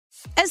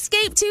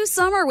Escape to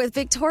summer with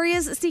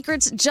Victoria's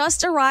Secret's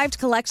just arrived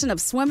collection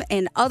of swim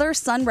and other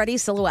sun-ready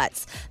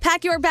silhouettes.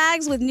 Pack your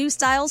bags with new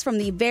styles from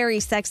the Very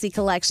Sexy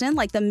collection,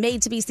 like the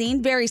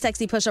made-to-be-seen Very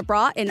Sexy push-up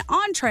bra in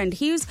on-trend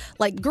hues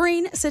like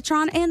green,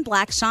 citron, and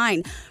black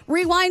shine.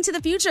 Rewind to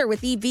the future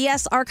with the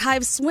VS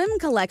Archive swim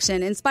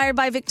collection, inspired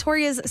by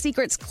Victoria's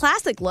Secret's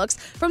classic looks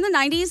from the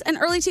 90s and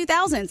early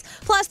 2000s.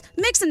 Plus,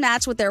 mix and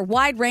match with their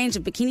wide range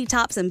of bikini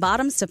tops and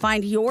bottoms to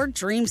find your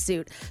dream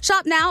suit.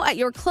 Shop now at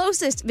your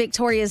closest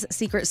Victoria's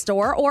Secret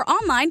store or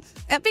online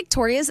at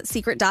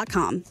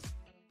victoriassecret.com.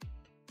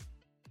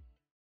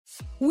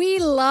 We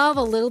love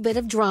a little bit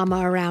of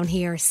drama around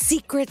here.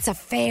 Secrets,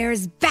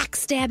 affairs,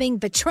 backstabbing,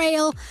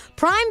 betrayal.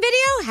 Prime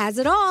Video has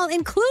it all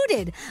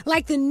included,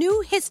 like the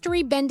new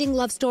history-bending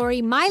love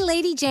story, My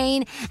Lady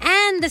Jane,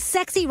 and the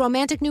sexy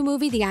romantic new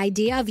movie, The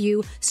Idea of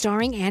You,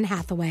 starring Anne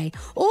Hathaway.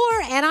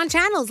 Or add-on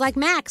channels like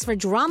Max for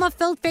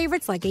drama-filled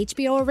favorites like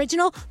HBO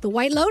original, The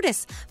White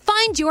Lotus.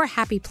 Find your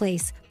happy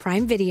place.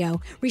 Prime Video.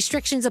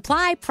 Restrictions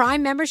apply.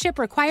 Prime membership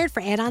required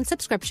for add-on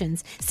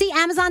subscriptions. See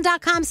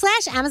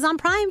Amazon.com/Amazon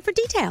Prime for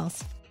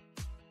details.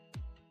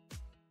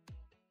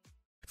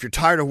 If you're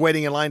tired of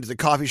waiting in line to the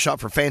coffee shop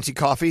for fancy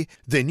coffee,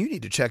 then you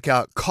need to check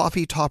out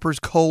Coffee Topper's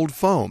Cold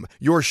Foam,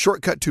 your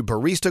shortcut to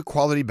barista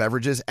quality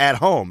beverages at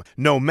home.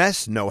 No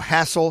mess, no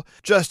hassle.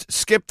 Just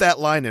skip that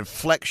line and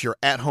flex your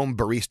at-home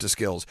barista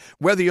skills.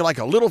 Whether you like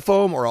a little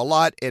foam or a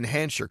lot,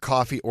 enhance your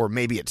coffee, or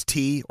maybe it's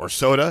tea or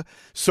soda.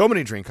 So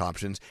many drink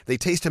options. They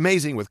taste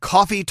amazing with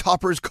Coffee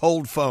Topper's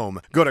Cold Foam.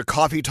 Go to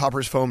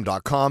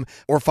coffeetoppersfoam.com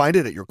or find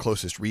it at your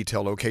closest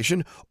retail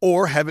location,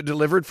 or have it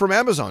delivered from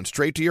Amazon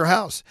straight to your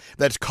house.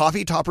 That's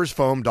coffeetoppersfoam.com.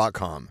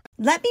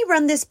 Let me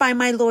run this by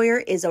my lawyer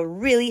is a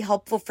really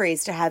helpful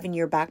phrase to have in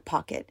your back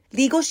pocket.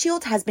 Legal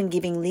Shield has been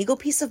giving legal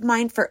peace of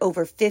mind for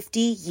over 50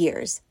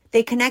 years.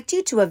 They connect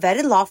you to a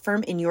vetted law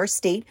firm in your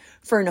state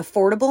for an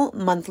affordable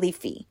monthly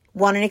fee.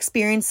 Want an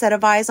experienced set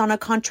of eyes on a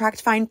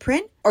contract fine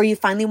print? Or you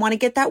finally want to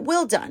get that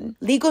will done?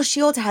 Legal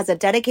Shield has a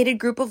dedicated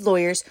group of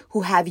lawyers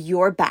who have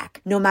your back,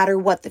 no matter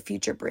what the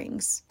future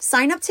brings.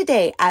 Sign up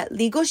today at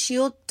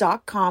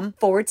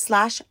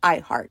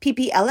LegalShield.com/iHeart.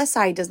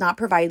 PPLSI does not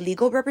provide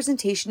legal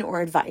representation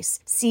or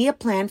advice. See a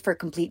plan for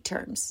complete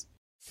terms.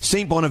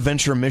 St.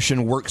 Bonaventure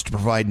Mission works to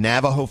provide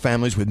Navajo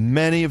families with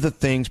many of the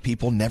things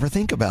people never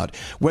think about.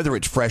 Whether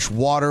it's fresh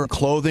water,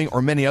 clothing,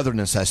 or many other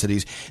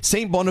necessities,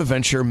 St.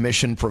 Bonaventure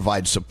Mission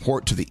provides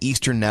support to the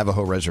Eastern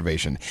Navajo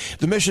Reservation.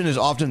 The mission is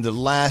often the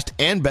last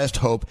and best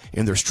hope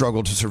in their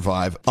struggle to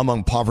survive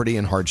among poverty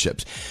and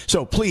hardships.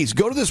 So please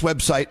go to this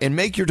website and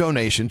make your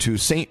donation to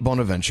St.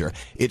 Bonaventure.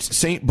 It's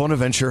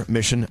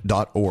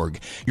stbonaventuremission.org.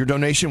 Your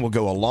donation will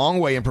go a long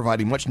way in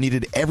providing much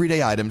needed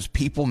everyday items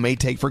people may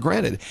take for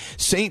granted.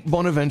 St.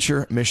 Bonaventuremission.org.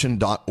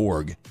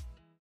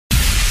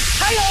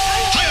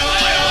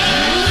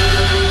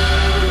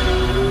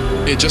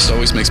 It just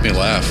always makes me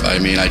laugh. I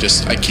mean, I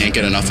can't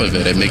get enough of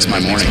it. It makes my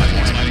morning.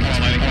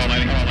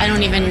 I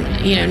don't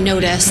even,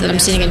 notice that I'm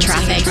sitting in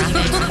traffic.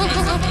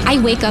 I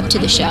wake up to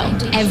the show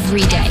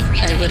every day.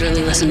 I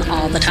literally listen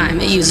all the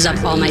time. It uses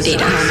up all my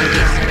data.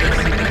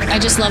 I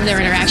just love their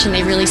interaction.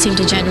 They really seem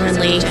to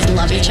genuinely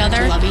love each other.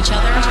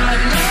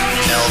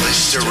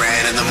 Elvis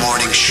Duran in the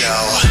morning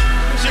show.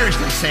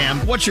 Seriously, Sam,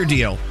 what's your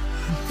deal?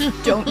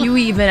 Don't you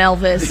even,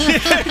 Elvis.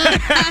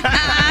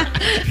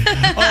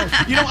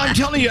 I'm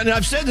telling you, and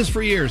I've said this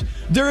for years,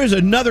 there is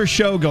another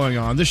show going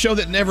on, the show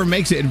that never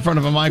makes it in front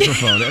of a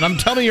microphone. And I'm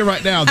telling you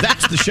right now,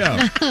 that's the show.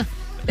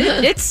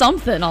 It's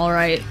something, all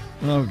right.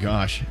 Oh,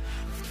 gosh.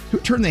 Who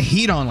turned the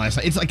heat on last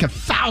night? It's like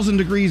 1,000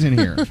 degrees in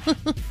here.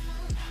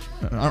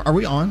 Are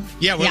we on?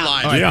 Yeah, we're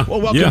live. Right. Yeah.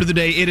 Well, welcome to the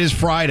day. It is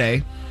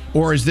Friday.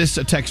 Or as this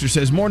texter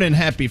says, morning,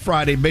 happy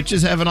Friday,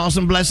 bitches. Have an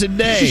awesome, blessed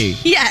day.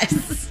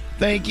 Yes.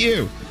 Thank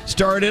you.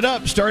 Start it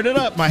up,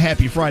 my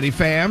happy Friday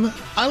fam.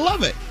 I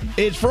love it.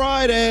 It's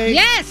Friday.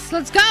 Yes,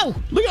 let's go.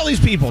 Look at all these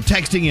people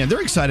texting in.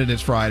 They're excited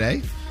it's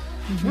Friday.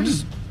 Mm-hmm. We're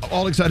just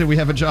all excited we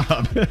have a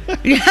job.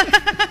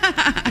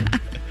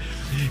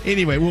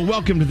 Anyway, well,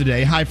 welcome to the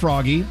day. Hi,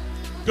 Froggy.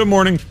 Good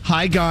morning.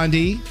 Hi,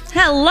 Gandhi.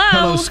 Hello.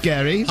 Hello,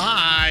 Scary.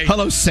 Hi.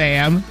 Hello,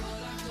 Sam.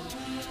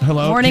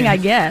 Hello. Morning, I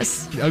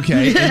guess.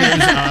 Okay.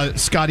 And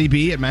there's Scotty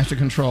B at Master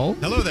Control.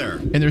 Hello there.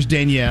 And there's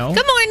Danielle.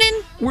 Good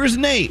morning. Where's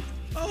Nate?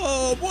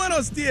 Oh,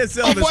 buenos dias,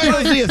 Elvis.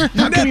 Buenos dias.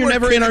 How come you're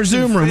never in our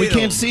Zoom room? We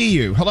can't see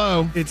you.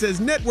 Hello. It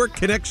says network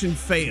connection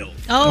failed.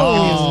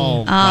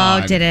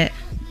 Oh, did it?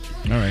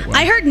 All right. Well.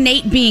 I heard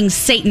Nate being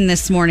Satan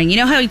this morning. You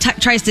know how he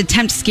tries to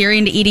tempt Scary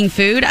into eating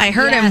food? I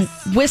heard him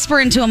whisper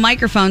into a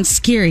microphone,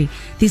 Scary,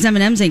 these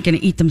M&Ms ain't going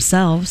to eat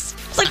themselves.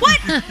 I was like, what?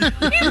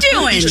 What are you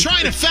doing? He's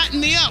trying to fatten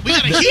me up. We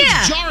got a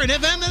huge jar of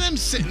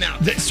M&Ms sitting out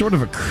there. That's sort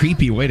of a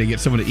creepy way to get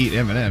someone to eat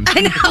M&Ms.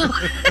 I know.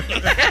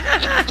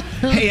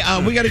 Hey,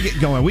 we got to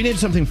get going. We need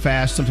something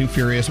fast, something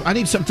furious. I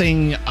need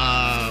something,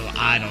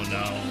 I don't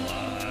know,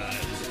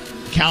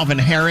 Calvin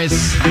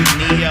Harris,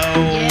 Neo.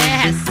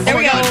 Yes. There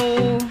we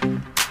go.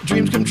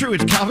 Dreams come true.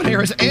 It's Calvin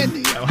Harris and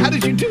Neo. How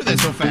did you do that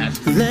so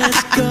fast?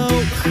 Let's go.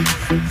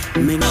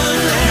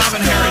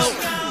 Calvin Harris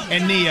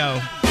and Neo.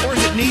 Or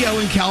is it Neo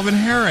and Calvin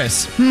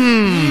Harris?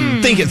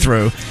 Think it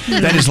through.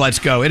 That is Let's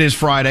Go. It is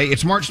Friday.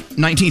 It's March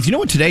 19th. You know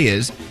what today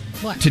is?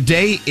 What?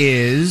 Today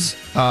is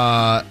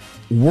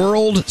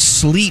World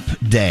Sleep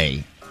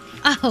Day.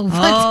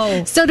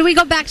 Oh. So do we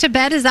go back to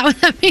bed? Is that what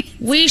that means?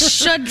 We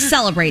should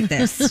celebrate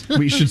this.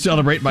 We should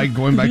celebrate by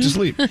going back to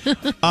sleep.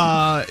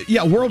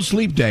 World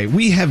Sleep Day.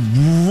 We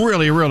have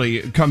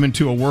really come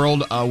into a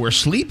world where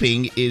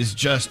sleeping is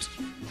just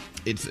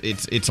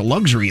it's a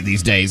luxury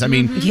these days. I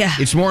mean,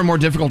 it's more and more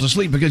difficult to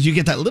sleep because you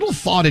get that little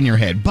thought in your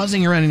head,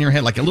 buzzing around in your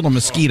head like a little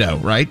mosquito,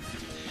 right?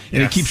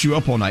 And it keeps you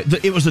up all night.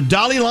 It was the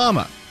Dalai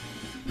Lama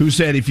who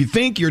said, if you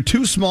think you're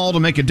too small to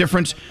make a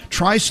difference,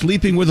 try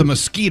sleeping with a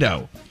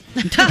mosquito.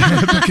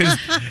 Because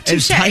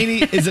as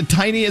tiny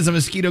as a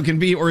mosquito can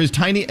be, or as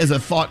tiny as a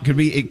thought could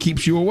be, it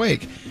keeps you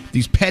awake.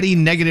 These petty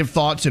negative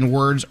thoughts and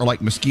words are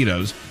like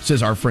mosquitoes,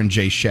 says our friend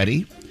Jay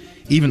Shetty.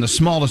 Even the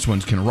smallest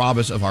ones can rob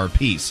us of our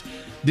peace.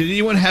 Did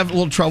anyone have a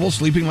little trouble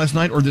sleeping last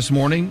night or this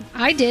morning?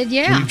 I did,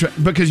 yeah.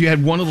 Because you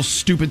had one little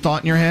stupid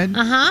thought in your head?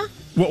 Uh-huh.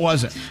 What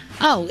was it?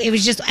 Oh, it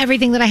was just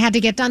everything that I had to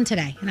get done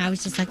today. And I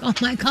was just like, oh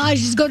my gosh,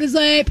 just go to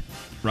sleep.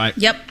 Right.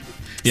 Yep.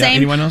 Yeah, Same.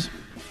 anyone else?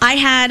 I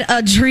had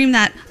a dream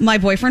that my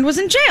boyfriend was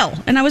in jail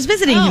and I was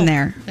visiting him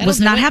there.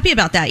 Was not happy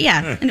about that.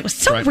 Yeah. And it was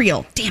so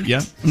real. Damn it. Yeah.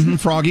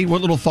 Froggy, what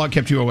little thought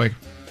kept you awake?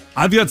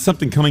 I've got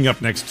something coming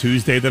up next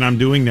Tuesday that I'm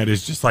doing that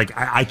is just like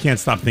I can't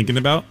stop thinking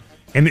about.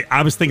 And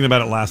I was thinking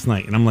about it last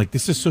night, and I'm like,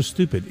 this is so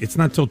stupid. It's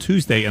not till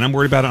Tuesday, and I'm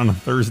worried about it on a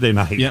Thursday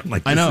night. Yeah,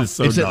 like, I know. Is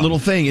so it's dumb. that little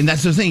thing, and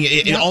that's the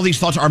thing. All these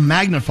thoughts are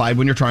magnified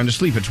when you're trying to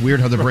sleep. It's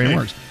weird how the brain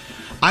works.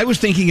 I was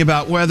thinking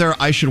about whether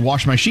I should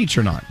wash my sheets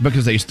or not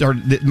because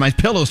my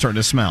pillows started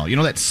to smell. You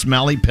know that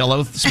smelly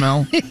pillow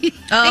smell?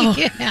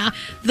 Yeah.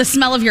 The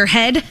smell of your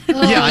head?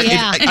 Oh,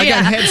 I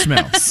got head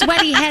smell.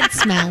 Sweaty head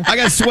smell. I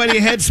got sweaty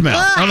head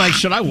smell. I'm like,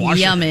 should I wash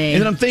Yummy. it?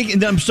 And then I'm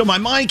thinking, so my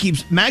mind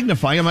keeps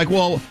magnifying. I'm like,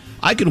 well,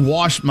 I could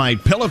wash my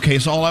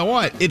pillowcase all I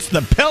want. It's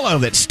the pillow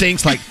that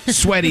stinks like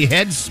sweaty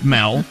head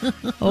smell.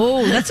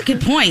 Oh, that's a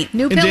good point.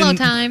 New pillow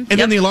time. And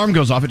then the alarm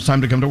goes off. It's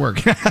time to come to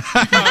work. All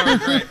right,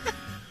 great.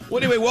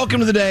 Well, anyway, welcome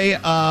to the day.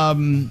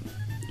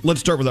 Let's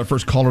start with our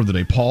first caller of the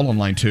day, Paul on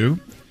line 2.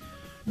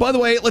 By the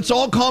way, let's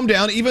all calm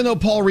down. Even though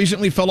Paul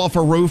recently fell off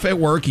a roof at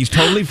work, he's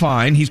totally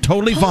fine. He's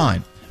totally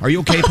fine. Are you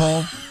okay,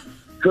 Paul?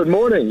 Good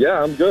morning.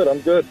 Yeah, I'm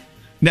good.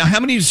 Now, how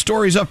many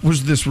stories up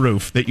was this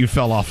roof that you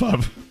fell off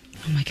of?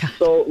 Oh, my God.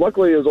 So,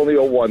 luckily, it was only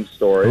a one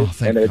story,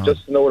 and it God.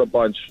 just snowed a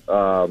bunch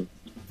a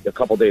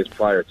couple days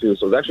prior, too,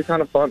 so it was actually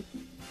kind of fun.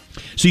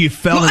 So you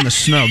fell in the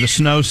snow. The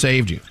snow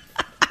saved you.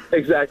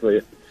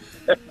 Exactly.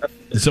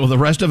 So the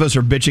rest of us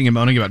are bitching and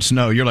moaning about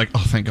snow. You're like,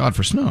 oh, thank God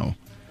for snow.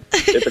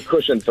 It's a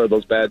cushion for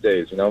those bad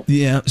days, you know?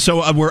 Yeah.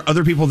 So were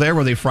other people there?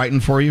 Were they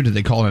frightened for you? Did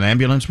they call an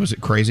ambulance? Was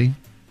it crazy?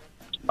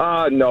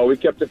 No, we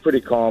kept it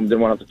pretty calm. Didn't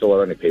want to have to fill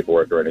out any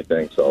paperwork or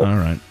anything, so. All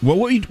right. Well,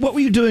 what were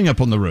you doing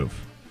up on the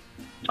roof?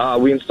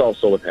 We installed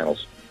solar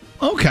panels.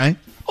 Okay.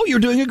 Oh, you're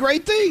doing a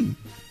great thing.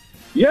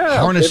 Yeah,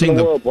 harnessing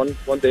the world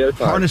one day at a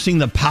time. Harnessing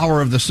the power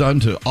of the sun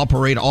to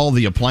operate all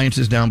the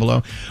appliances down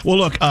below. Well,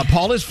 look,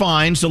 Paul is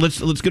fine, so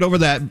let's get over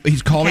that.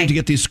 He's calling to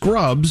get these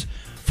scrubs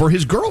for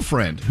his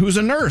girlfriend, who's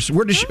a nurse.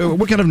 What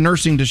kind of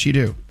nursing does she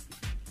do?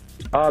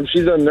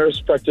 She's a nurse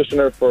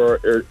practitioner for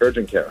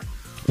urgent care.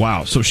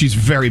 Wow, so she's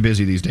very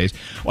busy these days.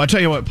 Well, I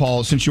tell you what,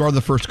 Paul, since you are the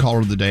first caller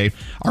of the day,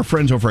 our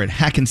friends over at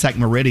Hackensack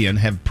Meridian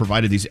have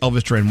provided these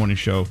Elvis Duran Morning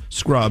Show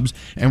scrubs,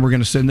 and we're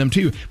going to send them to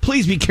you.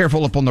 Please be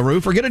careful up on the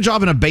roof, or get a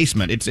job in a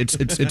basement. It's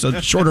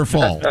a shorter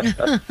fall.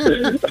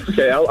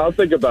 Okay, I'll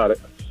think about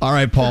it. All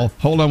right, Paul.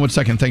 Hold on one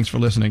second. Thanks for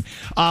listening.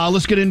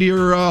 Let's get into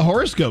your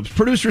horoscopes.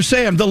 Producer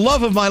Sam, the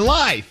love of my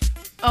life.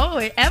 Oh,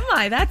 am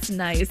I? That's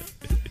nice.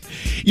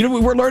 You know,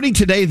 we're learning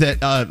today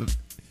that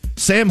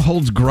Sam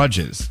holds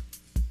grudges.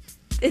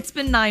 It's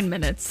been 9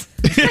 minutes.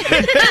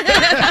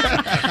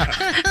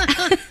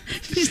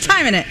 She's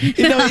timing it.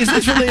 You know, is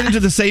this related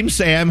to the same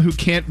Sam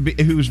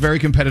who's very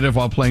competitive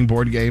while playing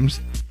board games?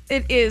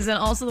 It is, and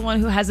also the one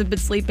who hasn't been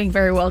sleeping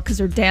very well because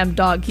her damn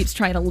dog keeps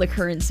trying to lick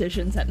her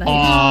incisions at night. Oh,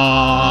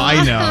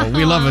 I know.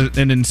 We love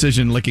an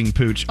incision-licking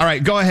pooch. All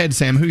right, go ahead,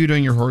 Sam. Who are you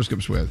doing your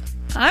horoscopes with?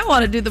 I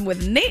want to do them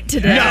with Nate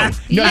today. No,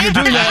 you're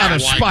doing that out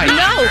of spite.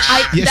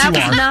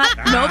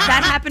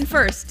 That happened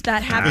first.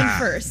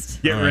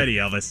 Get ready,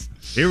 Elvis.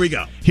 Here we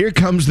go. Here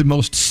comes the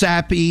most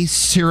sappy,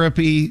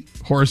 syrupy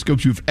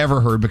horoscopes you've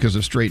ever heard because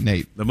of Straight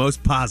Nate. The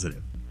most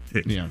positive.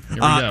 Yeah, here we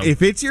go.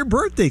 If it's your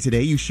birthday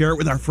today, you share it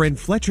with our friend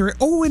Fletcher.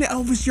 Oh, and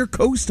Elvis, your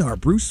co-star,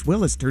 Bruce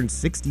Willis, turned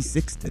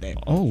 66 today.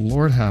 Oh,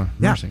 Lord, have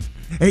mercy.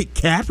 Hey,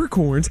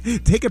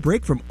 Capricorns, take a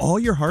break from all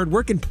your hard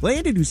work and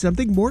plan to do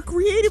something more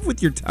creative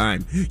with your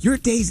time. Your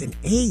day's an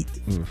 8.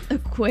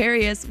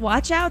 Aquarius,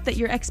 watch out that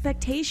your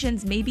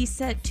expectations may be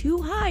set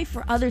too high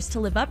for others to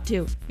live up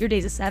to. Your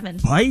day's a 7.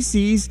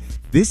 Pisces,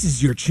 this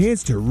is your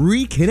chance to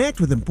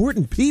reconnect with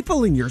important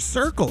people in your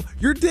circle.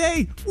 Your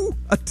day,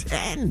 a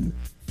 10.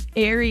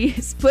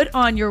 Aries, put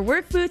on your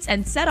work boots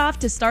and set off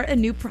to start a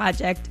new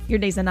project. Your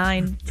day's a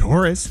 9.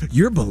 Taurus,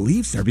 your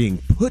beliefs are being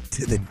put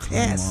to the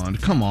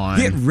test. Come on.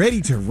 Get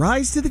ready to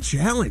rise to the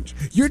challenge.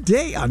 Your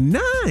day a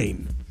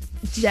 9.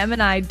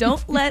 Gemini,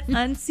 don't let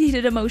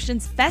unseated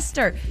emotions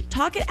fester.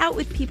 Talk it out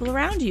with people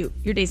around you.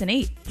 Your day's an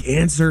 8.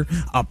 Cancer,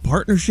 a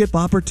partnership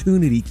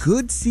opportunity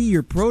could see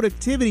your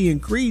productivity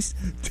increase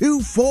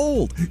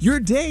 2-fold. Your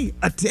day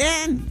a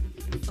 10.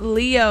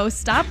 Leo,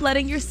 stop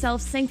letting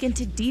yourself sink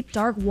into deep,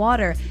 dark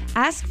water.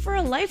 Ask for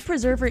a life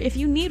preserver if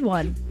you need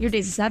one. Your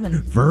day's a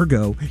 7.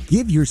 Virgo,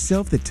 give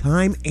yourself the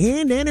time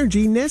and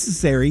energy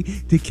necessary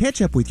to catch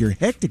up with your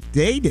hectic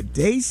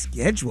day-to-day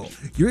schedule.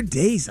 Your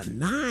day's a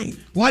 9.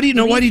 Why do you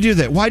do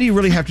that? Why do you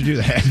really have to do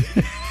that?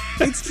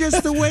 It's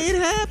just the way it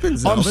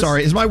happens. I'm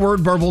sorry. Is my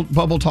word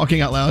bubble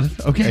talking out loud?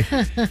 Okay.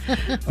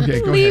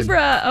 Okay, go Libra,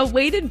 ahead. a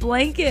weighted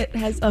blanket.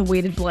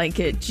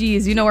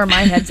 Geez, you know where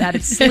my head's at.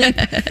 It's sleep.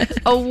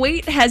 A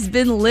weight has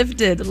been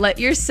lifted. Let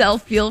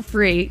yourself feel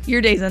free. Your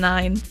day's a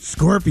 9.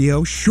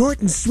 Scorpio, short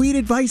and sweet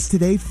advice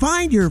today.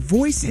 Find your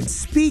voice and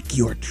speak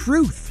your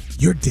truth.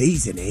 Your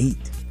day's an 8.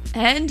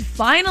 And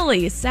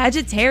finally,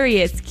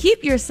 Sagittarius,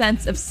 keep your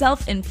sense of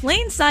self in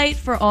plain sight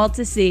for all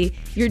to see.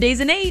 Your day's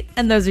an 8,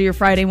 and those are your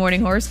Friday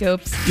morning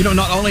horoscopes. You know,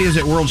 not only is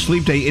it World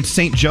Sleep Day, it's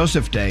St.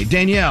 Joseph Day.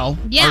 Danielle,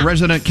 our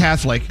resident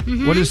Catholic,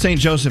 what is St.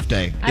 Joseph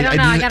Day? I don't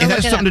know. I gotta it look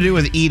has it something up. to do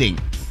with eating.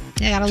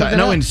 Yeah, I gotta So look I it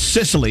know up. in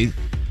Sicily,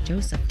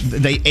 Joseph.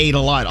 they ate a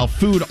lot of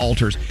food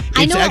altars.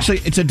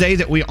 It's a day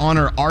that we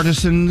honor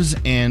artisans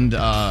and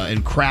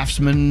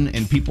craftsmen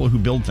and people who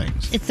build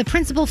things. It's the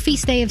principal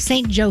feast day of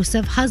St.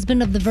 Joseph,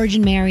 husband of the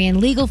Virgin Mary and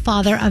legal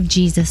father of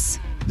Jesus.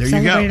 There you go.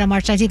 Celebrated on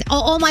March 19th.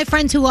 All my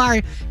friends who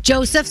are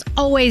Josephs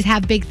always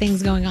have big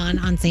things going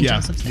on St.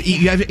 Joseph's Day.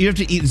 You have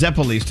to eat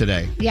Zeppelis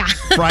today. Yeah.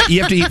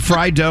 You have to eat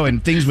fried dough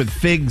and things with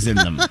figs in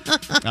them.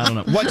 I don't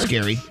know. What's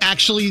scary?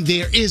 Actually,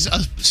 there is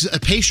a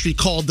pastry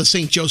called the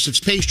St. Joseph's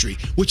pastry,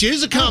 which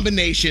is a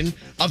combination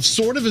of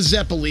sort of a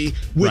Zeppeli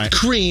with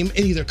cream,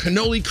 and either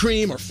cannoli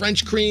cream or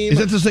French cream. Is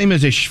that the same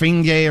as a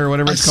Schwinge or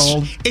whatever it's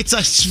called? It's a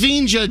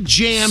Sfinge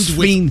jammed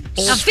with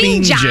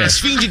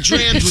Sfinge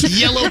jammed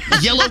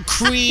with yellow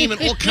cream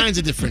and all kinds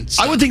of different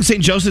stuff. I would think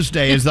St. Joseph's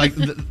Day is like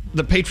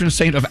the patron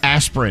saint of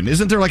aspirin.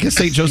 Isn't there like a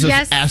St.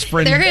 Joseph's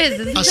aspirin? There is.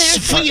 A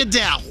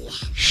Sfiadel.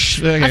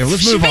 Okay,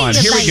 let's move on.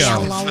 Here we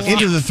go.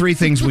 Into the 3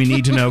 things we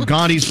need to know.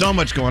 Gandhi, so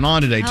much going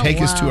on today. Take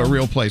us to a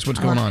real place. What's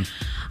going on?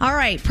 All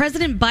right.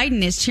 President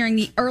Biden is cheering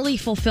the early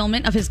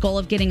fulfillment of his goal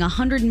of getting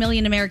 100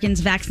 million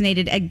Americans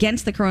vaccinated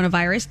against the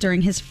coronavirus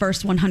during his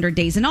first 100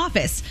 days in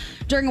office.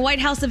 During a White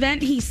House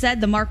event, he said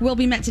the mark will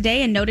be met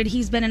today and noted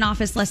he's been in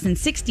office less than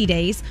 60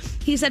 days.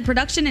 He said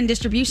production and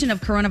distribution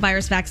of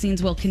coronavirus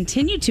vaccines will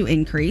continue to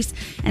increase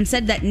and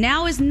said that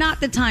now is not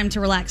the time to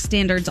relax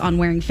standards on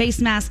wearing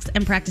face masks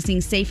and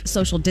practicing safe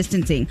social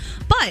distancing.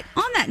 But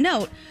on that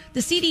note, the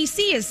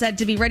CDC is said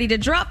to be ready to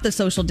drop the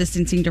social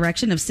distancing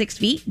direction of 6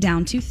 feet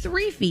down to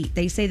 3 feet.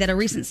 They say that a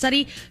recent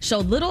study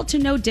showed little to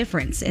no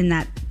difference in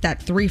that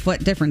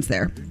 3-foot difference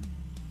there.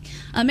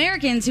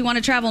 Americans who want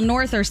to travel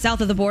north or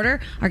south of the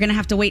border are going to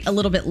have to wait a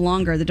little bit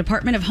longer. The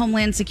Department of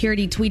Homeland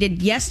Security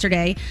tweeted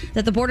yesterday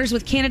that the borders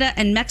with Canada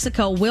and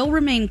Mexico will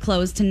remain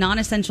closed to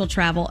non-essential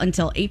travel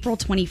until April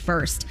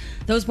 21st.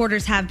 Those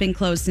borders have been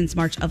closed since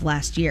March of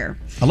last year.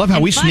 I love how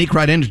we sneak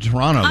right into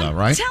Toronto, though,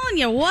 right? I'm telling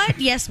you what.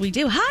 Yes, we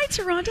do. Hi,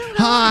 Toronto.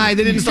 Hi.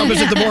 They didn't stop us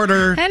at the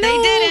border. They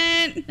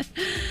didn't.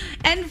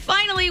 And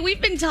finally,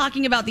 we've been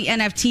talking about the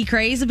NFT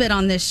craze a bit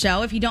on this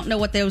show. If you don't know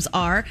what those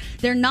are,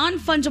 they're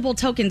non-fungible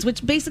tokens,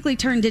 which basically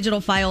turn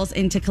digital files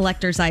into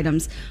collector's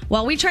items.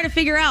 While we try to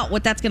figure out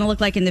what that's going to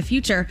look like in the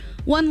future,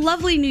 one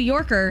lovely New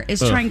Yorker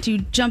is trying to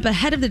jump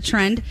ahead of the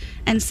trend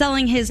and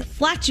selling his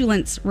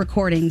flatulence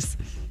recordings.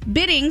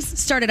 Biddings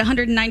start at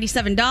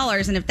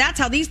 $197, and if that's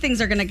how these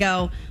things are going to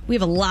go, we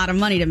have a lot of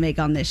money to make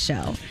on this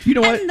show. You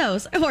know what? And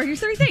those are your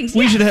 3 things.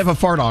 We should have a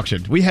fart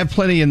auction. We have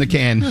plenty in the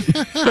can. We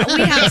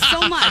have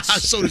so much.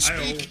 So to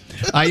speak.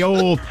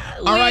 All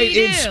right,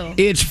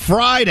 it's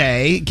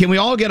Friday. Can we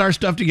all get our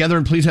stuff together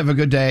and please have a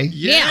good day?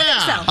 Yeah, I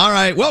think so. All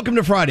right, welcome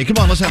to Friday. Come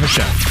on, let's have a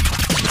show.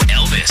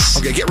 Elvis.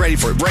 Okay, get ready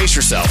for it. Brace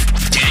yourself.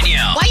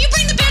 Danielle. Why you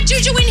bring the bad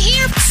juju in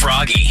here?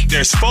 Froggy.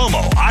 There's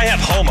FOMO. I have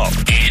homo.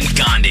 And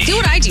Gandhi. Do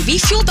what I do. Be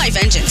fueled by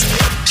vengeance.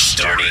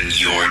 Starting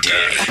your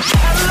day.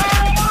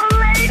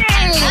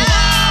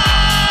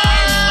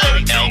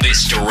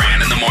 Elvis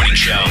Duran in the Morning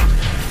Show.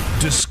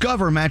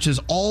 Discover matches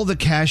all the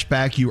cash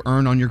back you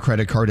earn on your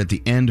credit card at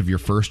the end of your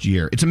first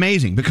year. It's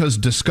amazing because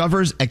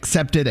Discover's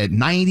accepted at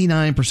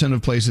 99%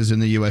 of places in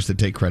the U.S. that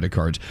take credit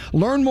cards.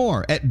 Learn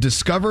more at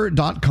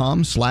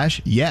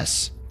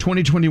discover.com/yes.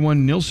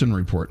 2021 Nielsen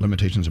Report.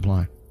 Limitations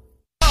apply.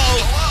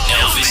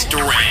 Elvis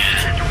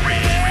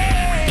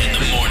Duran in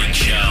the Morning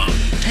Show.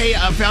 Hey,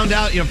 I found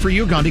out, for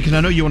you, Gandhi, because I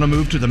know you want to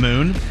move to the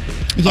moon.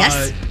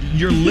 Yes.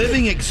 Your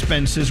living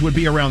expenses would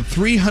be around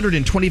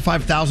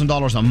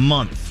 $325,000 a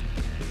month.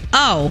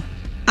 Oh,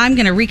 I'm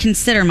going to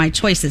reconsider my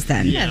choices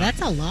then. Yeah,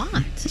 that's a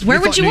lot. Where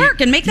would you work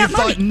and make that you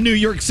money? Thought New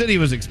York City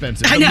was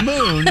expensive. I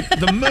know.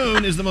 The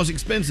moon is the most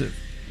expensive.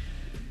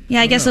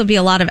 Yeah, I guess it'll be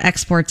a lot of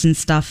exports and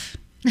stuff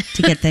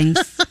to get things.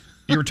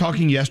 You were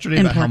talking yesterday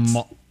about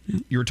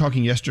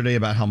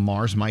how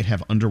Mars might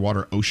have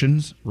underwater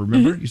oceans.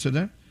 Remember you said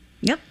that?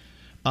 Yep.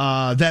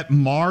 That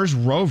Mars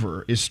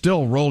rover is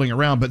still rolling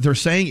around, but they're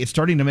saying it's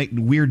starting to make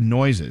weird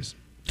noises.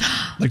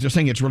 Like they're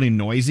saying it's really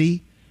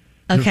noisy.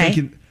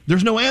 Okay.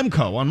 There's no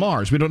AMCO on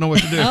Mars. We don't know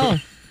what to do. Oh,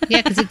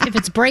 yeah, because if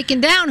it's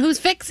breaking down, who's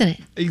fixing it?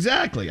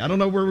 Exactly. I don't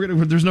know where we're going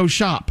to. There's no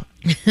shop.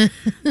 We're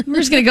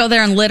just going to go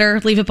there and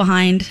litter, leave it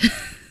behind.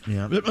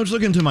 Yeah. I'm just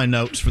looking into my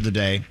notes for the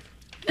day.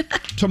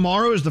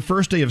 Tomorrow is the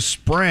first day of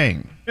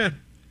spring.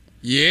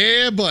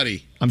 Yeah,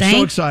 buddy. I'm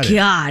so excited.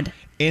 God.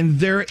 And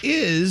there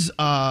is,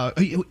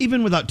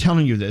 even without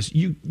telling you this,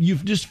 you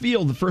just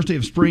feel the first day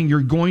of spring, you're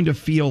going to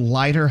feel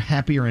lighter,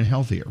 happier, and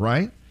healthier,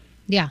 right?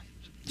 Yeah.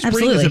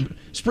 Absolutely.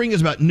 Spring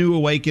is about new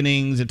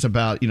awakenings. It's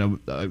about,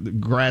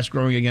 grass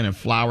growing again and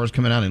flowers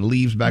coming out and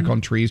leaves back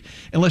on trees.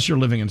 Unless you're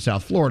living in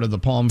South Florida, the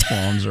palm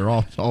fronds are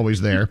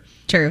always there.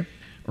 True.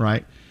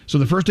 Right? So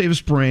the first day of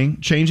spring,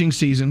 changing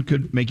season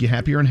could make you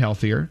happier and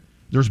healthier.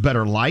 There's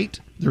better light.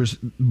 There's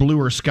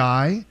bluer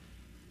sky.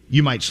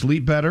 You might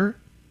sleep better.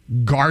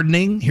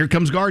 Gardening. Here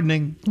comes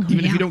gardening.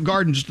 Even if you don't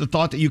garden, just the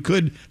thought that you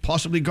could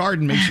possibly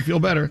garden makes you feel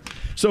better.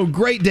 So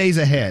great days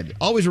ahead.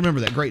 Always remember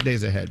that. Great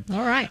days ahead.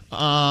 All right.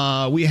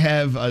 We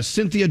have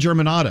Cynthia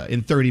Germanata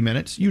in 30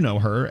 minutes. You know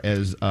her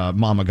as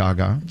Mama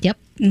Gaga. Yep.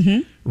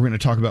 Mm-hmm. We're going to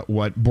talk about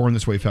what Born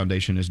This Way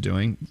Foundation is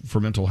doing for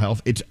mental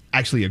health. It's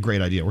actually a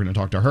great idea. We're going to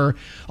talk to her.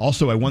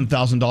 Also, a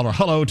 $1,000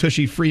 Hello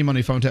Tushy free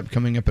money phone tap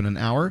coming up in an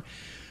hour.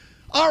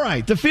 All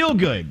right. The Feel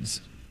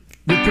Goods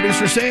with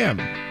producer Sam.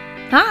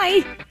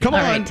 Hi. Come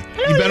on. Right.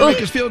 You better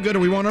make us feel good or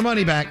we want our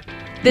money back.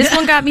 This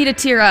one got me to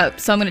tear up,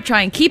 so I'm going to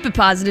try and keep it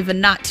positive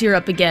and not tear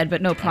up again,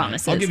 but no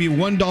promises. I'll give you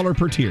 $1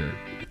 per tier.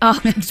 Oh,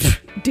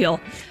 deal.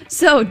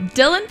 So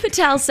Dylan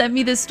Patel sent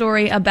me this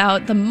story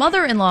about the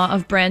mother-in-law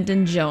of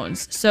Brandon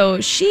Jones.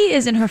 So she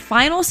is in her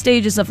final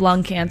stages of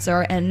lung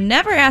cancer and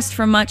never asked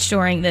for much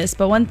during this,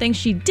 but one thing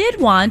she did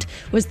want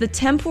was the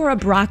tempura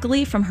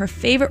broccoli from her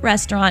favorite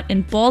restaurant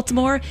in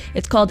Baltimore.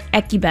 It's called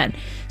Ekiben.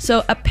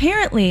 So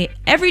apparently,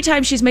 every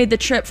time she's made the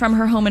trip from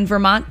her home in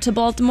Vermont to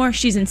Baltimore,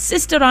 she's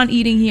insisted on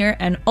eating here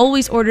and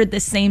always ordered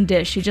the same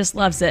dish. She just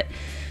loves it.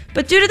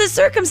 But due to the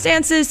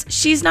circumstances,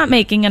 she's not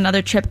making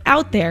another trip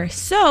out there.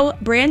 So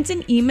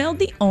Brandon emailed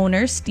the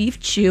owner, Steve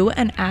Chu,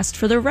 and asked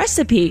for the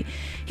recipe.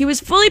 He was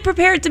fully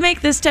prepared to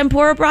make this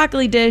tempura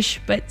broccoli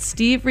dish, but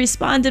Steve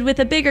responded with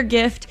a bigger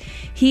gift.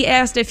 He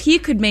asked if he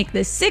could make the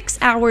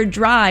 6-hour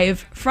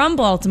drive from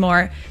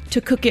Baltimore to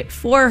cook it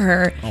for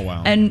her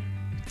and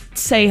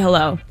say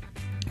hello.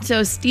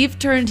 So Steve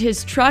turned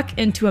his truck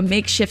into a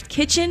makeshift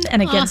kitchen,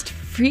 and against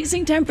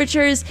freezing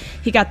temperatures,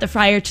 he got the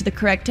fryer to the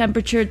correct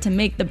temperature to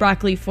make the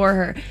broccoli for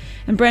her.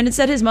 And Brandon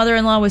said his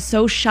mother-in-law was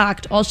so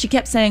shocked. All she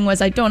kept saying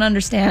was, I don't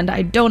understand,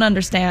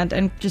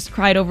 and just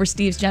cried over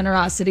Steve's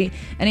generosity.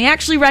 And he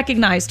actually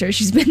recognized her.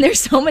 She's been there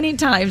so many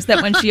times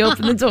that when she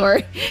opened the door,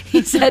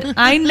 he said,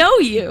 I know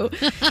you.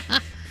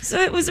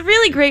 So it was a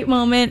really great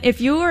moment. If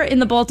you are in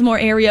the Baltimore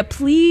area,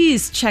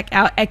 please check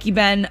out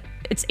Ekiben.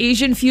 It's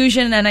Asian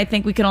fusion, and I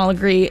think we can all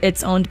agree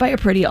it's owned by a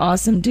pretty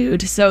awesome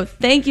dude. So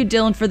thank you,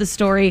 Dylan, for the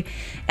story.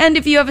 And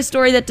if you have a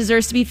story that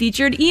deserves to be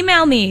featured,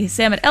 email me,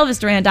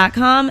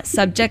 sam@elvisduran.com,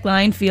 subject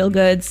line feel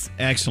goods.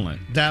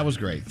 Excellent. That was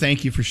great.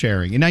 Thank you for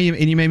sharing. And now you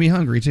made me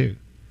hungry, too.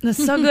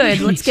 That's so good.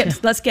 Let's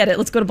get it.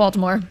 Let's go to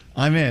Baltimore.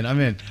 I'm in.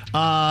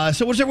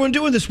 So what's everyone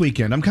doing this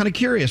weekend? I'm kind of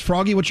curious.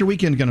 Froggy, what's your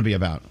weekend going to be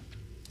about?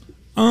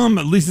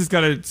 Lisa's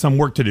got some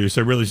work to do,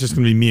 so really it's just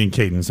going to be me and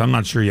Caden. So I'm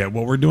not sure yet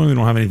what we're doing. We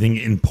don't have anything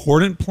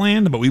important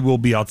planned, but we will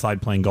be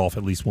outside playing golf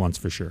at least once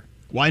for sure.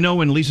 Well, I know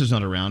when Lisa's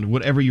not around,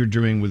 whatever you're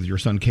doing with your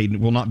son Caden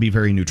will not be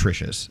very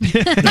nutritious. and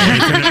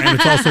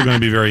it's also going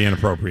to be very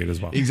inappropriate as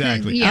well.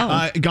 Exactly.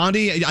 Yeah.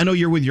 Gandhi, I know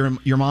you're with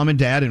your mom and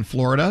dad in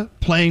Florida,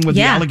 playing with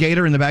the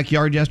alligator in the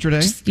backyard yesterday.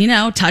 Just,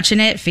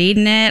 touching it,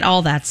 feeding it,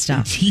 all that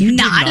stuff. You did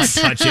not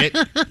touch it.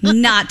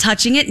 Not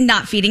touching it,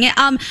 not feeding it.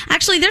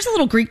 Actually, there's a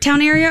little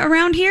Greektown area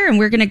around here, and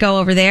we're going to go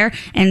over there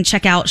and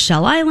check out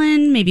Shell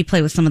Island, maybe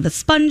play with some of the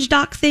sponge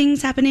dock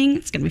things happening.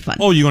 It's going to be fun.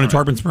 Oh, you going to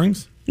Tarpon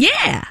Springs?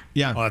 Yeah.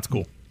 Yeah. Oh, that's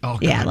cool. Oh,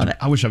 God. Yeah, I love it.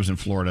 I wish I was in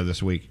Florida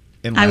this week.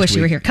 I wish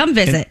you were here. Come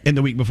visit. And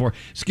the week before.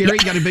 Scary, you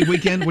got a big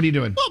weekend? What are you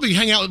doing? I'll be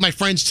hanging out with my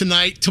friends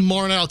tonight.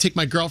 Tomorrow night, I'll take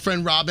my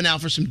girlfriend Robin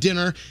out for some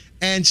dinner.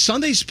 And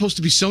Sunday's supposed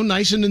to be so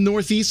nice in the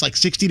Northeast, like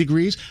 60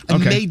 degrees. I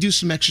may do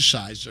some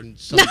exercise. Or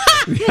something.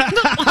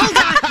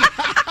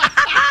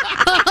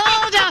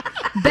 Hold on.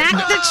 Back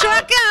the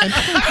truck up.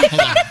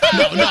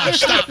 Hold on. No,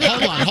 stop.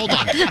 Hold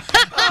on.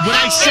 When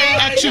I say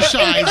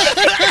exercise,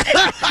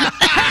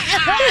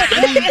 I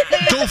mean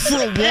go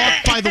for a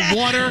walk by the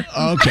water.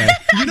 Okay.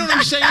 You know what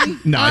I'm saying?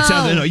 No, it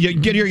sounds no. You're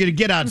going to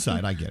get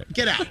outside. I get it.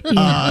 Get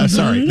out.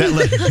 Sorry.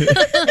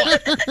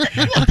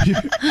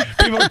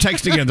 People are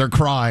texting in. They're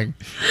crying.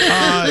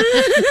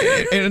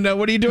 And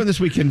what are you doing this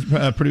weekend,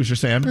 Producer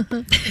Sam?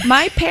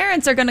 My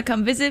parents are going to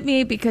come visit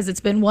me because it's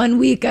been 1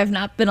 week I've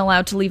not been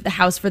allowed to leave the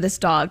house for this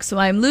dog. So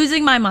I'm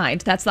losing my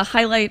mind. That's the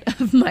highlight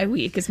of my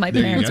week is my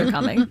parents are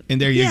coming.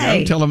 And there you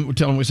Yay. go.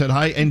 Tell them we said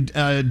hi. And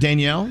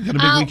Danielle, got a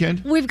big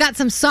weekend? We've got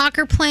some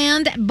soccer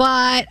planned,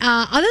 but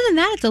other than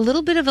that, it's a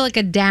little bit of like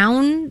a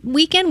down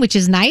weekend, which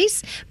is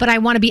nice. But I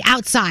want to be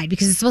outside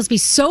because it's supposed to be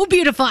so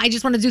beautiful. I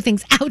just want to do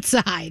things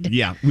outside.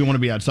 Yeah, we want to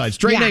be outside.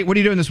 Straight Nate, what are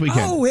you doing this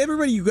weekend? Oh,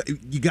 everybody,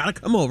 you got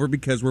to come over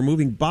because we're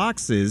moving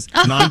boxes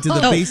into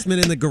the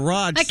basement and the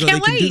garage so they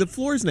can do the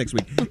floors next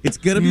week. It's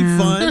going to be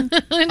fun.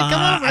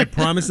 I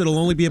promise it'll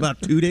only be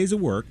about 2 days of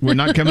work. We're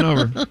not coming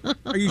over.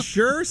 Are you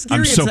sure? Scary,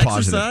 I'm so it's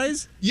positive.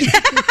 exercise? Yeah.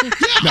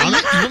 You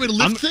want me to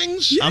lift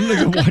things? I'm going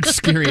to go watch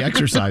Scary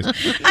Exercise.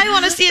 I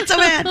want to see it so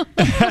bad.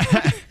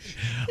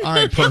 All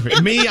right,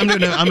 perfect. Me, I'm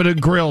gonna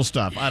grill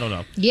stuff. I don't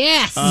know.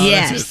 Yes.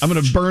 I'm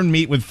gonna burn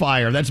meat with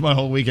fire. That's my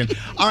whole weekend.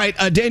 All right,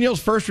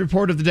 Danielle's first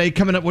report of the day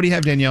coming up. What do you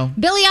have, Danielle?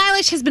 Billie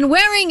Eilish has been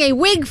wearing a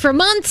wig for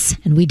months,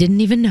 and we didn't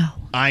even know.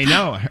 I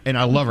know, and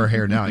I love her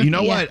hair now. You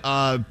know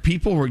what?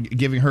 People were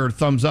giving her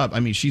thumbs up. I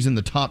mean, she's in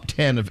the top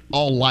 10 of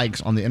all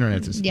likes on the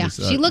internet.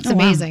 She looks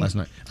amazing. Last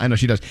night. I know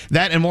she does.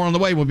 That and more on the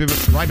way. We'll be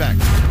right back.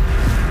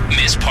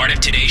 Miss part of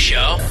today's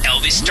show?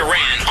 Elvis Duran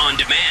on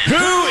demand.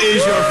 Who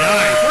is your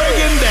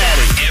friggin'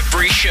 daddy?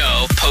 Every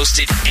show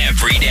posted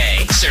every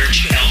day.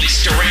 Search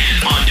Elvis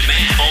Duran on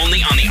demand.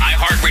 Only on the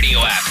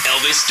iHeartRadio app.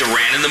 Elvis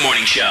Duran in the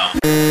Morning Show.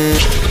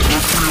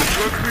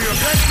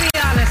 Let's be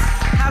honest.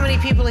 How many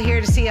people are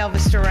here to see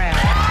Elvis Duran?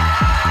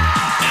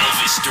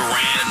 Elvis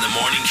Duran in the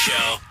Morning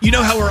Show. You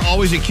know how we're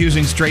always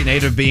accusing Straight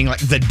Nate of being like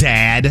the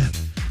dad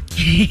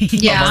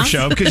of our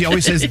show? Because he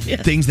always says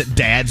things that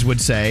dads would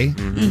say.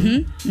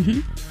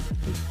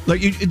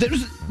 Like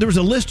there was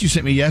a list you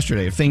sent me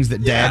yesterday of things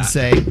that dads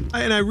say.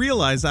 And I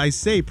realize I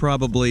say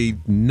probably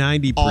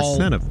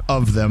 90%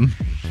 of them.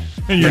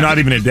 And you're not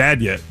even a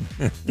dad yet.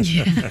 Are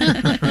you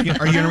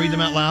going to read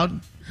them out loud?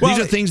 These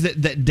are things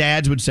that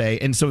dads would say,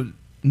 and so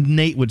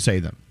Nate would say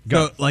them.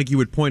 Go. So, like you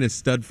would point a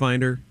stud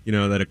finder,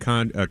 that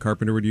a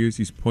carpenter would use.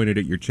 He's pointed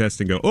at your chest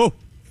and go, "Oh,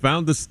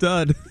 found the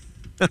stud."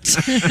 I've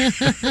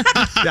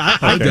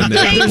done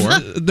that before.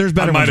 There's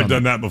better. I might have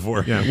done that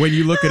before. Yeah, when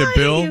you look at a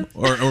bill,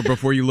 or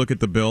before you look at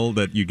the bill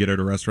that you get at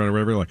a restaurant or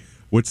whatever, like,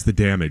 what's the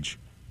damage?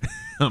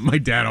 My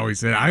dad always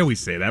said. I always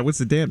say that. What's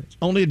the damage?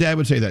 Only a dad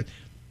would say that.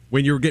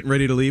 When you were getting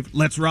ready to leave,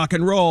 let's rock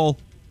and roll.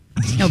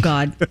 Oh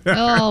God.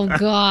 Oh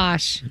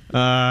gosh.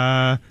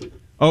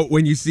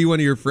 When you see one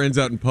of your friends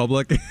out in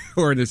public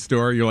or in a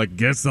store, you're like,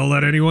 guess they'll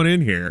let anyone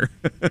in here.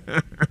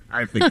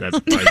 I think that's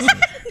priceless.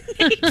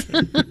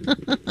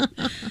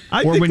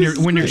 Or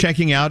when you're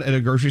checking out at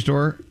a grocery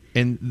store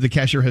and the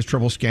cashier has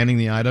trouble scanning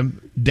the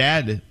item,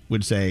 Dad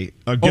would say,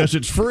 "I guess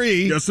it's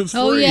free." Guess it's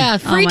free. Oh yeah,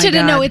 free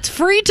today. No, it's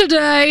free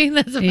today.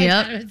 That's what my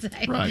dad would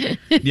say. Right.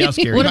 Yeah,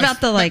 scary. What about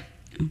the like?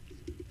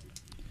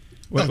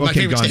 My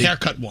favorite's the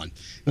haircut one.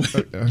 You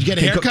get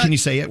a haircut? Can you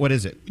say it? What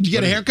is it? Did you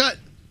get a haircut?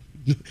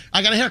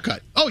 I got a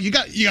haircut. Oh, you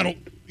got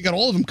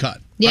all of them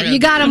cut. Yeah, you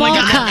got them all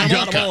cut. You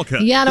got them all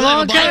cut. You got them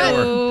all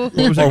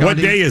cut. What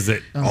day is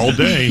it? All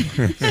day.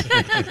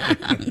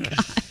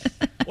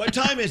 What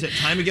time is it?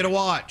 Time to get a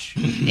watch.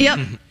 Yep.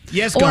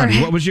 Yes, Gandhi.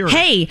 What was yours?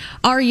 Hey,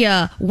 are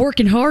you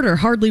working hard or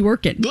hardly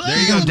working? There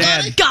you go,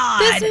 Dad.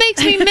 God. This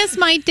makes me miss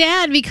my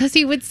dad because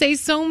he would say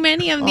so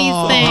many of these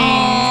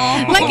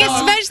things. Like,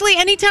 especially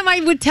anytime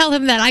I would tell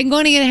him that I'm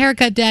going to get a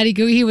haircut, Daddy,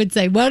 he would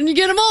say, "Why don't you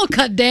get them all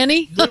cut,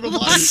 Danny?" He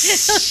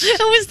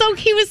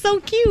was so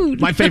cute.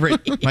 My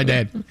favorite, my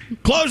dad.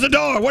 Close the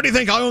door. What do you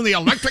think? I own the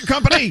electric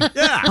company?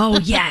 Yeah. Oh,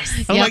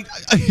 yes. I'm like,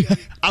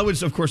 I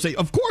would, of course, say,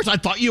 of course, I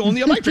thought you owned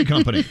the electric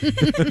company.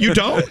 You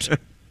don't?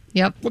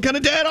 Yep. What kind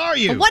of dad are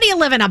you? What do you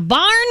live in, a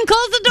barn?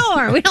 Close the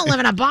door. We don't live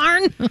in a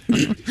barn.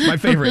 My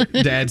favorite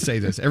dads say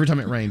this every time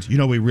it rains.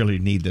 We really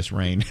need this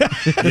rain.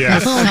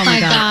 Yes. Oh my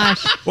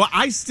gosh. Well,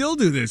 I still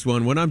do this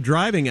one when I'm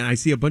driving and I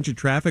see a bunch of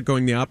traffic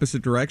going the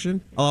opposite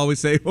direction. I'll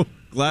always say, "Oh,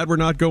 glad we're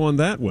not going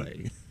that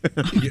way."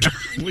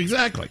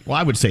 Exactly. Well,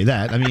 I would say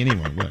that. I mean,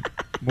 anyone would.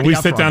 When we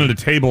sit down at a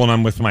table and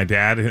I'm with my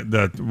dad,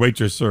 the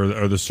waitress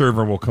or the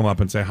server will come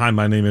up and say, "Hi,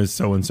 my name is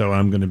so and so.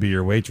 I'm going to be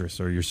your waitress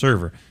or your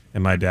server."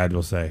 And my dad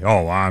will say,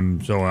 "Oh, I'm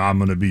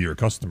going to be your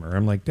customer."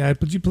 I'm like, "Dad,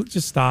 would you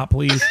just stop,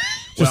 please?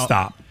 Just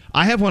stop."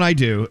 I have one I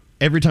do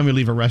every time we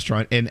leave a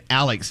restaurant, and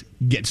Alex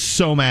gets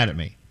so mad at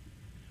me.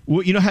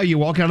 Well, you know how you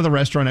walk out of the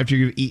restaurant after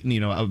you've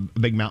eaten, a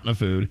big mountain of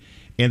food,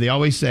 and they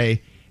always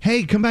say,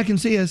 "Hey, come back and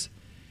see us."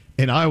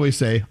 And I always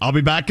say, "I'll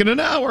be back in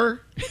an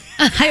hour."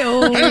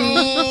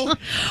 Hi-oh.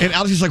 And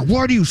Alex is like,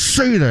 "Why do you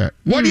say that?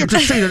 Why do you have to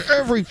say that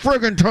every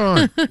friggin'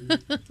 time?"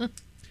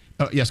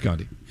 Yes,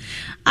 Gandhi.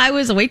 I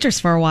was a waitress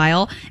for a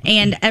while,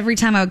 and every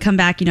time I would come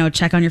back,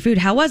 check on your food.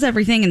 How was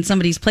everything? And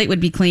somebody's plate would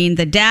be clean.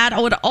 The dad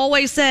would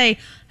always say,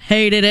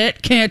 hated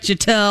it, can't you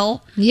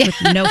tell? Yeah.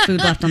 With no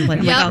food left on the plate.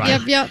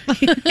 I'm Yep.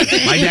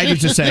 My dad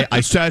used to say, I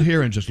sat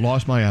here and just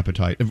lost my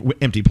appetite.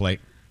 Empty plate.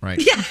 Right.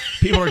 Yeah.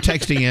 People are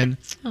texting in.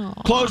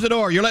 Aww. Close the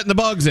door. You're letting the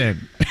bugs in.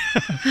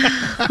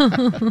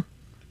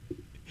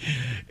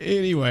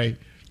 Anyway.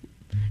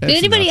 Did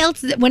anybody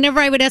else, whenever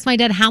I would ask my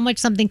dad how much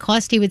something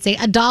cost, he would say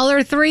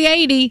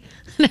 $1.380.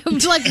 And I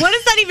was like, what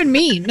does that even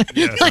mean?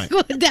 Yeah, Dad,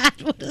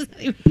 what does that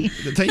even mean?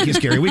 Thank you,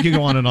 Scary. We could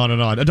go on and on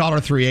and on.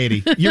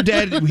 $1.380. Your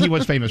dad, he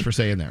was famous for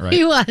saying that, right?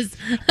 He was.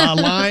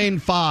 Line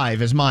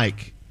 5 is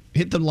Mike.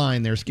 Hit the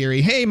line there,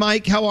 Scary. Hey,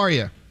 Mike, how are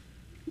you?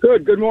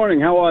 Good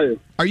morning. How are you?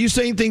 Are you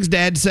saying things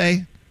dads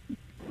say?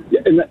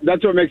 Yeah, and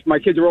that's what makes my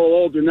kids are all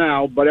older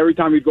now, but every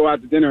time we go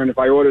out to dinner and if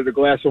I ordered a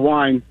glass of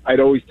wine, I'd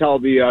always tell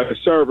the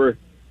server,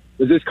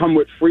 does this come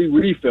with free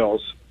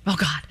refills? Oh,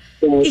 God.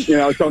 So,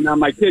 so now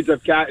my kids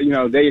have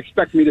they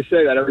expect me to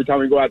say that every time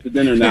we go out to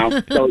dinner now.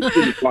 So it's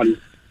pretty funny.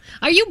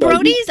 Are you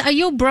Brody's? Are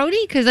you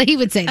Brody? Because he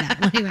would say that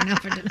when he went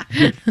out for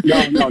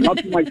dinner. No,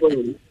 nothing like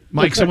Brody.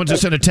 Mike, someone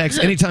just sent a text.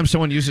 Anytime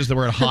someone uses the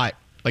word hot,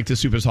 like the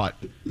soup is hot,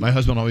 my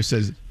husband always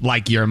says,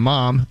 like your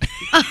mom.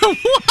 Oh,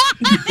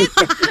 my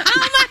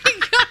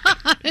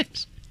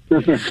gosh.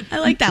 I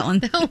like that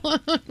one.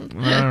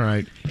 All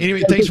right.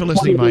 Anyway, thanks for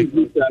listening, Mike.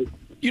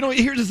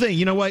 Here's the thing.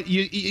 You know what?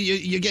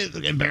 You get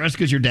embarrassed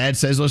because your dad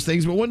says those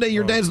things, but one day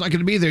your dad's not going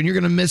to be there, and you're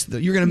going to miss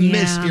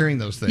miss hearing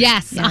those things.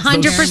 Yes,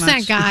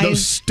 100%, guys.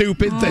 Those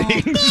stupid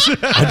things.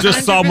 I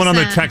just saw one on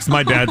the text.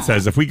 My dad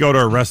says if we go to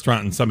a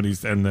restaurant and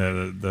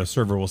the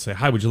server will say,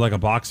 "Hi, would you like a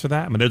box for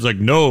that?" My dad's like,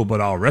 "No, but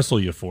I'll wrestle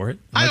you for it."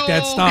 I'm like,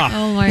 Dad, stop.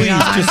 Oh my Please,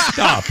 God. just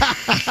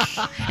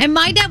stop. And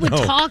my dad would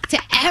talk to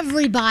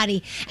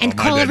everybody and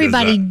my call dad does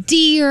everybody that.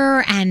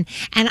 dear. And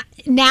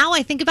now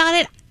I think about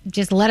it,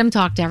 just let them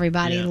talk to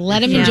everybody. Yeah. Let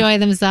them enjoy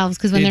themselves,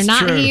 because when It's they're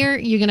not true. here,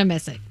 you're going to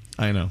miss it.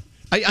 I know.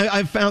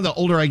 I've found the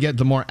older I get,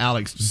 the more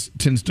Alex just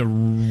tends to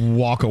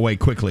walk away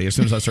quickly as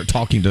soon as I start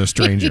talking to a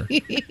stranger.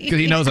 Because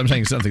he knows I'm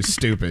saying something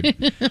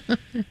stupid.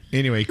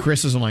 Anyway,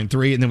 Chris is on line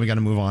 3, and then we got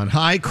to move on.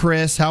 Hi,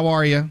 Chris. How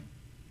are you?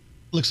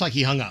 Looks like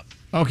he hung up.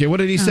 Okay, what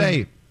did he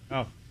say?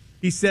 Oh,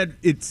 he said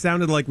it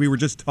sounded like we were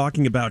just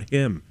talking about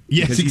him.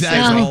 Yes, because exactly.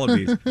 He says all of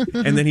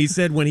these. And then he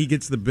said when he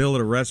gets the bill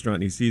at a restaurant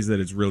and he sees that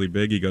it's really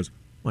big, he goes,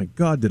 my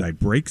God, did I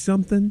break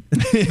something?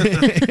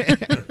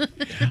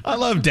 I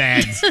love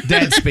dads.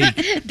 Dad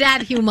speak.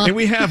 Dad humor. And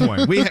we have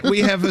one. We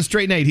have a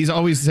straight Nate. He's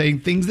always saying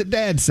things that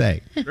dads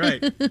say.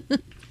 Right.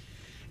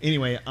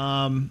 Anyway,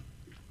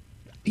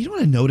 you know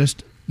what I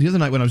noticed? The other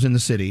night when I was in the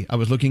city, I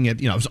was looking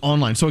at, I was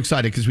online, so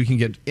excited because we can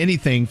get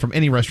anything from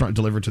any restaurant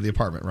delivered to the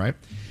apartment, right?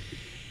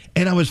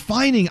 And I was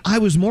finding I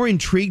was more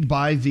intrigued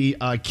by the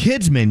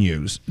kids'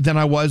 menus than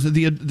I was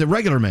the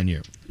regular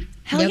menu.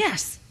 Hell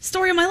yes.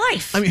 Story of my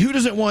life. I mean, who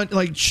doesn't want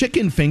like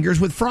chicken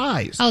fingers with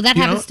fries? Oh, that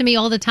happens to me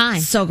all the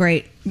time. So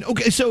great.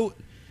 Okay, so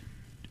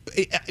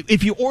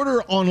if you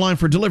order online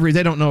for delivery,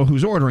 they don't know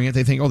who's ordering it.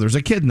 They think, oh, there's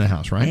a kid in the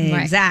house, right?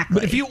 Exactly.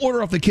 But if you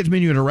order off the kids'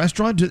 menu at a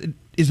restaurant,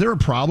 is there a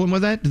problem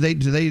with that? Do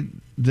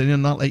they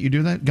not let you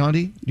do that,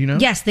 Gandhi? Do you know?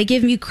 Yes, they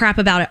give me crap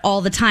about it all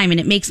the time, and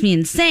it makes me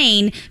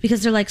insane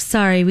because they're like,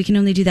 sorry, we can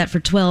only do that for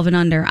 12 and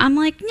under. I'm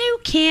like, you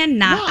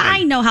cannot. Why?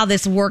 I know how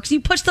this works.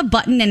 You push the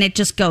button and it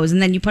just goes,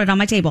 and then you put it on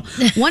my table.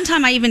 One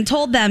time I even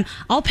told them,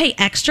 I'll pay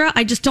extra.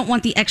 I just don't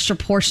want the extra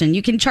portion.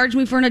 You can charge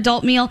me for an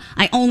adult meal.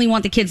 I only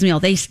want the kids' meal.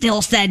 They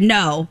still said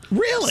no.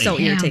 Really? So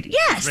Yeah. irritated.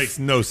 Yes. Makes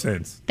no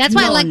sense. That's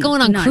why I like None.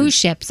 going on None. cruise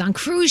ships. On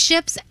cruise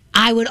ships,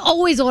 I would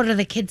always order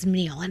the kids'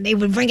 meal, and they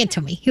would bring it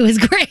to me. It was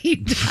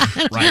great.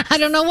 Right. I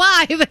don't know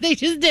why, but they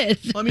just did.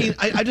 I mean,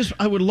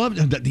 I would love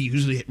that. They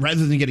usually,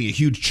 rather than getting a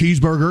huge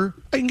cheeseburger,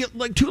 I can get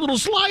like 2 little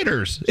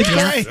sliders. It's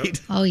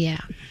great. Oh,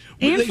 yeah.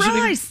 And They should-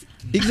 fries.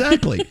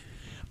 Exactly.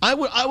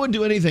 I would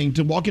do anything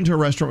to walk into a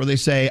restaurant where they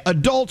say,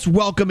 adults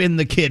welcome in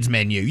the kids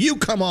menu. You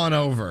come on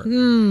over.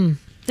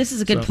 This is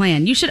a good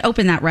plan. You should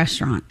open that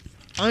restaurant.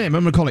 I'm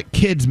going to call it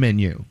kids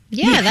menu.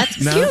 Yeah,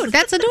 that's No? cute.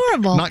 That's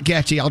adorable. Not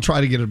Gatchy. I'll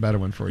try to get a better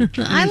one for you.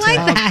 I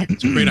like that.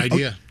 It's a great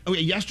idea. Okay,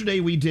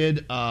 yesterday we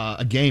did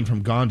a game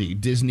from Gandhi,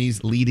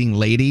 Disney's Leading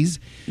Ladies.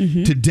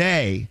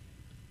 Today,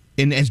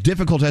 and as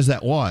difficult as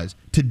that was,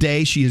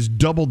 today she has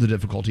doubled the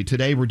difficulty.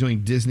 Today we're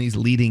doing Disney's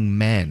Leading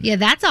Men. Yeah,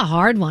 that's a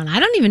hard one.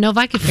 I don't even know if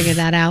I could figure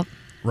that out.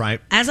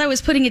 Right. As I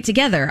was putting it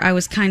together, I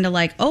was kind of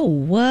like, oh,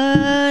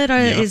 what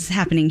is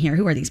happening here?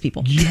 Who are these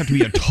people? You have to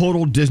be a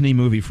total Disney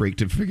movie freak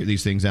to figure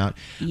these things out.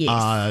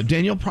 Yes.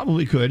 Daniel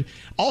probably could.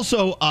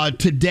 Also,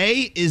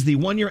 today is the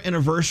 1-year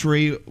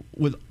anniversary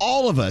with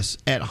all of us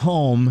at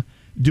home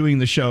doing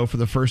the show for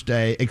the first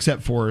day,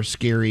 except for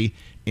Scary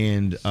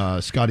and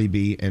Scotty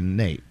B and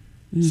Nate.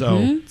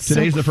 So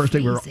today's the first day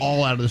we were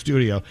all out of the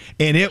studio,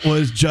 and it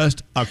was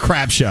just a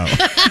crap show.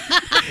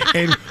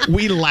 And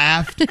we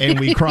laughed and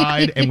we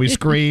cried and we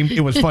screamed.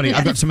 It was funny.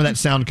 I've got some of that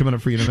sound coming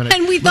up for you in a minute.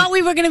 And we thought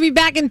we were going to be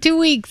back in 2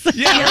 weeks.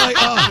 Yeah, we're like,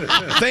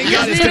 oh, thank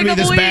God it's going to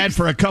be this bad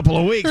for a couple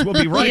of weeks. We'll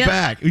be right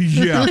back.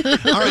 Yeah.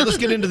 All right, let's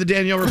get into the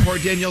Danielle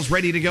report. Danielle's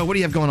ready to go. What do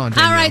you have going on,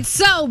 Danielle? All right,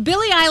 so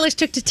Billie Eilish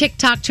took to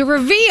TikTok to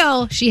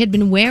reveal she had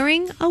been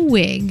wearing a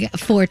wig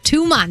for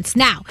 2 months.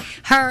 Now,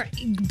 her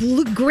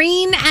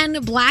green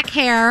and black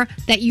hair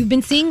that you've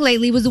been seeing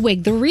lately was a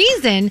wig. The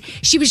reason,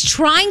 she was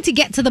trying to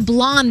get to the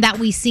blonde that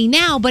we see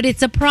now, but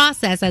it's a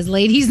process. As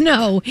ladies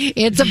know,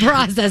 it's a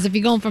process. If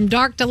you're going from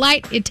dark to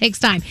light, it takes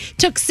time.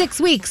 Took 6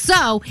 weeks.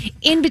 So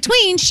in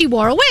between, she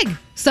wore a wig.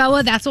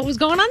 So that's what was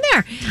going on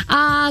there.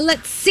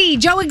 Let's see.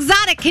 Joe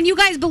Exotic. Can you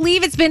guys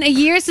believe it's been a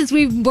year since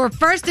we were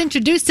first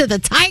introduced to the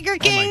Tiger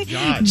King? Oh,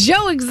 my God.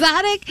 Joe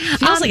Exotic.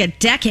 Feels like a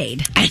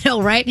decade. I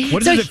know, right?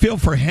 What does it feel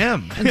for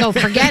him? Go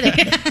forget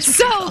it.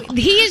 So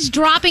he is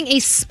dropping a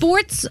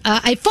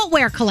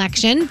footwear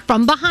collection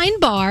from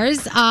behind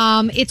bars.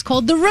 It's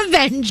called the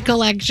Revenge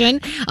Collection.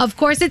 Of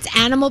course, it's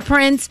animal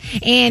prints,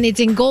 and it's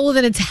in gold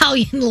and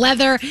Italian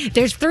leather.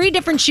 There's 3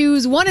 different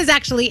shoes. One is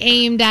actually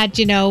aimed at,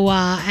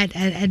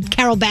 at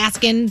Carol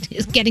Baskin,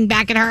 is getting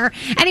back at her.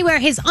 Anyway,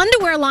 his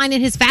underwear line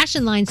and his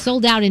fashion line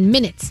sold out in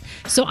minutes.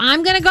 So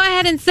I'm going to go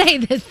ahead and say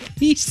that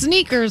these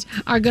sneakers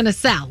are going to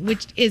sell,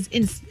 which is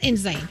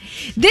insane.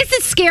 This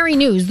is scary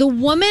news. The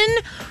woman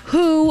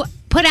who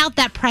put out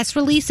that press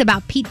release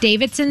about Pete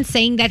Davidson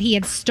saying that he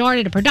had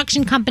started a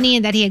production company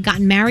and that he had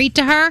gotten married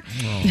to her.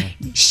 Oh.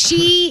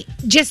 She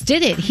just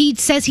did it. He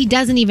says he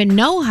doesn't even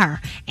know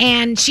her.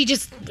 And she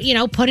just,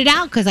 put it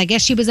out because I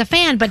guess she was a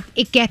fan. But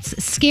it gets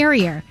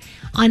scarier.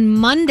 On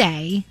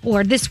Monday,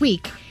 or this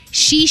week,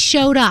 she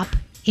showed up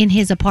in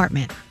his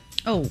apartment.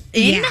 Oh,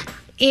 in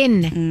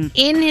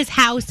his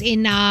house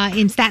in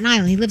Staten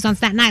Island. He lives on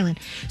Staten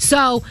Island.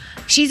 So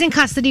she's in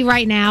custody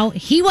right now.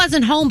 He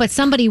wasn't home, but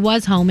somebody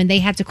was home, and they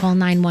had to call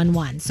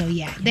 911. So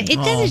yeah, it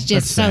is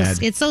just so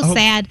sad. It's so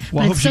sad.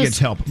 Well, I hope she gets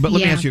help. But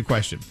let me ask you a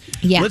question.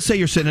 Yeah. Let's say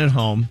you're sitting at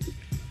home,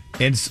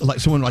 and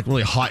someone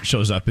really hot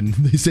shows up, and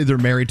they say they're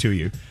married to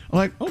you. I'm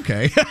like,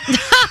 okay.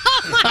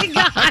 Oh my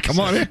gosh. Come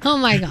on in. Oh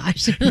my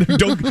gosh.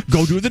 Don't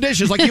go do the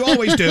dishes like you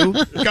always do.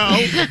 Go.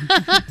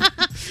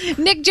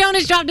 Nick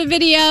Jonas dropped a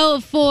video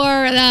for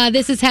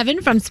This Is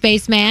Heaven from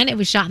Spaceman. It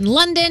was shot in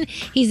London.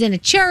 He's in a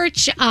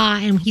church,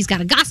 and he's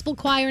got a gospel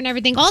choir and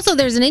everything. Also,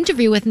 there's an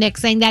interview with Nick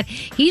saying that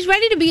he's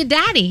ready to be a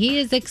daddy. He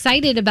is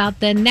excited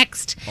about the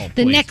next.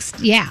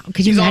 Yeah.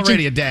 Could you he's imagine?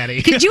 Already a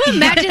daddy. Could you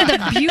imagine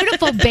the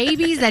beautiful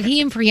babies that he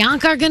and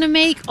Priyanka are going to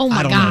make? Oh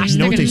my gosh. Know. You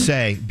know what they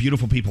say?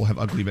 Beautiful people have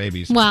ugly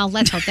babies. Well,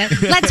 let's hope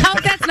that's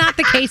not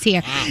the case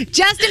here. Wow.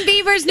 Justin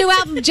Bieber's new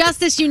album,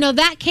 Justice,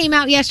 that came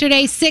out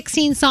yesterday.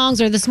 16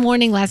 songs, or this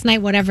morning, last night,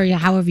 however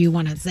you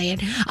want to say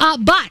it.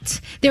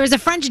 But there is a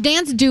French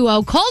dance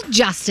duo called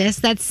Justice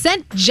that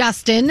sent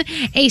Justin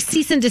a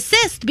cease and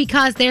desist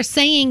because they're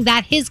saying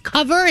that his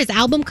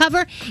album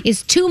cover,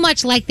 is too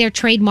much like their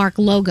trademark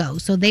logo.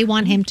 So they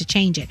want him to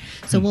change it.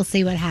 So we'll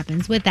see what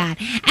happens with that.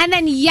 And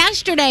then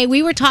yesterday,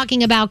 we were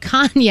talking about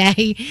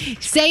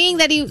Kanye saying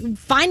that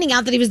finding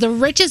out that he was the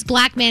richest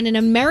black man in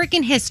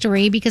American history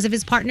because of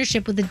his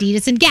partnership with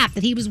Adidas and Gap,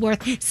 that he was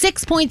worth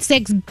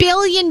 $6.6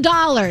 billion.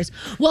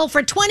 Well,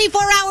 for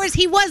 24 hours,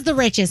 he was the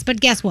richest, but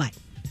guess what?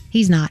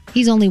 He's not.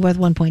 He's only worth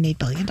 $1.8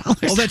 billion. Oh,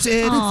 that's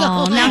it? So,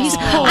 now he's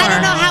poor. I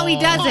don't know how he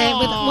does it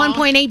with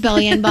 $1.8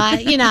 billion, but,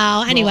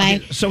 anyway.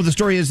 Well, so the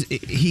story is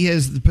he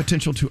has the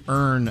potential to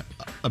earn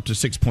up to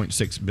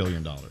 $6.6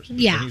 billion.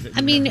 Yeah.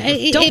 I mean,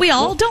 don't we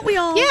all?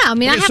 Yeah, I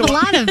mean, I have a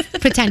lot of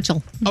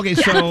potential. Okay,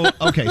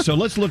 so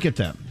let's look at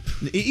them.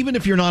 Even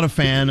if you're not a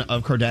fan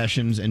of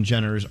Kardashians and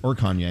Jenners or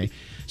Kanye,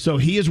 so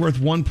he is worth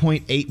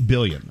 $1.8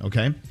 billion,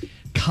 okay?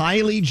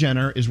 Kylie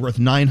Jenner is worth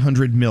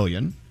 $900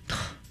 million.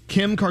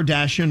 Kim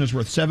Kardashian is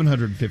worth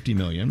 $750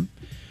 million.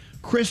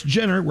 Kris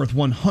Jenner worth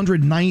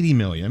 $190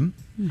 million.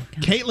 Oh,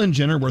 Caitlyn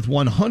Jenner worth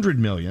 $100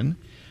 million.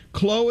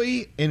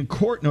 Khloe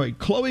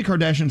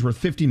Kardashian's worth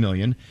 $50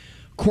 million.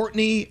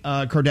 Kourtney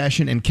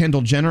Kardashian and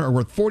Kendall Jenner are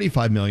worth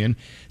 $45 million.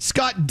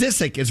 Scott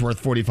Disick is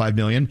worth $45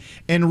 million.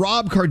 And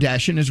Rob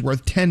Kardashian is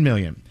worth $10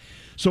 million.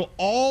 So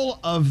all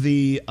of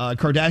the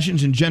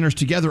Kardashians and Jenners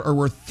together are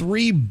worth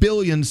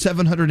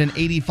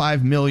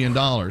 $3,785 million.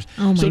 Oh,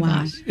 my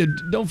gosh.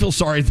 Don't feel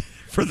sorry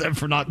for them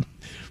for not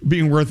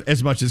being worth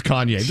as much as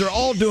Kanye. They're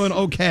all doing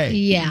okay.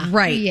 Yeah.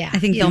 Right. Yeah. I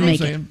think they'll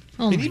make it.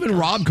 Oh, and even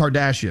Rob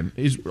Kardashian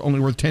is only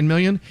worth $10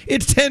 million.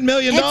 It's $10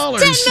 million. It's $10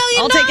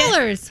 million. I'll take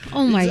it.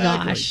 Oh my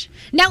gosh.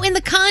 Now in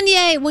when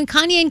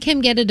Kanye and Kim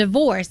get a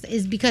divorce,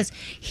 is because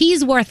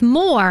he's worth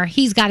more,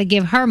 he's got to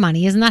give her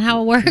money. Isn't that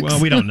how it works?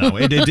 Well, we don't know.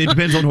 It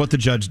depends on what the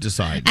judge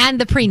decides.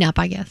 And the prenup,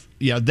 I guess.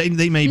 Yeah,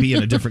 they may be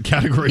in a different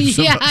category.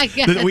 Yeah, I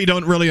guess. That we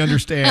don't really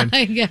understand.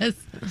 I guess.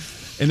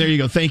 And there you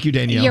go. Thank you,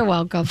 Danielle. You're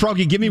welcome.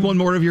 Froggy, give me one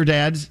more of your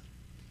dads.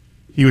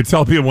 He would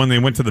tell people when they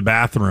went to the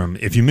bathroom,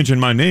 if you mention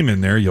my name in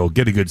there, you'll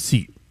get a good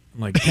seat.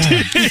 I'm like,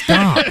 Dad,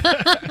 stop.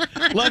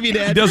 Love you,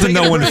 Dad. He doesn't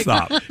know when to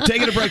stop.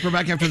 Taking a break. We're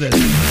back after this.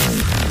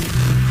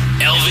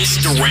 Elvis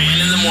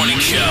Duran in the Morning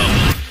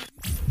Show.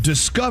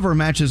 Discover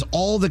matches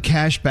all the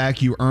cash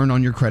back you earn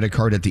on your credit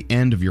card at the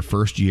end of your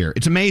first year.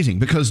 It's amazing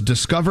because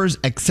Discover's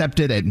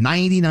accepted at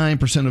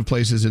 99% of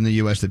places in the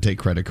U.S. that take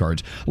credit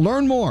cards.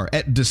 Learn more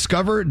at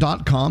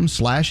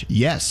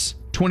discover.com/yes.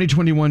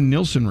 2021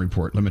 Nielsen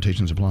Report.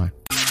 Limitations apply.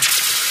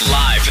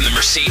 Live from the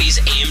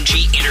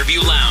Mercedes-AMG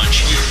Interview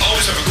Lounge. We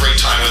always have a great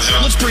time with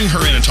him. Let's bring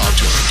her in and talk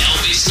to her.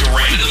 Elvis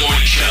Duran in the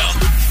Morning Show.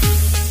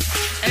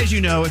 As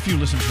you know, if you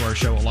listen to our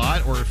show a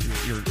lot, or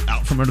if you're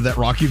out from under that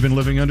rock you've been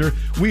living under,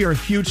 we are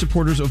huge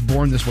supporters of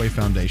Born This Way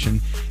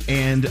Foundation.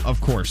 And, of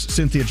course,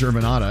 Cynthia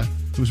Germanata,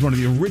 who's one of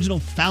the original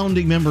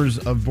founding members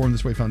of Born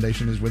This Way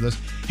Foundation, is with us.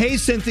 Hey,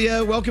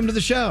 Cynthia, welcome to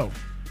the show.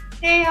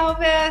 Hey,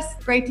 Elvis.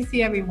 Great to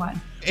see everyone.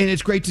 And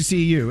it's great to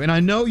see you. And I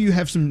know you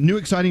have some new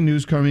exciting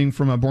news coming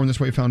from Born This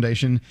Way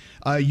Foundation.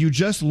 You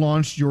just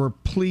launched your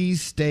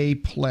Please Stay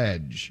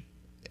pledge,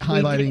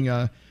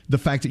 highlighting the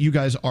fact that you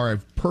guys are a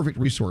perfect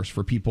resource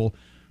for people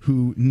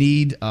who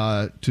need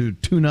to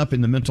tune up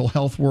in the mental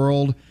health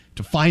world,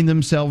 to find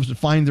themselves, to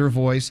find their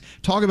voice.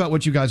 Talk about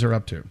what you guys are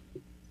up to.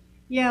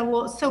 Yeah,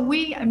 well, so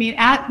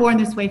at Born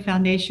This Way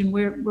Foundation,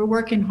 we're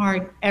working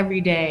hard every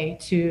day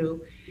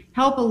to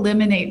help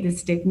eliminate the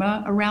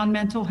stigma around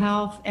mental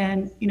health.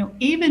 And,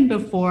 even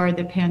before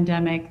the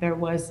pandemic, there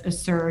was a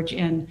surge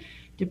in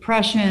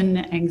depression,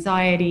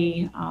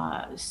 anxiety,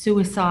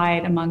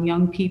 suicide among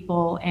young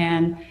people.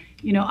 And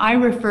I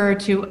refer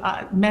to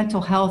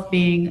mental health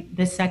being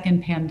the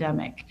second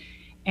pandemic.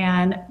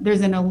 And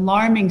there's an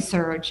alarming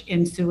surge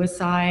in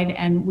suicide.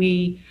 And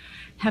we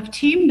have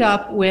teamed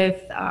up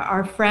with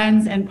our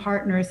friends and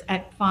partners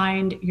at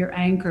Find Your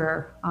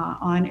Anchor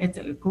it's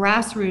a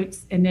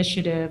grassroots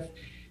initiative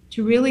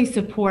to really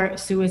support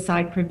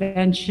suicide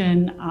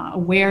prevention,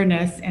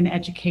 awareness, and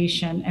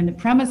education. And the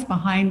premise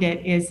behind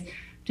it is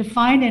to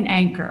find an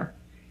anchor.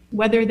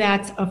 Whether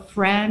that's a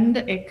friend,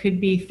 it could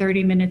be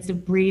 30 minutes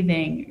of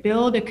breathing,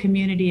 build a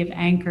community of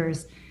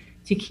anchors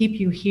to keep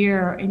you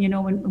here. And,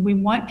 when we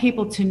want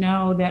people to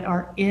know that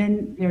are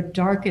in their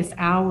darkest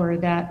hour,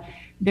 that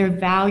they're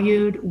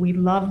valued, we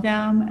love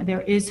them,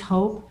 there is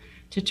hope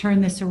to turn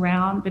this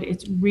around, but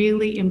it's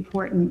really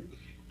important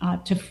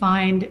to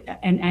find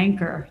an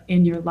anchor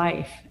in your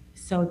life.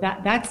 So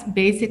that's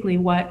basically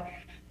what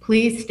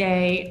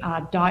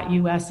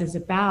pleasestay.us is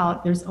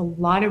about. There's a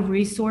lot of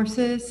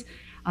resources.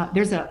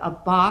 There's a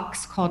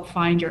box called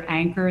Find Your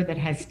Anchor that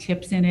has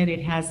tips in it.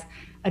 It has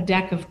a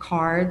deck of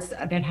cards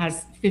that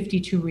has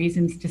 52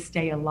 reasons to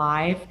stay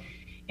alive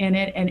in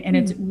it. And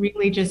it's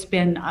really just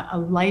been a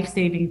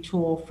life-saving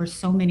tool for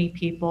so many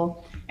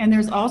people. And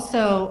there's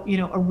also,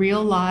 a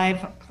real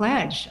live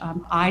pledge.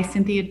 I,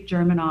 Cynthia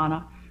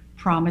Germanata,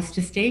 promise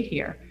to stay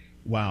here.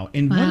 Wow.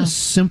 And what a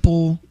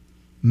simple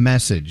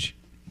message.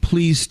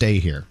 Please stay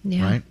here,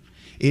 right?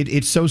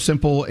 It's so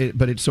simple,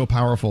 but it's so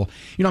powerful.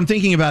 I'm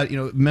thinking about,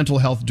 mental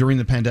health during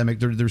the pandemic.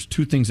 There's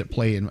two things at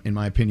play, in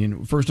my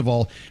opinion. First of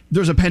all,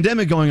 there's a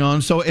pandemic going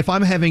on. So if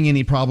I'm having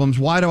any problems,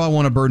 why do I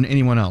want to burden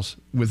anyone else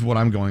with what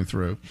I'm going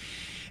through?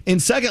 And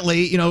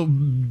secondly,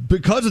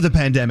 because of the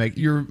pandemic,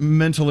 you're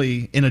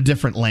mentally in a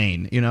different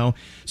lane,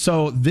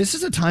 So this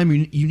is a time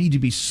you need to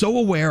be so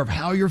aware of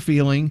how you're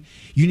feeling.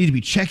 You need to be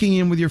checking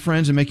in with your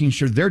friends and making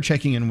sure they're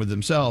checking in with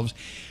themselves.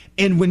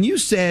 And when you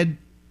said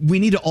we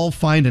need to all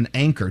find an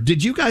anchor,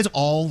 did you guys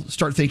all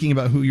start thinking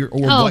about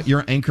what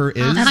your anchor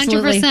is?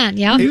 100%,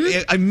 yeah.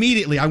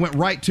 Immediately, I went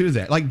right to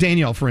that. Like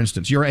Danielle, for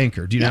instance, your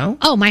anchor. Do you know?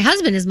 Oh, my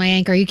husband is my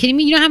anchor. Are you kidding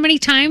me? You know how many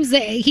times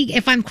that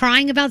if I'm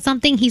crying about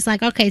something, he's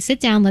like, okay,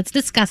 sit down, let's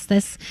discuss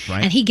this.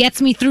 Right. And he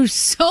gets me through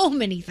so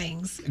many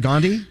things.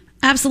 Gandhi?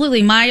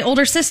 Absolutely. My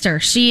older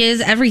sister, she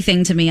is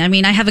everything to me. I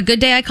mean, I have a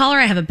good day, I call her.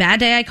 I have a bad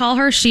day, I call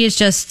her. She is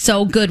just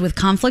so good with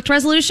conflict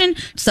resolution.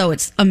 So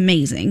it's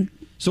amazing.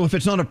 So if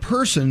it's not a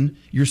person,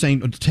 you're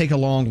saying take a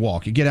long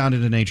walk. You get out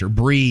into nature,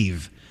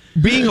 breathe.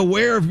 Being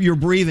aware of your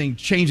breathing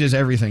changes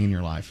everything in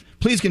your life.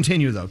 Please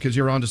continue, though, because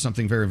you're onto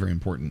something very, very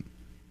important.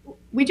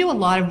 We do a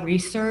lot of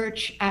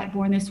research at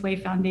Born This Way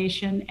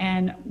Foundation.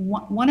 And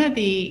one of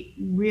the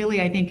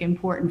really, I think,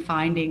 important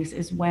findings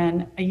is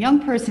when a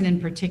young person in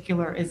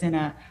particular is in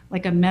a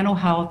mental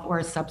health or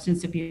a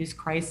substance abuse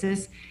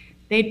crisis,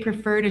 they'd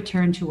prefer to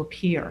turn to a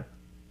peer,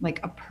 like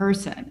a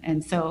person.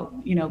 And so,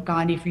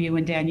 Gandhi, for you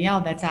and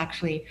Danielle, that's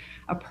actually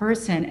a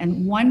person.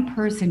 And one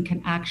person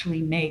can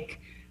actually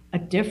make a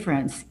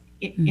difference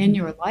in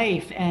your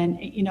life and,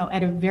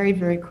 at a very,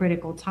 very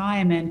critical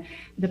time. And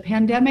the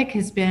pandemic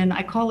has been,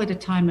 I call it a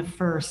time of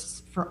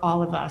firsts for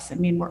all of us. I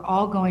mean, we're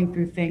all going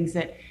through things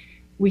that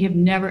we have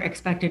never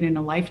expected in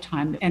a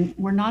lifetime, and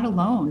we're not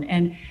alone.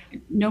 And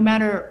no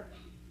matter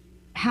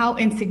how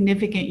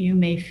insignificant you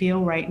may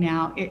feel right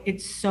now,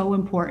 it's so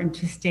important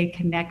to stay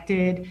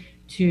connected,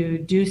 to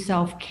do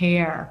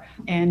self-care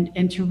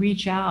and to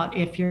reach out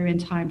if you're in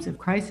times of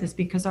crisis,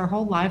 because our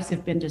whole lives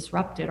have been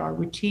disrupted, our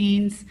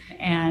routines.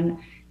 And,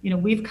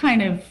 we've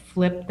kind of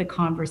flipped the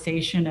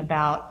conversation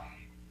about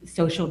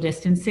social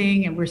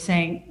distancing, and we're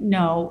saying,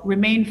 no,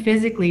 remain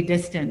physically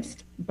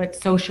distanced, but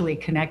socially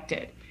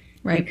connected.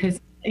 Right. Because,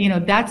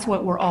 that's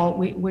what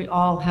we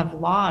all have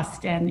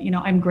lost. And,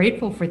 I'm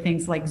grateful for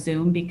things like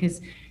Zoom, because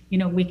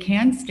we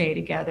can stay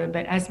together.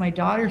 But as my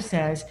daughter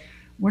says,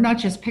 we're not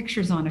just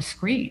pictures on a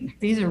screen.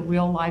 These are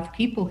real live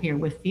people here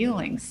with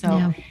feelings.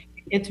 So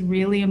it's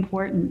really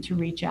important to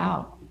reach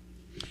out.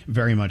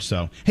 Very much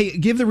so. Hey,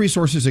 give the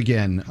resources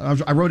again.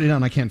 I wrote it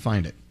down. I can't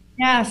find it.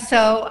 Yeah,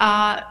 so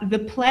the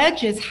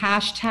pledge is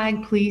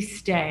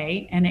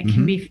 #PleaseStay, and it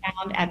can be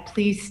found at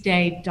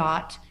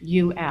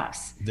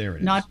pleasestay.us. There it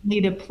is. Not only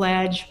the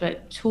pledge,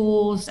 but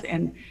tools,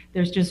 and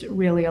there's just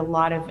really a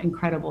lot of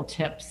incredible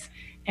tips.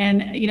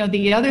 And,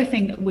 the other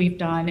thing that we've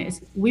done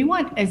is we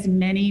want as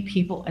many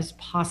people as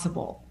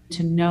possible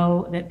to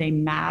know that they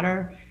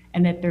matter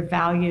and that they're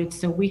valued.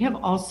 So we have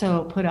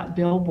also put up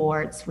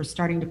billboards. We're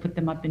starting to put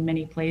them up in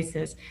many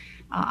places.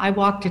 I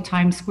walked to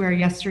Times Square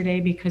yesterday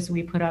because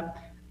we put up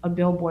a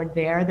billboard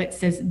there that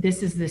says,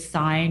 this is the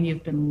sign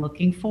you've been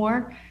looking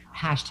for,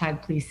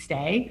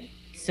 #PleaseStay.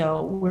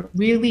 So we're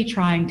really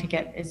trying to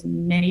get as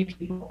many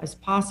people as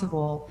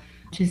possible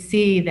to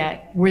see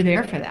that we're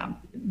there for them.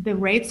 The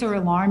rates are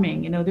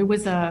alarming. There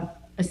was a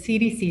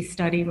CDC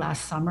study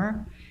last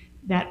summer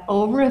that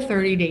over a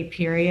 30-day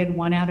period,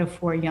 1 out of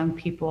 4 young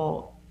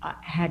people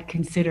had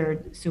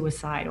considered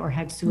suicide or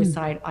had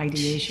suicide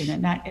ideation.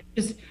 And that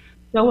is just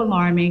so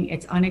alarming,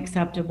 it's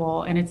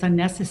unacceptable, and it's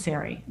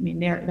unnecessary. I mean,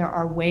 there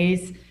are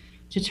ways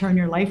to turn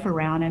your life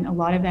around, and a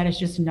lot of that is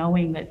just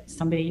knowing that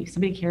somebody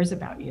cares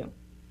about you.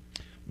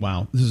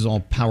 Wow, this is all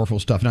powerful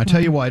stuff. And I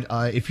tell you what,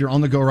 if you're on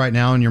the go right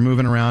now and you're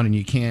moving around and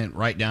you can't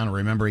write down or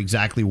remember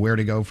exactly where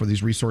to go for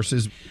these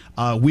resources,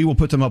 we will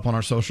put them up on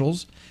our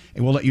socials,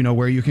 and we'll let you know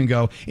where you can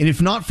go. And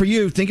if not for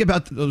you, think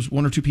about those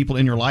 1 or 2 people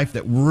in your life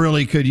that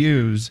really could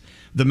use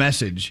the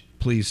message,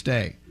 please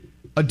stay.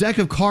 A deck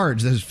of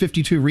cards that has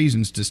 52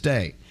 reasons to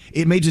stay.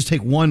 It may just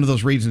take one of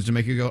those reasons to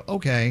make you go,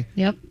 okay,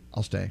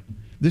 I'll stay.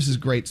 This is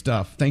great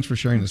stuff. Thanks for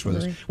sharing this with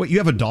us. Wait, you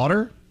have a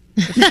daughter?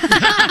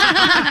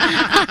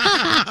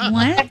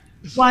 What?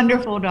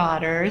 Wonderful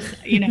daughters.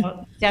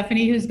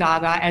 Stephanie, who's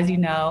Gaga, as you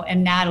know,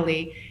 and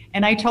Natalie.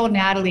 And I told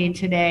Natalie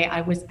today,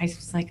 I was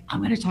like,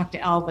 I'm going to talk to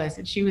Elvis.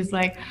 And she was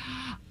like,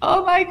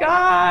 oh my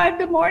God,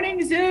 the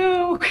morning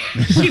zoo.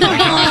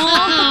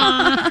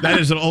 That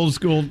is an old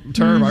school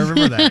term. I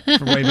remember that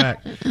from way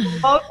back.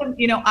 Both of,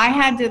 I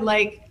had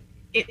to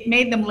it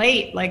made them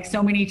late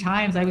so many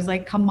times. I was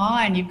like, come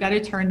on, you've got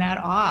to turn that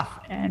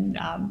off. And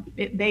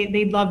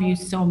they love you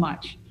so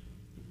much.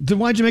 Then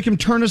why'd you make him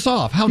turn us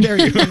off? How dare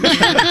you?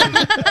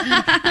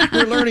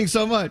 We're learning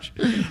so much.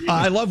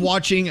 I love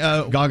watching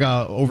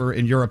Gaga over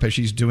in Europe as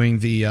she's doing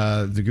the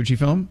Gucci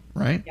film,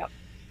 right? Yep.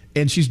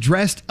 And she's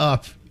dressed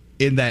up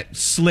in that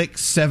slick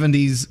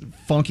 70s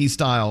funky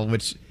style,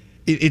 which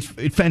it's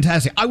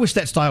fantastic. I wish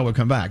that style would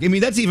come back. I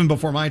mean, that's even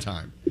before my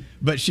time.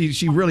 But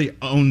she really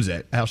owns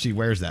it, how she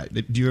wears that.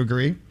 Do you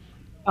agree?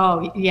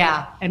 Oh,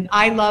 yeah. And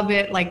I love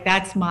it.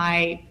 That's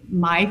my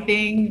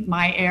thing,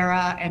 my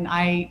era. And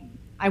I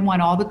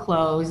want all the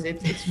clothes.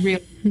 It's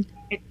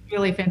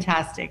really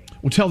fantastic.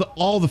 Well, tell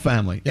all the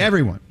family,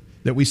 everyone,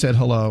 that we said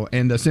hello.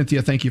 And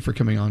Cynthia, thank you for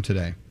coming on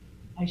today.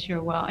 I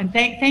sure will. And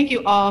thank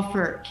you all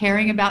for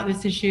caring about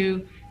this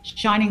issue,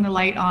 shining the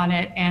light on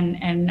it,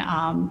 and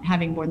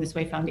having Born This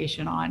Way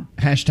Foundation on.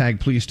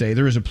 #PleaseStay.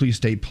 There is a Please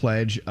Stay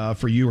pledge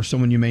for you or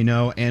someone you may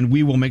know, and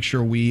we will make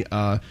sure we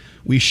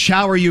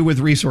shower you with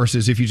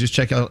resources if you just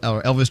check out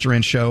our Elvis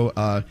Duran Show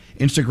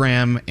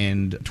Instagram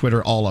and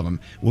Twitter, all of them.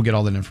 We'll get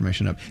all that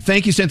information up.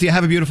 Thank you, Cynthia.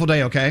 Have a beautiful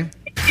day, okay?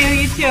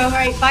 You too. All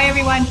right. Bye,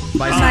 everyone.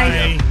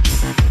 Bye.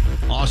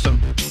 Cynthia.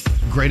 Awesome.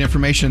 Great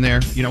information there.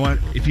 You know what?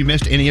 If you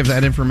missed any of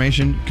that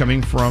information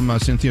coming from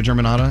Cynthia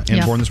Germanotta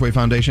and Born This Way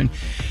Foundation,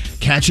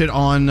 catch it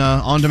on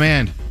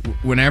demand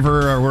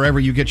whenever or wherever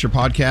you get your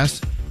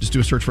podcast. Just do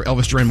a search for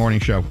Elvis Duran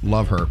Morning Show.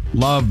 Love her.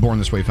 Love Born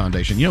This Way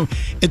Foundation.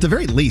 At the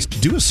very least,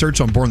 do a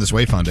search on Born This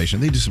Way Foundation.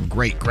 They do some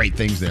great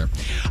things there.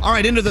 All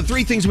right, into the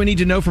 3 things we need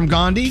to know from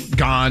Gandhi.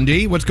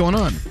 Gandhi, what's going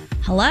on?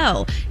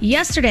 Hello.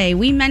 Yesterday,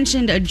 we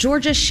mentioned a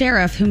Georgia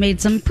sheriff who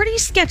made some pretty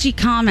sketchy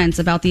comments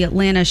about the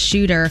Atlanta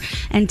shooter.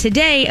 And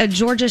today, a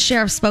Georgia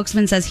sheriff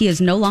spokesman says he is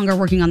no longer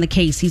working on the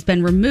case. He's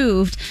been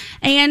removed,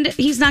 and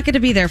he's not going to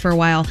be there for a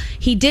while.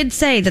 He did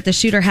say that the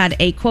shooter had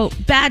a,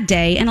 quote, bad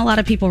day, and a lot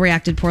of people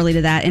reacted poorly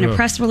to that. In a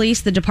press release,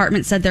 the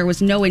department said there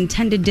was no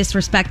intended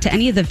disrespect to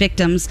any of the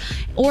victims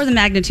or the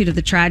magnitude of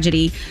the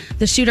tragedy.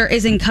 The shooter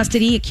is in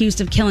custody,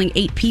 accused of killing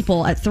 8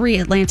 people at 3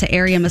 Atlanta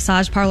area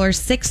massage parlors.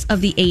 6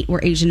 of the 8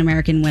 were Asian American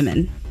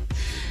women.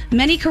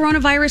 Many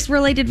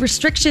coronavirus-related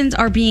restrictions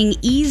are being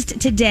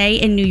eased today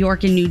in New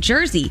York and New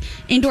Jersey.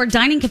 Indoor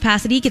dining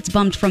capacity gets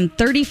bumped from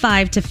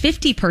 35 to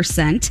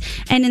 50%.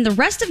 And in the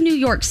rest of New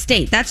York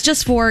State, that's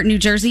just for New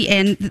Jersey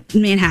and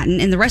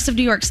Manhattan. In the rest of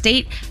New York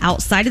State,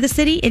 outside of the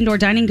city, indoor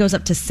dining goes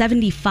up to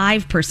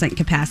 75%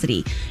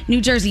 capacity. New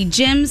Jersey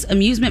gyms,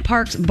 amusement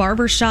parks,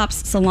 barber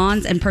shops,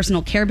 salons, and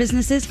personal care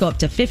businesses go up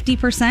to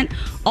 50%.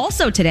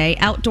 Also today,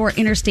 outdoor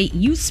interstate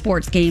youth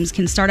sports games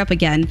can start up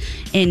again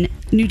in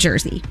New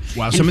Jersey.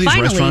 Wow, And some of these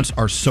finally- restaurants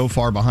are so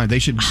far behind. They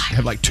should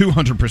have like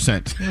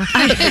 200%.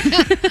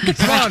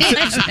 Come on,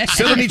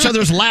 sit on each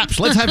other's laps.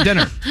 Let's have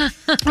dinner.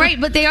 Right,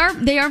 but they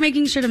are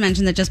making sure to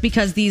mention that just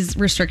because these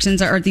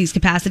restrictions or these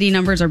capacity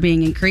numbers are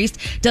being increased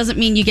doesn't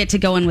mean you get to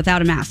go in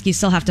without a mask. You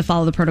still have to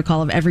follow the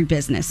protocol of every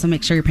business, so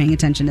make sure you're paying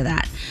attention to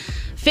that.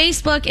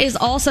 Facebook is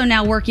also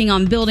now working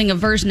on building a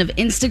version of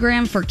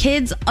Instagram for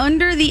kids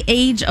under the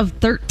age of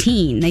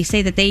 13. They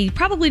say that they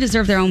probably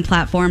deserve their own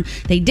platform.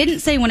 They didn't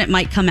say when it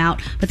might come out,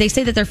 but they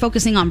say that they're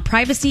focusing on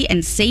privacy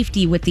and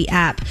safety with the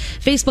app.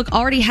 Facebook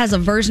already has a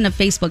version of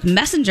Facebook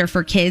Messenger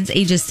for kids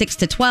ages 6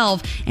 to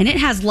 12, and it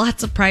has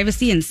lots of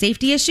privacy and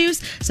safety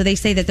issues, so they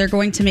say that they're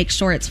going to make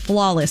sure it's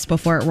flawless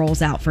before it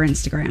rolls out for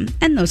Instagram.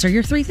 And those are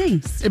your 3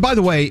 things. Hey, by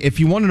the way, if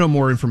you want to know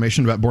more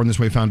information about Born This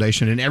Way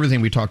Foundation and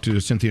everything we talked to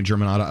Cynthia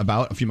Germanata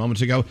about a few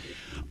moments ago,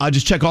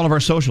 just check all of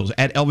our socials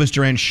at Elvis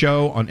Duran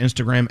Show on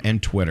Instagram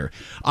and Twitter.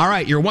 All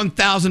right, your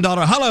 $1,000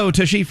 Hello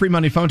Tushy free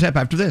money phone tap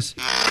after this.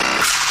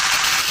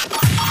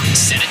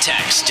 Send a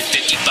text to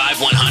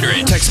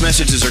 55100. Text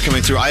messages are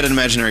coming through. I had an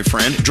imaginary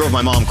friend. It drove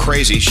my mom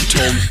crazy. She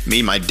told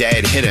me my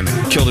dad hit him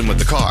and killed him with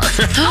the car.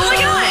 Oh my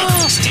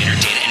God!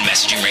 Standard data and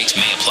messaging rates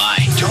may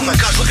apply. Oh my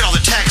God, look at all the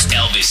text.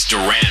 Elvis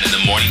Duran in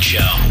the Morning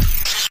Show.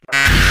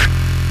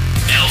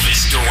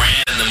 Elvis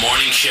Duran in the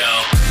Morning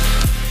Show.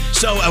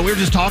 So we were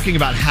just talking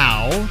about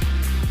how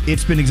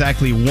it's been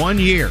exactly 1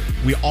 year.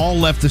 We all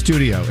left the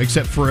studio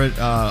except for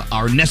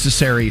our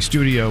necessary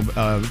studio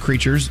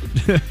creatures,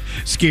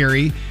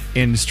 Scary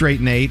and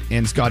Straight Nate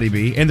and Scotty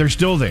B, and they're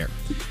still there.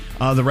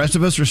 The rest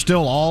of us are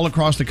still all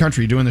across the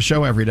country doing the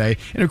show every day.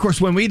 And of course,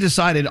 when we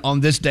decided on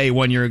this day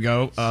 1 year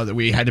ago that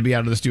we had to be out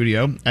of the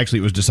studio, actually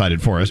it was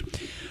decided for us,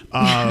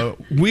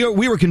 we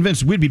were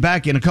convinced we'd be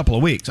back in a couple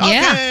of weeks.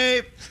 Yeah.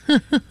 Okay.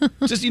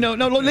 Just, no,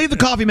 leave the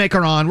coffee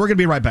maker on. We're going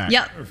to be right back.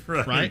 Yep.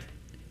 Right?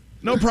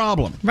 No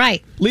problem.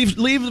 Right. Leave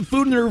the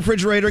food in the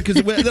refrigerator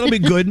because that'll be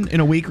good in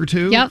a week or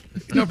two. Yep.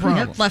 No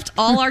problem. Yep. Left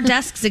all our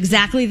desks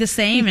exactly the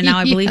same, and now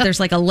I believe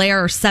there's like a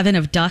layer or 7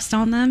 of dust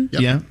on them.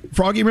 Yep. Yeah.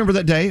 Froggy, remember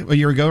that day a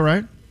year ago,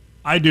 right?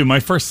 I do. My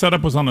first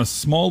setup was on a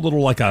small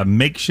little, like a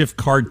makeshift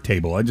card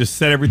table. I just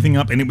set everything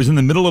up, and it was in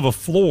the middle of a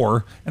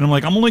floor. And I'm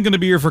like, I'm only going to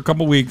be here for a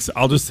couple weeks.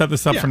 I'll just set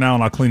this up for now,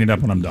 and I'll clean it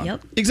up when I'm done.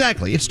 Yep.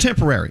 Exactly. It's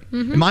temporary.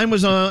 And mine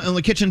was on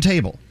the kitchen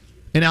table.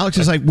 And Alex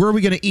is like, where are we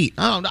going to eat?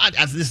 Oh,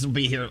 this will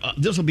be here.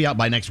 This will be out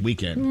by next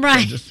weekend.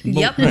 Right.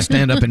 So we'll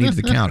stand up and eat at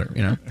the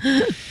counter,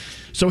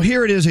 So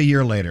here it is a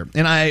year later.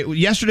 And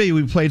yesterday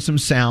we played some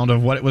sound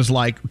of what it was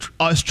like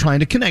us trying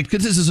to connect,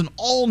 because this is an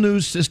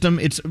all-new system.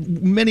 It's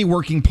many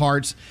working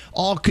parts.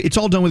 It's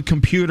all done with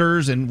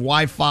computers and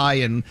Wi-Fi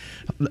and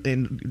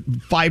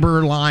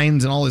fiber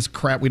lines and all this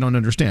crap we don't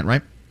understand,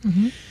 right?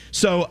 Mm-hmm.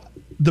 So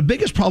the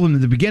biggest problem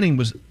in the beginning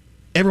was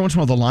every once in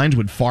a while the lines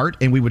would fart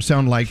and we would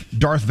sound like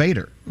Darth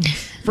Vader.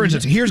 For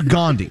instance, here's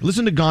Gandhi.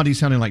 Listen to Gandhi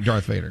sounding like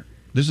Darth Vader.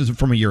 This is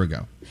from a year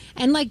ago.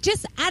 And like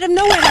just out of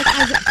nowhere, like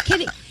I was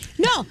kidding.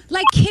 No,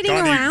 like kidding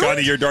around.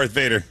 Gandhi, you're Darth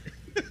Vader.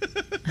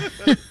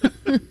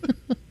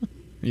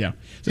 Yeah,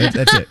 so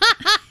that's it.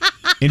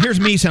 And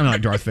here's me sounding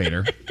like Darth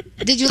Vader.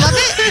 Did you love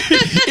it?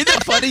 Isn't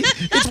that funny?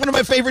 It's one of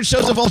my favorite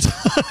shows of all time.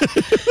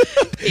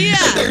 Yeah.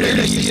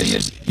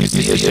 You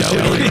see the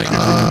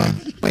show.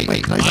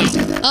 Wait, can I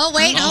say that? Oh,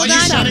 wait, hold you're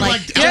on. sounding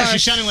you're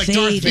sounding like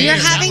Darth Vader. You're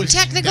having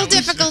technical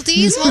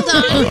difficulties. Hold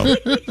on.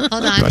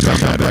 Hold on. Do I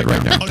sound bad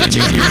right now? Oh,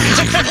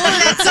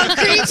 that's so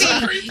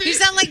creepy. You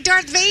sound like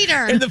Darth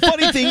Vader. And the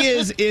funny thing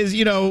is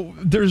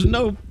there's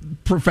no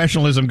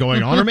professionalism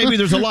going on, or maybe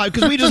there's a lot,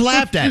 because we just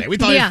laughed at it. We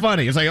thought it was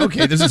funny. It's like,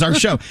 okay, this is our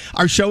show.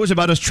 Our show is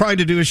about us trying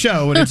to do a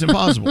show, and it's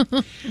impossible.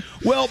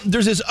 Well,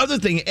 there's this other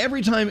thing.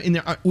 Every time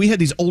we had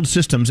these old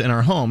systems in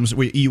our homes,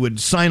 you would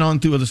sign on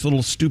through this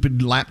little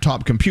stupid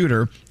laptop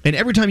computer, and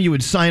every time you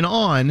would sign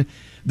on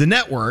the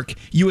network,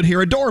 you would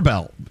hear a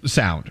doorbell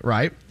sound,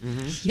 right?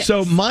 Mm-hmm. Yes.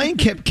 So mine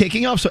kept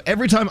kicking off. So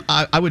every time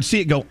I would see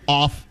it go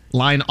off,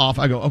 line off,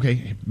 I go,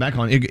 okay, back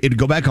on. It'd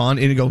go back on,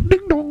 and it'd go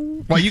ding dong.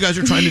 While you guys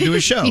are trying to do a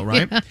show,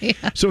 right? Yeah.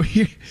 So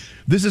here,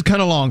 this is kind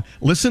of long.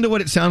 Listen to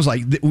what it sounds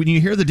like. When you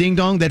hear the ding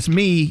dong, that's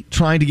me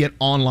trying to get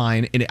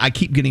online, and I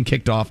keep getting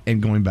kicked off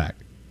and going back.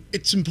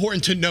 It's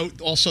important to note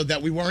also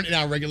that we weren't in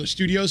our regular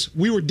studios.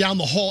 We were down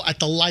the hall at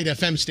the Light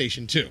FM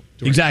station, too.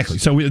 Exactly.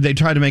 So they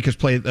tried to make us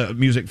play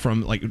music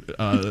from, like,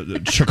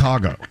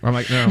 Chicago. I'm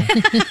like, no.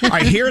 All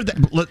right,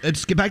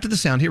 let's get back to the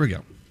sound. Here we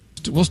go.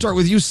 We'll start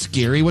with you,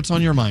 Scary. What's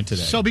on your mind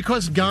today? So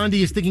because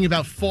Gandhi is thinking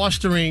about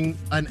fostering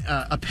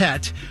a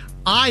pet,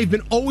 I've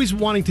been always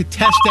wanting to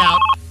test out,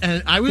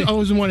 and I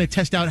always wanted to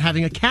test out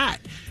having a cat.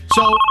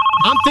 So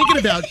I'm thinking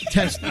about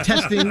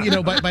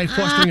testing, by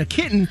fostering a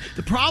kitten.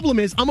 The problem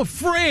is I'm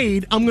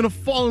afraid I'm going to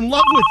fall in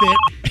love with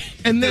it.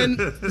 And then,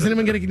 is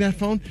anyone going to get that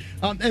phone?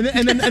 And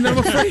then I'm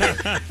afraid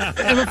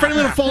I'm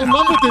going to fall in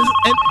love with this.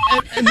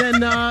 And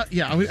then, I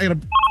got to...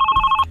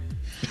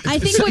 I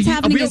think what's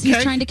happening is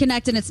he's trying to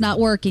connect and it's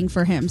not working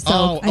for him.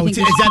 So I think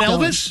is that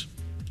Elvis?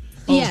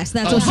 Yes,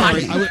 that's what's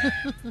happening. I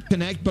would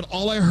connect, but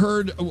all I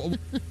heard... What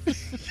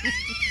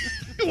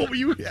were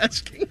you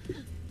asking?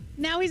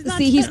 Now he's not.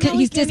 See, he's now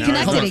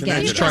disconnected Hold on,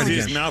 again. Keep trying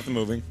his mouth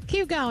moving.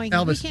 Keep going.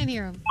 Elvis. We can't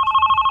hear him.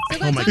 So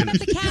Oh, let's my talk about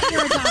the cat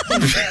you're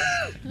adopting.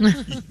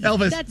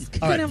 Elvis. That's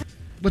All right. gonna.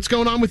 What's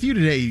going on with you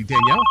today,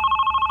 Danielle?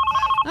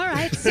 All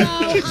right, so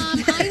I'm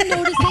noticing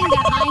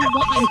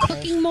that I'm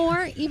cooking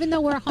more, even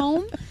though we're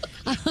home.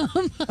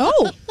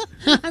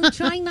 I'm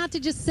trying not to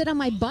just sit on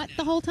my butt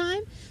the whole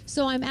time,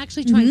 so I'm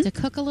actually trying to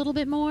cook a little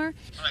bit more.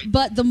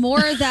 But the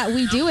more that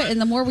we do it and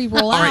the more we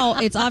roll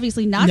out, it's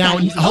obviously not Now,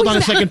 that easy. hold on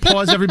a second.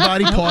 Pause,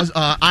 everybody. Pause.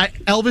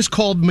 Elvis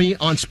called me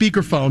on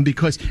speakerphone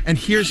and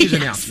here's his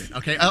announcement.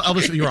 Okay,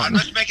 Elvis, you're on.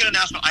 Let's make an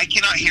announcement. I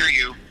cannot hear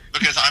you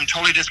because I'm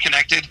totally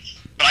disconnected.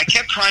 But I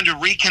kept trying to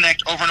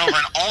reconnect over and over,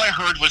 and all I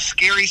heard was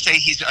Scary say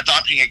he's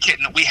adopting a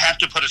kitten. We have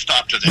to put a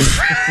stop to this.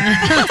 All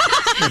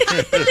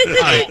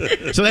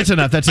right. So that's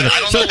enough. That's enough.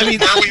 So, I mean,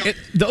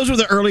 those were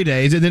the early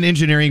days, and then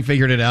engineering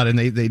figured it out, and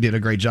they did a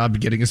great job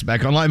getting us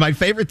back online. My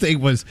favorite thing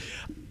was,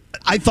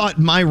 I thought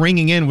my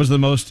ringing in was the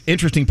most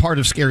interesting part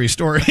of Scary's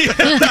story.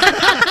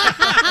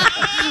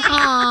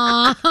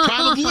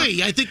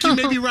 Probably. I think you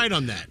may be right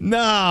on that.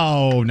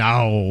 No.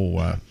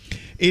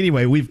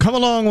 Anyway, we've come a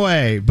long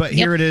way, but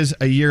here it is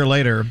a year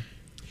later.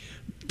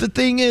 The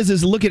thing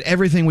is look at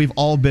everything we've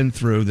all been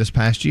through this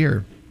past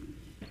year.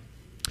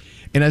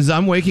 And as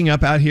I'm waking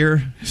up out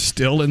here,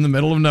 still in the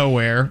middle of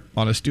nowhere,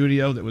 on a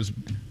studio that was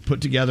put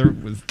together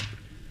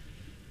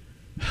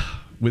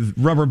with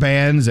rubber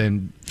bands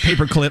and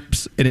paper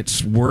clips, and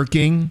it's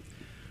working,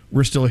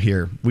 we're still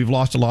here. We've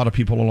lost a lot of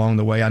people along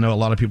the way. I know a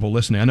lot of people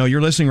listening. I know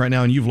you're listening right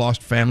now, and you've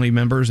lost family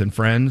members and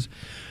friends,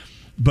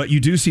 but you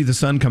do see the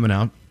sun coming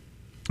out.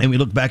 And we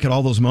look back at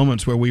all those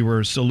moments where we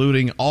were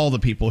saluting all the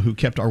people who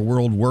kept our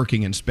world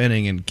working and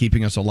spinning and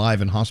keeping us alive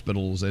in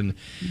hospitals. And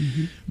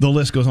the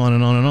list goes on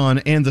and on and on.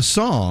 And the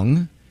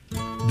song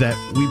that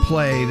we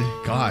played,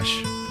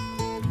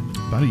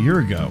 about a year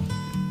ago,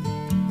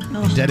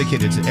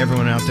 dedicated to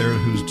everyone out there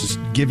who's just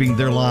giving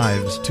their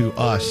lives to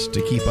us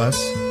to keep us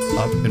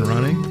up and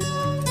running.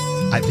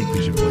 I think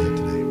we should play it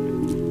today.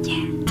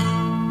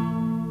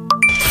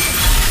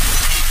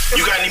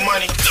 You got any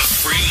money? The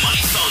free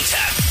money phone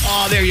tap.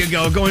 Oh, there you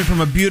go. Going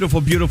from a beautiful,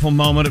 beautiful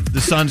moment of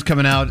the sun's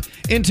coming out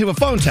into a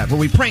phone tap where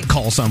we prank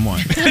call someone.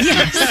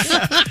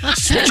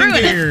 Yes. Switching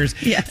gears.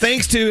 Yes.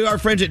 Thanks to our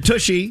friends at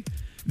Tushy,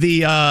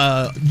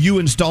 the you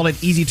install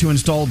it, easy to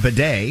install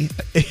bidet.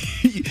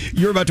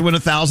 You're about to win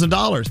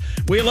 $1,000.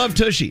 We love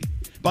Tushy.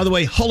 By the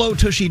way,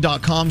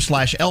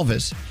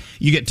 hellotushy.com/Elvis.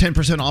 You get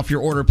 10% off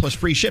your order plus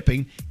free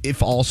shipping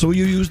if also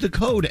you use the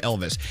code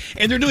Elvis.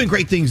 And they're doing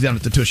great things down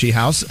at the Tushy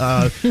house.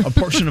 A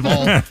portion of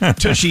all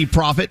Tushy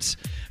profits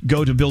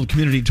go to build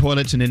community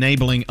toilets and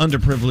enabling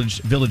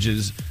underprivileged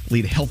villages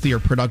lead healthier,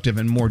 productive,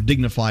 and more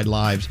dignified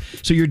lives.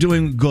 So you're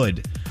doing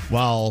good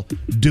while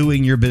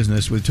doing your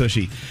business with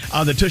Tushy.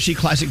 The Tushy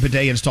Classic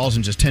Bidet installs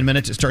in just 10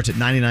 minutes. It starts at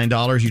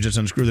 $99. You just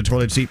unscrew the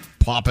toilet seat,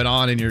 pop it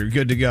on, and you're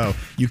good to go.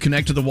 You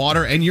connect to the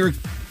water, and you're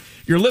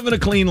living a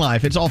clean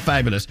life. It's all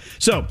fabulous.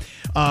 So,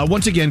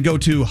 once again, go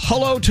to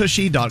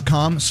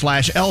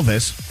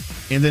hellotushy.com/Elvis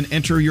and then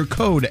enter your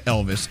code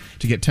Elvis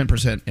to get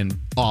 10%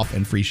 off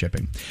and free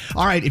shipping.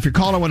 All right, if you're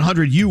caller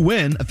 100, you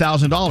win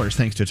 $1,000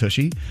 thanks to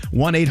Tushy.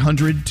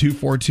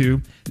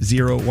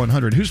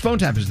 1-800-242-0100. Whose phone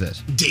tap is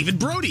this? David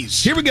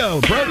Brody's. Here we go.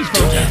 Brody's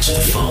phone tap.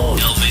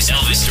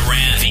 Elvis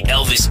Duran, the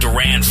Elvis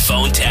Duran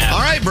phone tap.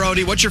 All right,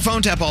 Brody, what's your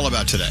phone tap all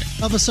about today?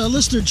 Elvis, our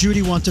listener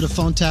Judy wanted a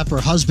phone tap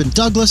her husband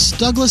Douglas.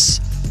 Douglas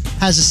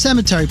has a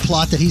cemetery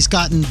plot that he's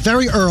gotten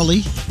very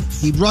early.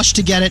 He rushed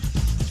to get it.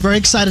 Very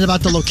excited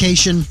about the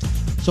location.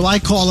 So I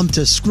call him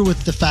to screw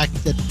with the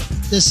fact that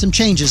there's some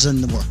changes in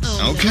the works.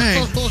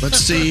 Okay, let's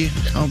see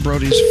how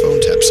Brody's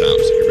phone tap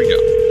sounds. Here we go.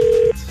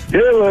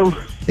 Hello.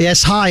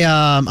 Yes, hi.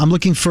 I'm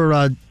looking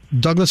for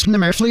Douglas from the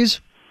mayor,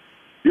 please.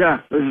 Yeah,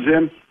 this is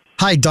him.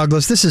 Hi,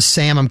 Douglas. This is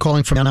Sam. I'm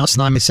calling from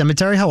Alsnami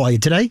Cemetery. How are you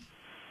today?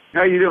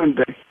 How you doing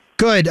today?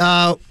 Good.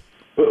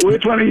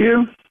 Which one are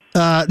you?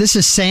 This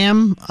is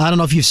Sam. I don't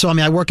know if you saw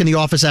me. I work in the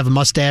office. I have a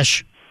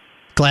mustache,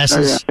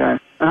 glasses. Oh,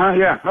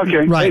 yeah.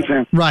 Okay. Right. Hey,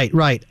 Sam. Right.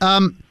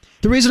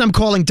 The reason I'm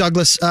calling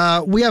Douglas,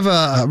 we have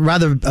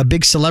a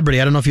big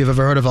celebrity. I don't know if you've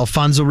ever heard of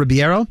Alfonso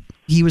Ribeiro.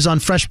 He was on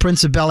Fresh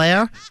Prince of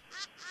Bel-Air.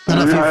 No,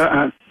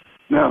 I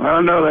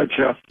don't know that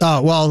show.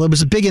 Oh, well, it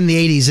was big in the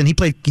 80s, and he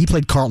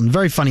played Carlton.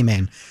 Very funny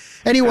man.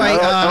 Anyway.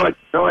 I like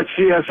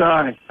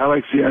CSI. I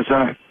like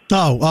CSI.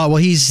 Oh, well,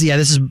 this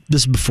is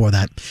before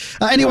that.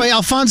 Anyway,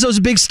 Alfonso's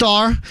a big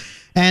star.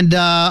 And,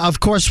 of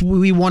course,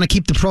 we want to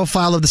keep the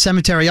profile of the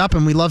cemetery up,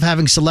 and we love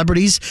having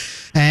celebrities.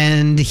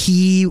 And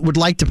he would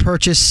like to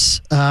purchase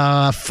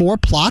 4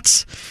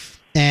 plots,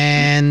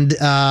 and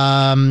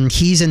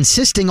he's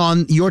insisting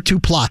on your 2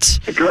 plots.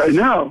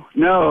 No.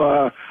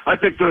 I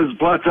picked those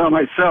plots out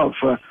myself.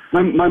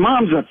 My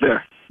mom's up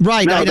there.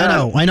 Right, I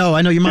know.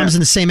 Your mom's in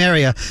the same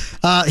area.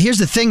 Here's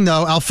the thing,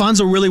 though.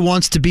 Alfonso really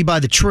wants to be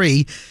by the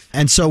tree,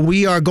 and so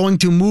we are going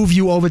to move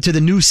you over to the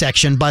new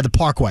section by the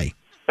parkway.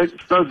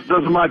 Those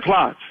are my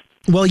plots.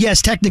 Well,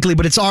 yes, technically,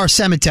 but it's our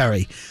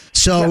cemetery,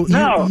 so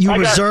you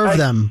reserve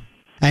them.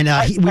 And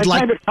we'd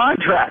like a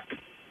contract.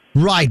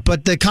 Right,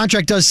 but the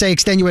contract does say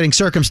extenuating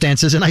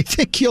circumstances, and I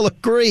think you'll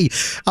agree.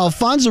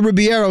 Alfonso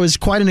Ribeiro is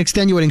quite an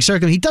extenuating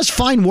circumstance. He does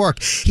fine work.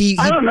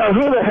 I don't know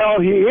who the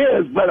hell he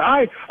is, but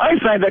I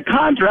signed a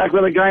contract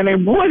with a guy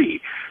named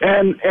Woody,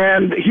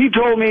 and he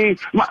told me.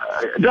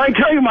 Did I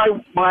tell you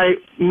my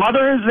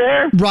mother is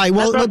there? Right.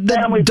 Well,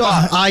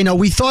 That's I know.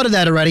 We thought of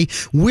that already.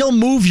 We'll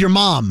move your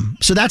mom,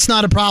 so that's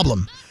not a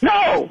problem.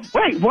 No,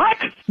 wait, what?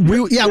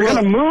 We're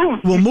gonna move.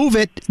 We'll move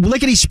it.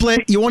 Lickety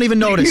split. You won't even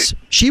notice.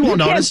 She won't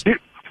notice.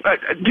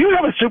 Do you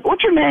have a super?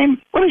 What's your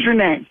name? What is your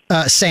name?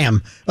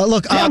 Sam.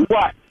 Look. Sam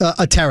what?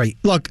 Terry.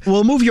 Look,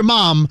 we'll move your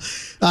mom,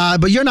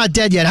 but you're not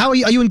dead yet. How are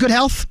you? Are you in good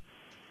health?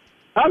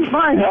 I'm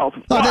fine health.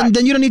 Oh,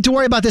 then you don't need to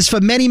worry about this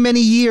for many,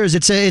 many years.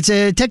 It's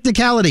a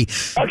technicality.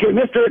 Okay,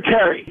 Mr.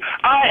 Terry,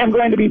 I am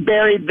going to be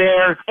buried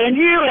there, and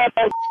you have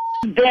no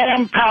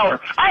damn power.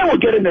 I will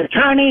get an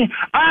attorney.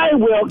 I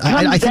will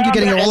come I think you're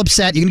getting down all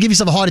upset. You're going to give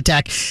yourself a heart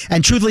attack.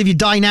 And truthfully, if you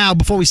die now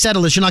before we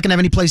settle this, you're not going to have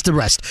any place to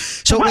rest.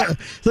 So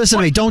listen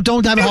to me.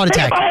 Don't have a heart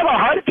attack. I have a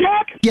heart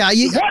attack? Yeah.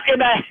 What in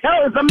the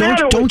hell is the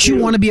matter with Don't you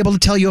want to be able to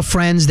tell your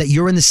friends that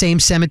you're in the same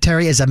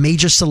cemetery as a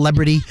major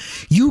celebrity?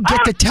 You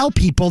get to tell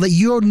people that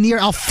you're near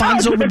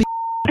Alfonso Ribeiro.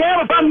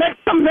 Damn, if I'm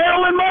next to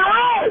Marilyn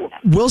Monroe.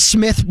 Will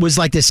Smith was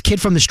like this kid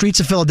from the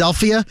streets of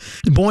Philadelphia,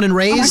 born and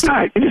raised. Oh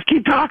my God, you just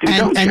keep talking.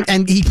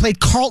 And he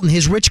played Carlton,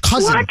 his rich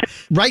cousin. What?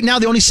 Right now,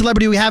 the only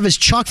celebrity we have is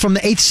Chuck from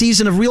the 8th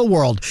season of Real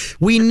World.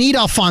 We need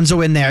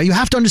Alfonso in there. You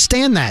have to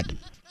understand that.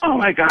 Oh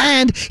my God!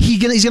 And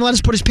he's gonna let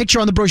us put his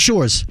picture on the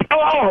brochures.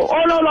 Oh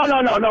no!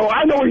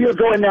 I know where you're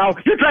going now.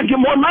 You're trying to get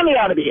more money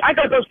out of me. I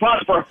got those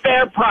plots for a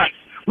fair price.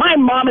 My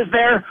mom is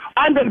there.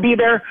 I'm going to be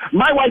there.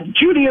 My wife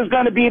Judy is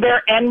going to be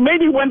there, and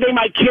maybe one day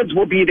my kids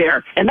will be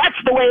there. And that's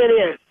the way it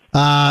is.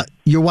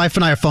 Your wife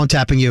and I are phone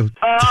tapping you.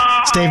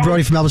 It's Dave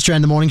Brody from Elvis Duran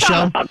in the Morning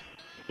Show.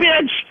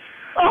 Bitch!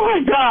 Oh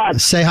my God!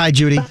 Say hi,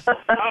 Judy.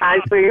 Hi,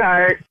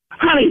 sweetheart.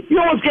 Honey, you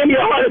almost gave me a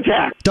heart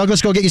attack.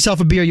 Douglas, go get yourself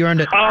a beer. You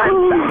earned it.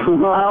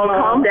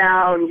 Calm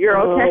down. You're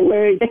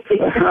okay.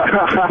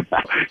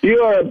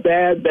 You are a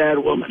bad, bad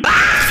woman.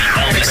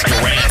 Elvis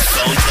Duran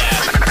phone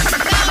tap.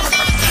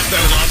 That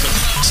was awesome.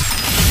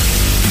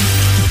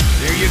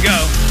 There you go.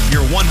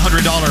 Your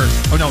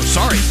 $100. Oh, no,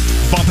 sorry.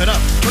 Bump it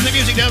up. Turn the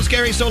music down,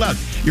 Scary, so loud.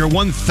 Your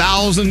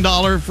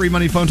 $1,000 free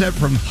money phone tap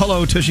from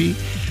Hello Tushy.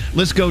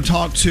 Let's go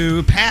talk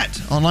to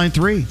Pat on line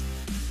 3.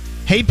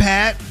 Hey,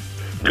 Pat.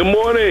 Good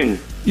morning.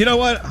 You know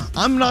what?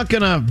 I'm not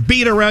going to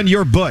beat around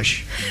your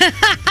bush.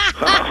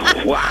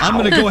 Wow. I'm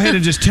going to go ahead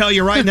and just tell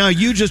you right now,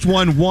 you just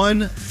won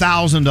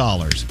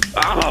 $1,000.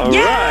 All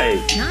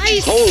right.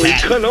 Nice. Holy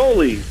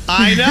cannoli.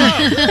 I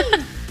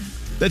know.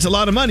 That's a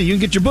lot of money. You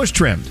can get your bush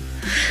trimmed.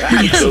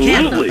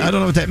 Absolutely. I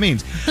don't know what that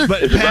means.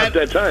 But It's Pat,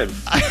 about that time.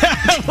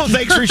 well,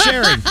 thanks for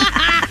sharing.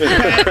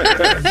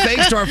 Pat,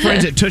 thanks to our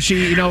friends at Tushy.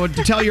 You know,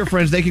 tell your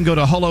friends they can go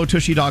to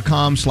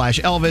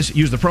hellotushy.com/Elvis.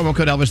 Use the promo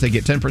code Elvis. They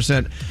get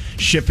 10%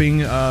 shipping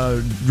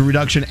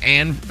reduction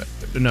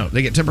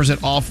they get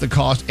 10% off the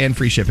cost and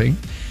free shipping.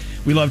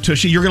 We love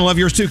Tushy. You're going to love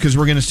yours too because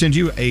we're going to send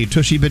you a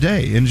Tushy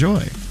bidet.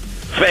 Enjoy.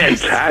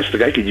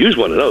 Fantastic. I could use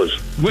one of those.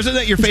 Wasn't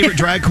that your favorite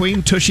drag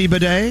queen, Tushy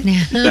Bidet?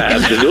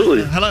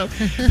 Absolutely. Hello.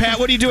 Pat,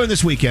 what are you doing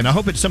this weekend? I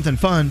hope it's something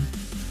fun.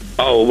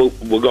 Oh,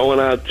 we're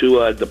going out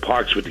to the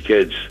parks with the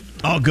kids.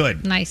 Oh,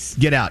 good. Nice.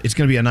 Get out. It's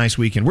going to be a nice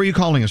weekend. Where are you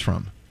calling us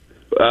from?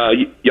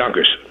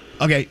 Yonkers.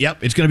 Okay,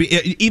 yep. It's going to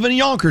be, even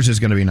Yonkers is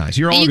going to be nice.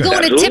 You're Are all you good.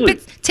 going Absolutely.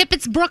 to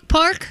Tippets Brook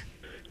Park?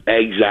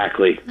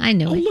 Exactly. I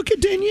know. Oh, look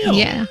at Danielle.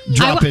 Yeah.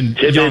 Dropping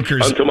Tibbetts,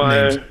 Yonkers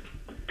Untermeyer, names.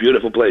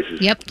 beautiful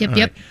places. Yep. All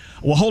right.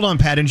 Well, hold on,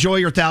 Pat. Enjoy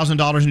your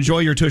 $1,000. Enjoy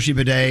your Tushy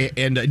bidet,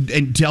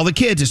 and tell the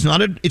kids it's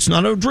not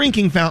a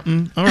drinking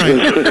fountain. All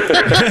right.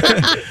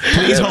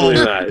 Please hold.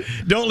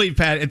 Don't leave,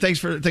 Pat. And thanks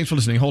for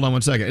listening. Hold on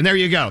one second. And there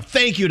you go.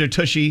 Thank you to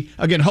Tushy.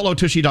 Again,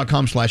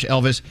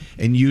 hellotushy.com/Elvis,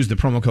 and use the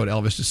promo code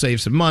Elvis to save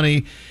some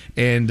money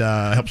and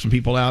help some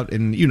people out.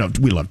 And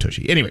we love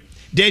Tushy. Anyway,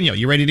 Danielle,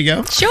 you ready to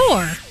go?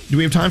 Sure. Do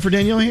we have time for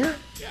Danielle here?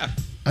 Yeah.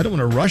 I don't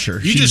want to rush her.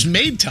 You just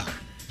made time.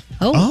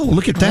 Oh,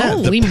 look at that.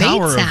 Oh, The we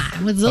power made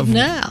time. What's up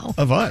now?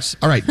 Of us.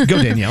 All right, go,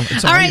 Danielle.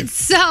 It's All all right, you.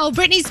 so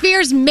Britney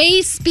Spears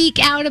may speak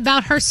out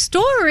about her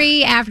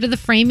story after the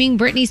Framing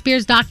Britney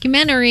Spears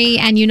documentary,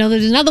 and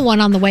there's another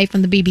one on the way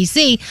from the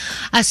BBC.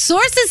 A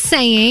source is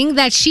saying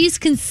that she's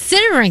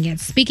considering it,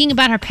 speaking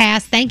about her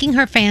past, thanking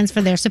her fans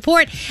for their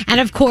support,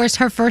 and of course,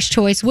 her first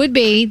choice would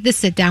be the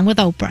sit down with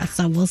Oprah.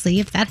 So we'll see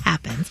if that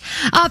happens.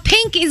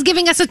 Pink is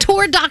giving us a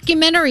tour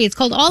documentary. It's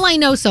called All I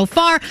Know So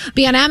Far.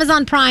 Be on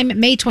Amazon Prime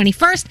May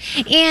 21st,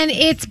 and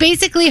it's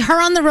basically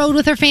her on the road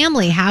with her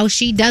family, how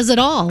she does it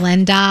all.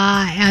 And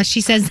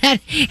she says that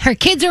her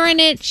kids are in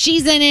it,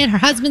 she's in it, her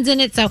husband's in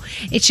it, so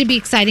it should be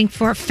exciting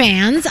for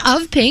fans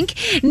of Pink.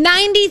 Can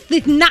you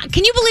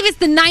believe it's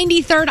the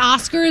 93rd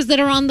Oscars that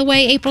are on the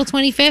way, April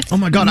 25th? Oh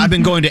my God, I've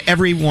been going to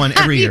every one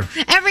every year.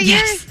 Every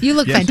year? You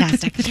look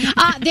fantastic.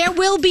 There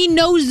will be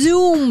no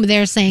Zoom,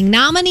 they're saying.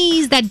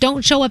 Nominees that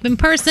don't show up in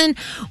person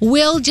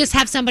will just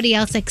have somebody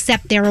else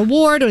accept their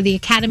award, or the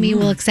Academy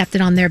will accept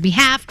it on their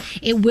behalf.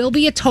 It will will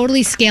be a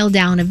totally scaled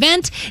down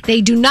event.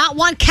 They do not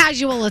want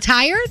casual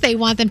attire. They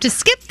want them to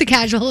skip the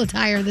casual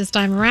attire this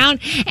time around.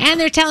 And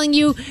they're telling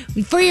you,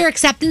 for your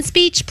acceptance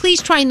speech,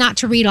 please try not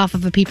to read off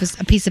of a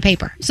piece of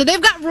paper. So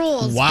they've got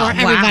rules for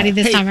everybody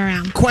this time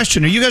around.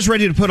 Question, are you guys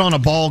ready to put on a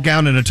ball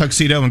gown and a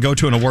tuxedo and go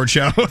to an award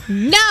show?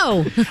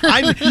 No.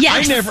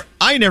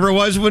 I never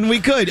was when we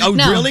could. Oh,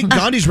 No. really?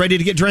 Gandhi's ready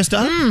to get dressed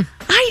up?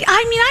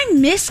 I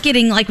miss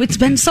getting, like, it's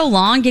been so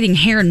long, getting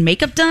hair and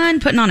makeup done,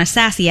 putting on a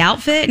sassy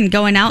outfit and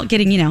going out,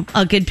 getting,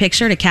 a good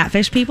picture to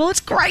catfish people. It's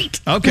great.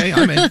 Okay,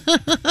 I'm in.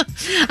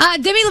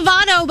 Demi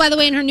Lovato, by the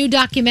way, in her new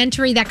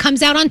documentary that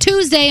comes out on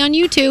Tuesday on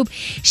YouTube,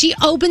 she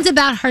opens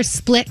about her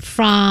split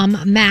from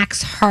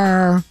Max,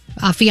 her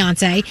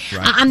fiance. Right.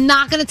 I'm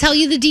not going to tell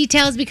you the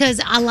details because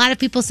a lot of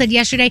people said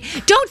yesterday,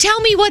 don't tell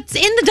me what's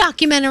in the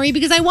documentary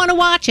because I want to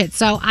watch it.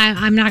 So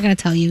I'm not going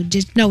to tell you.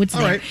 Just know it's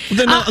All there. right.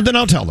 Well, then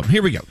I'll tell them.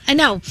 Here we go. I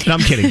know. No, I'm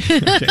kidding.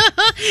 Okay.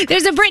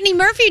 There's a Brittany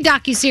Murphy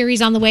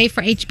docuseries on the way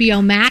for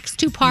HBO Max.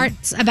 2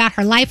 parts about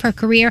her life, her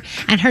career,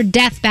 and her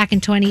death back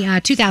in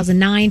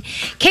 2009.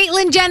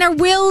 Caitlyn Jenner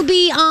will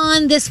be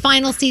on this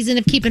final season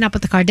of Keeping Up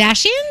with the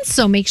Kardashians,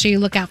 so make sure you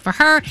look out for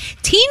her.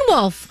 Teen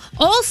Wolf,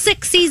 all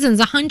 6 seasons,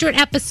 100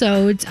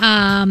 episodes,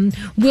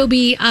 will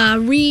be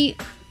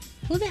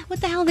what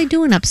the hell are they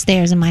doing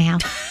upstairs in my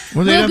house?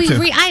 What are they up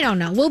to? I don't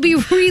know. We'll be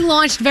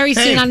relaunched very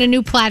soon on a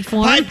new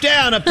platform. Pipe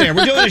down up there.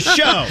 We're doing a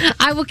show.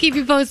 I will keep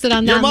you posted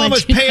on that. Your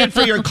mama's paying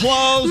for your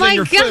clothes and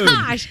your food.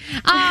 My gosh.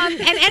 And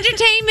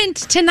Entertainment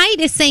Tonight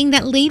is saying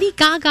that Lady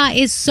Gaga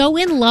is so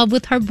in love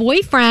with her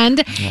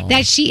boyfriend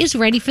that she is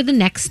ready for the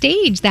next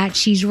stage, that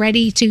she's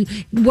ready to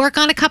work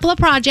on a couple of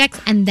projects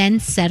and then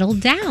settle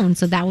down.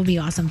 So that would be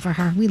awesome for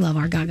her. We love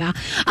our Gaga.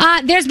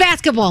 There's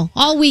basketball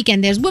all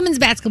weekend. There's women's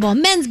basketball,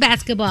 men's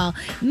basketball,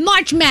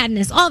 March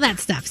Madness, all that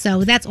stuff.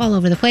 So that's all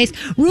over the place.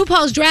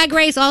 RuPaul's Drag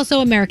Race, also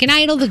American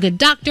Idol, The Good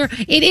Doctor.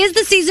 It is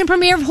the season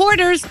premiere of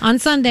Hoarders on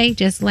Sunday.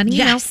 Just letting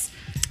you know.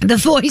 The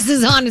Voice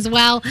is on as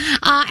well.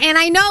 And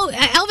I know,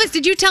 Elvis,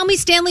 did you tell me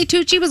Stanley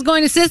Tucci was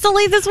going to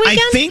Sicily this weekend?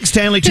 I think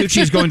Stanley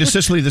Tucci is going to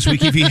Sicily this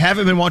week. If you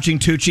haven't been watching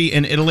Tucci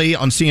in Italy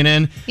on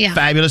CNN,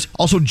 fabulous.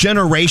 Also,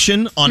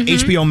 Generation on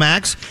HBO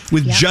Max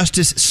with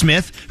Justice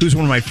Smith, who's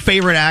one of my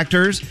favorite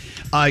actors.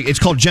 It's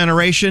called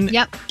Generation.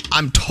 Yep.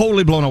 I'm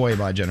totally blown away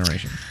by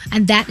Generation.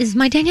 And that is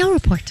my Danielle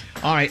report.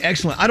 All right,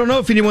 excellent. I don't know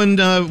if anyone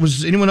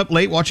was up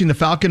late watching The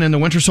Falcon and the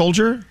Winter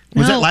Soldier.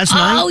 Was that last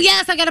night? Oh,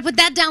 yes. I got to put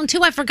that down,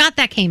 too. I forgot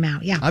that came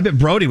out. Yeah. I bet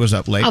Brody was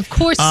up late. Of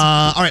course.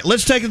 All right,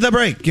 let's take the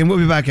break, and we'll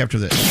be back after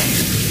this.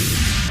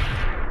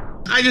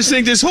 I just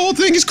think this whole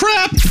thing is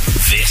crap.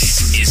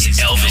 This is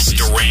Elvis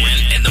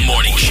Duran and the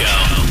Morning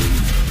Show.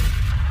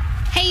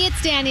 Hey,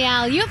 it's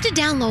Danielle. You have to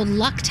download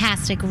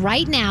Lucktastic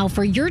right now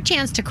for your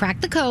chance to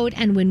crack the code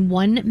and win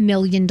 $1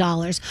 million.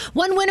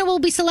 One winner will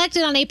be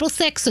selected on April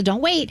 6th, so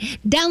don't wait.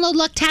 Download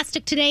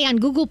Lucktastic today on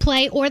Google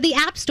Play or the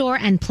App Store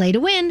and play to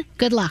win.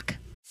 Good luck.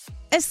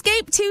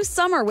 Escape to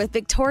summer with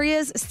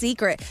Victoria's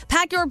Secret.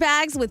 Pack your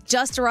bags with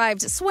just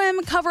arrived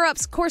swim,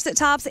 cover-ups, corset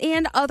tops,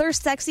 and other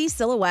sexy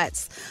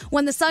silhouettes.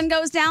 When the sun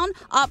goes down,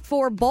 opt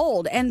for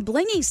bold and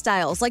blingy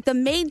styles like the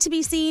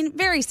made-to-be-seen,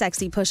 very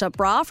sexy push-up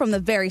bra from the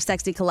Very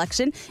Sexy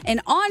collection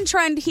and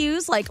on-trend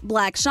hues like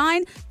black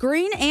shine,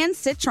 green, and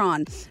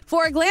citron.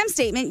 For a glam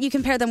statement, you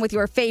can pair them with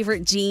your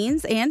favorite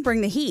jeans and bring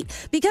the heat.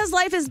 Because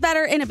life is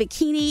better in a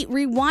bikini,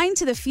 rewind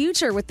to the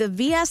future with the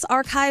VS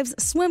Archives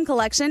swim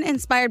collection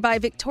inspired by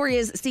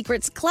Victoria's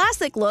Secret's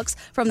classic looks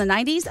from the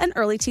 90s and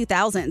early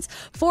 2000s.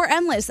 For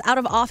endless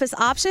out-of-office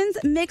options,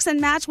 mix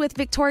and match with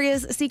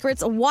Victoria's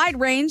Secret's wide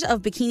range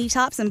of bikini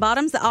tops and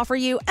bottoms that offer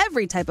you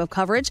every type of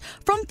coverage,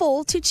 from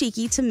full to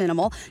cheeky to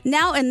minimal,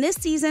 now in this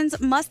season's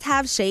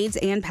must-have shades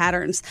and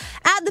patterns.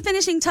 Add the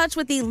finishing touch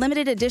with the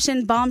limited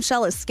edition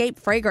Bombshell Escape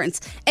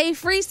fragrance, a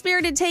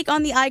free-spirited take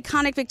on the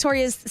iconic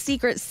Victoria's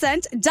Secret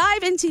scent.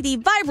 Dive into the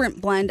vibrant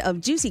blend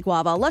of juicy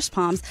guava, lush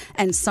palms,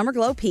 and summer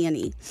glow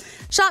peony.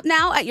 Shop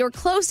now at your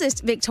closest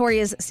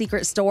Victoria's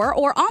Secret store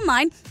or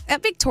online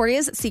at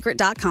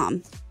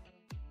victoriassecret.com.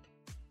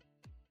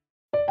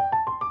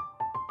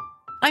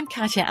 I'm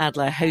Katya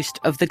Adler, host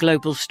of The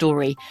Global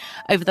Story.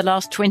 Over the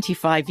last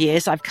 25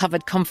 years, I've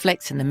covered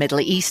conflicts in the Middle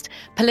East,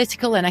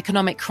 political and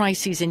economic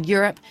crises in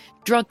Europe,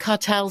 drug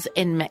cartels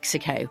in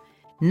Mexico.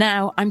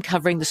 Now I'm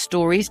covering the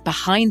stories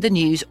behind the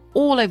news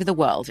all over the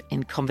world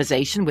in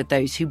conversation with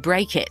those who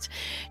break it.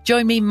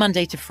 Join me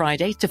Monday to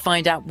Friday to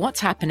find out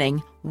what's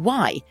happening,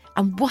 why,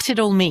 and what it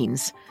all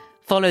means.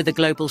 Follow The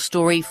Global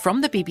Story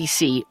from the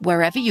BBC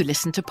wherever you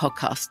listen to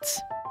podcasts.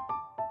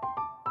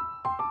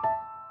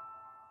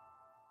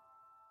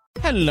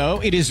 Hello,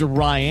 it is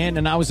Ryan,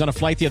 and I was on a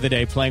flight the other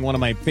day playing one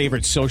of my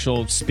favorite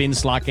social spin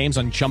slot games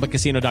on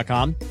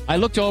ChumbaCasino.com. I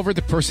looked over at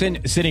the person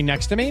sitting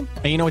next to me,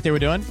 and you know what they were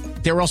doing?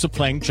 They were also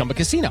playing Chumba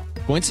Casino.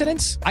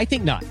 Coincidence? I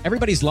think not.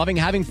 Everybody's loving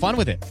having fun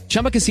with it.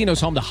 Chumba Casino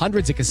is home to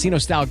hundreds of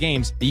casino-style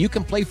games that you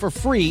can play for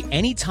free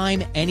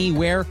anytime,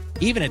 anywhere,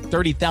 even at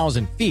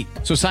 30,000 feet.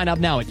 So sign up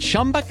now at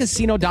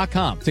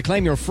ChumbaCasino.com to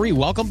claim your free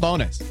welcome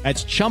bonus.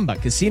 That's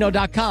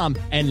ChumbaCasino.com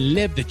and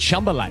live the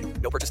Chumba life.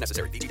 No purchase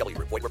necessary. VGW.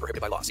 Void were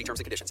prohibited by law. See terms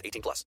and conditions.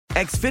 18+.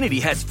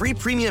 Xfinity has free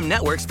premium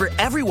networks for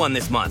everyone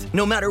this month,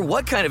 no matter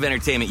what kind of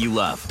entertainment you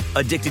love.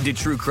 Addicted to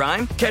true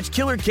crime? Catch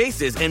killer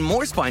cases and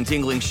more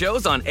spine-tingling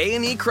shows on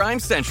A&E Crime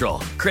Central.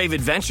 Crave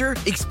adventure?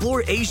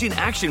 Explore Asian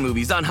action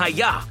movies on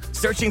Hi-YAH.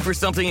 Searching for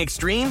something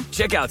extreme?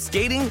 Check out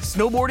skating,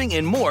 snowboarding,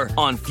 and more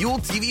on Fuel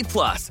TV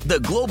Plus, the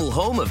global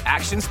home of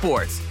action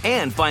sports.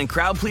 And find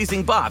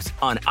crowd-pleasing bops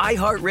on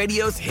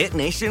iHeartRadio's Hit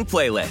Nation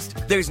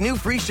playlist. There's new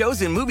free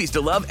shows and movies to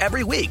love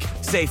every week.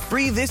 Say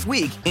free this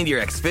week in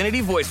your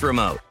Xfinity voice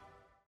remote.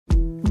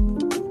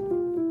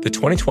 The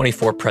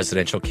 2024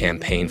 presidential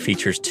campaign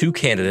features two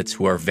candidates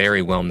who are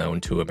very well known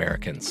to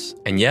Americans.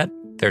 And yet,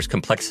 there's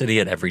complexity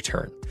at every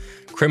turn.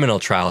 Criminal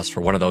trials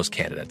for one of those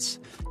candidates.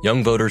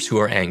 Young voters who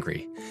are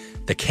angry.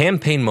 The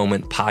Campaign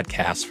Moment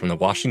podcast from the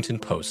Washington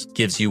Post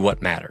gives you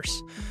what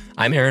matters.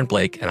 I'm Aaron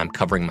Blake, and I'm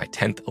covering my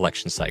 10th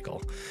election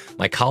cycle.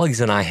 My colleagues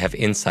and I have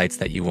insights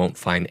that you won't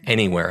find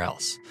anywhere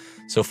else.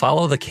 So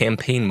follow The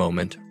Campaign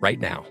Moment right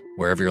now,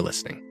 wherever you're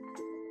listening.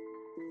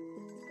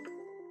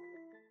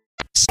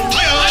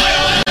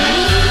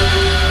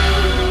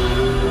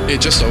 It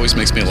just always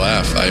makes me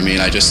laugh. I mean,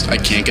 I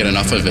can't get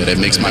enough of it. It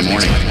makes my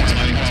morning.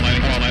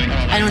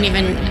 I don't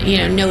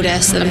even,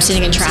 notice that I'm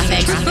sitting in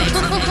traffic.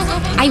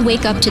 I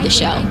wake up to the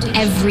show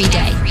every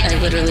day. I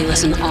literally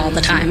listen all the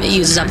time. It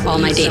uses up all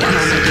my data.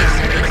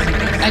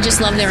 I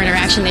just love their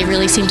interaction. They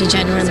really seem to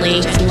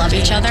genuinely love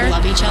each other.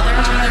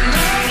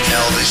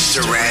 Elvis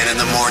Duran in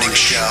the morning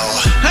show.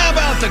 How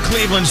about the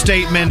Cleveland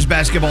State men's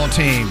basketball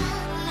team?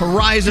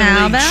 Horizon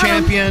League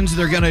champions.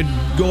 They're going to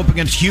go up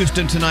against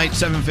Houston tonight,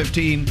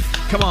 7:15.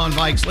 Come on,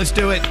 Vikes. Let's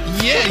do it.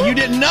 Yeah, you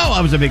didn't know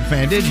I was a big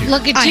fan, did you?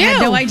 Look at I you.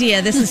 had no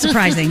idea. This is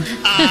surprising.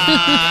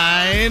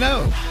 I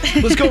know.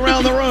 Let's go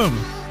around the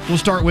room. We'll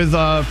start with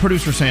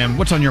producer Sam.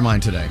 What's on your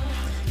mind today?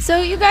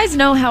 So you guys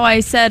know how I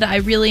said I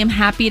really am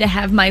happy to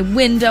have my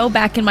window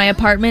back in my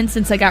apartment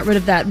since I got rid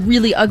of that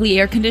really ugly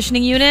air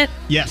conditioning unit?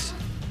 Yes.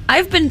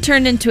 I've been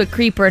turned into a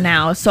creeper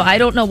now, so I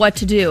don't know what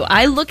to do.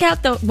 I look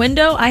out the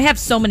window. I have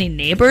so many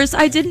neighbors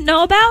I didn't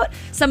know about.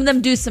 Some of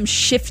them do some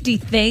shifty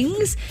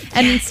things,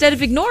 and instead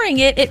of ignoring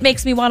it, it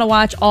makes me want to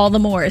watch all the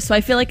more. So I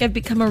feel like I've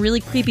become a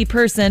really creepy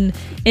person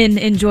in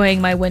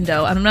enjoying my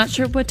window, and I'm not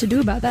sure what to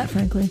do about that,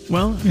 frankly.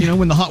 Well,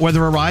 when the hot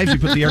weather arrives, you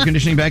put the air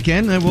conditioning back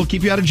in, and we'll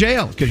keep you out of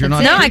jail because you're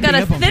not. No, I got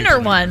a thinner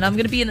one. I'm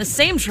going to be in the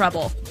same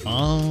trouble.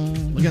 Oh,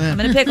 look at that. I'm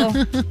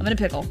in a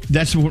pickle.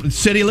 That's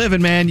city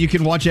living, man. You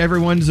can watch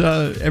everyone's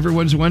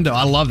window.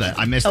 I love that.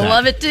 I miss that. I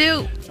love it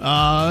too.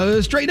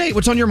 Straight Nate,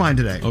 what's on your mind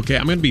today? Okay,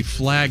 I'm going to be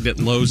flagged at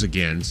Lowe's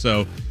again.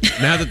 So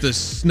now that the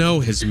snow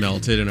has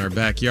melted in our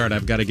backyard,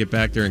 I've got to get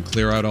back there and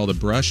clear out all the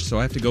brush. So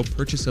I have to go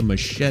purchase a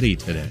machete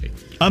today.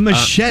 A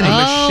machete?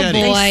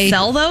 Machete. Boy. They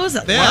sell those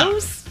at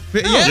Lowe's?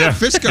 Yeah,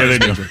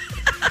 Fiskars.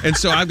 And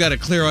so I've got to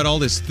clear out all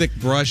this thick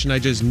brush, and I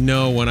just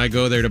know when I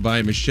go there to buy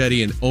a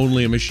machete and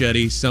only a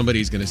machete,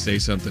 somebody's going to say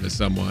something to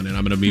someone, and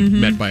I'm going to be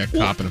met by a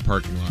cop in a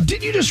parking lot.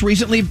 Did you just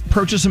recently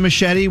purchase a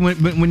machete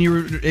when you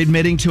were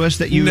admitting to us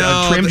that you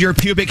trimmed your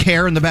pubic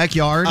hair in the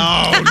backyard?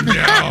 Oh, no.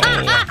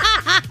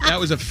 That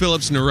was a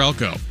Phillips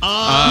Norelco.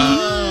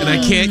 And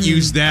I can't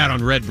use that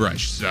on red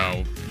brush,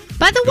 so...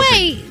 By the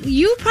way,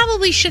 you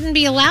probably shouldn't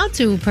be allowed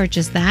to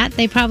purchase that.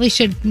 They probably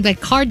should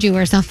card you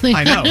or something.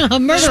 I know. A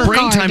murder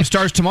Springtime card.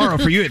 starts tomorrow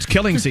for you. It's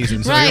killing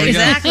season. So right,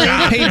 exactly.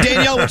 Hey,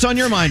 Danielle, what's on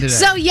your mind today?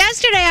 So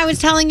yesterday I was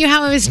telling you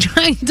how I was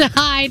trying to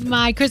hide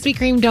my Krispy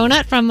Kreme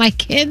donut from my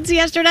kids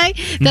yesterday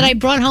that I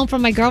brought home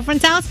from my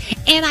girlfriend's house,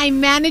 and I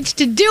managed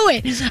to do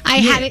it. I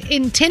had it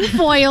in tin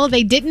foil.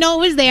 They didn't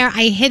know it was there.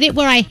 I hid it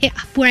where I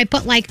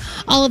put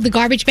all of the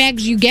garbage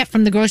bags you get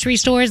from the grocery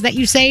stores that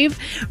you save,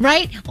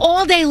 right?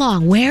 All day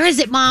long. Where is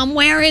it, Mom?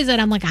 Where is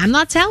it? I'm like, I'm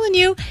not telling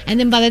you. And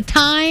then by the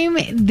time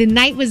the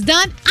night was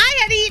done, I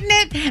had eaten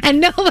it and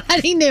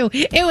nobody knew.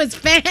 It was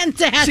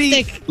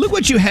fantastic. See, look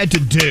what you had to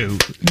do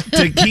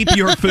to keep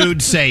your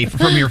food safe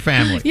from your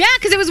family. Yeah,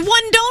 because it was one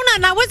donut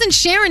and I wasn't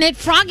sharing it.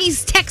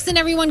 Froggy's texting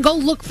everyone, go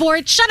look for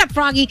it. Shut up,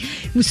 Froggy.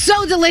 It was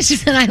so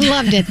delicious and I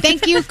loved it.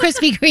 Thank you,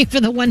 Krispy Kreme,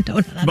 for the one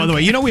donut. By the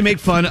way, we make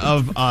fun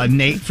of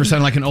Nate for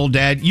sounding like an old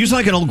dad. Use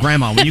like an old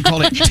grandma when you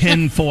call it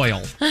tin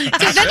foil. Well,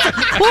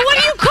 what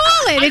do you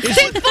call it? It's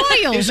tin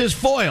foil. This is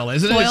foil,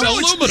 isn't it? It's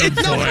aluminum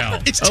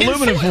foil. It's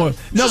aluminum foil.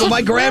 No, but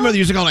my grandmother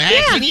used to call it,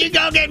 hey, can you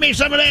go get me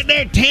some of that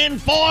there tin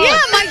foil? Yeah,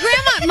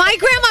 my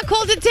grandma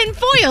called it tin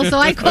foil, so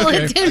I call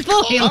it tin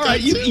foil. All right,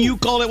 you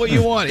call it what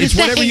you want. It's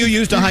whatever you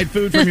use to hide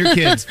food from your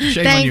kids.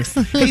 Shame on you.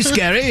 Hey,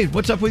 Scary,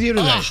 what's up with you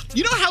today?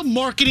 You know how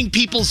marketing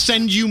people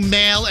send you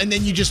mail and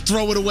then you just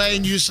throw it away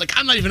and you're just like,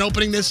 I'm not even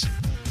opening this?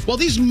 Well,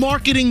 these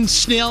marketing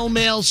snail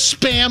mail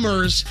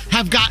spammers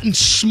have gotten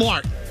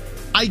smart.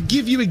 I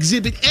give you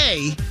Exhibit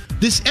A,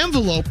 this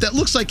envelope that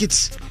looks like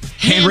it's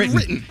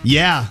handwritten.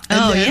 Yeah.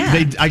 Oh,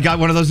 yeah. I got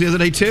one of those the other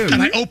day, too.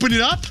 And I opened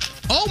it up.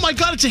 Oh, my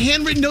God, it's a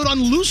handwritten note on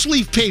loose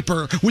leaf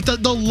paper with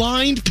the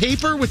lined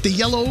paper with the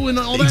yellow and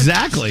all that.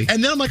 Exactly.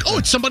 And then I'm like, oh,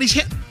 it's somebody's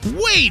hand.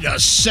 Wait a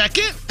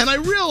second. And I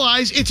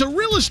realize it's a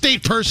real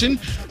estate person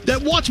that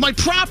wants my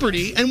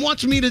property and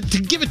wants me to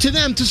give it to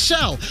them to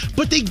sell.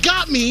 But they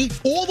got me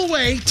all the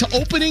way to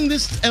opening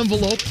this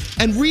envelope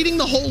and reading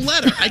the whole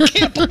letter. I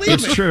can't believe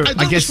it. It's true. I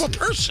thought this was a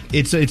person.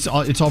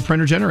 It's all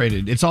printer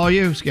generated. It's all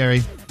you,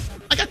 Scary.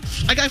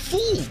 I got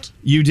fooled.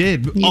 You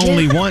did.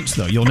 Only once,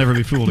 though. You'll never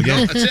be fooled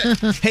again.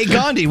 That's it. Hey,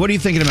 Gandhi, what are you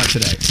thinking about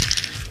today?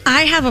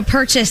 I have a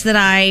purchase that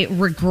I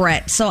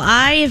regret. So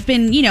I have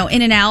been,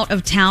 in and out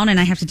of town, and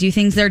I have to do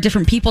things. There are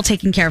different people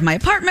taking care of my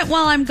apartment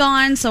while I'm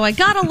gone. So I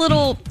got a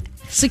little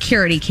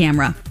security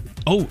camera.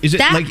 Oh, is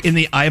it like in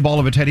the eyeball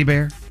of a teddy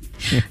bear?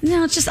 Yeah.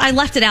 No, it's just I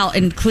left it out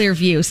in clear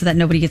view so that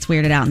nobody gets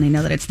weirded out and they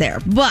know that it's there.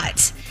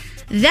 But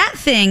that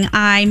thing,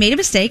 I made a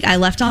mistake. I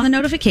left on the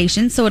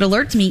notification, so it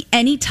alerts me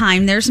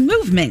anytime there's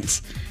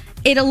movement.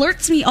 It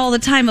alerts me all the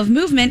time of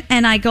movement,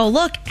 and I go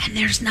look, and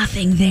there's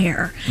nothing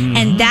there. Mm-hmm.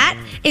 And that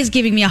is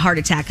giving me a heart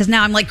attack, because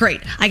now I'm like,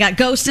 great, I got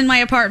ghosts in my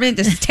apartment.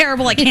 This is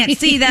terrible. I can't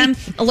see them.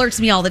 Alerts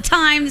me all the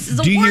time. This is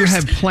the worst. Do you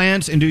have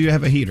plants, and do you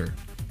have a heater?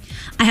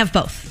 I have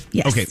both.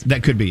 Yes. Okay,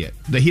 that could be it.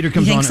 The heater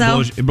comes on,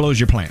 it blows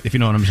your plant, if you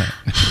know what I'm saying.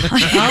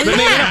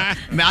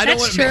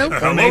 That's true.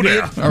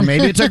 Or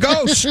maybe it's a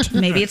ghost.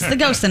 Maybe it's the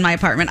ghost in my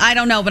apartment. I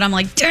don't know, but I'm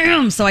like,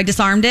 damn. So I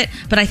disarmed it,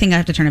 but I think I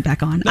have to turn it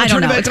back on. I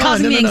don't know. It's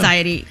causing me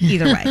anxiety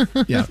either way.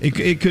 Yeah,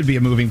 it could be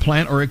a moving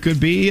plant, or it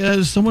could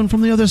be someone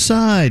from the other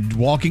side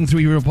walking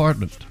through your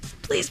apartment.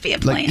 Please be a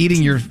plant. Like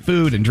eating your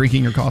food and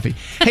drinking your coffee.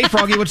 Hey,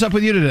 Froggy, what's up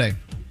with you today?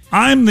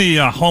 I'm the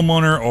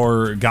homeowner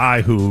or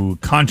guy who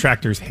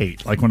contractors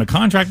hate. Like when a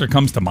contractor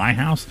comes to my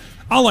house,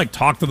 I'll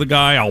talk to the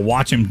guy. I'll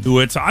watch him do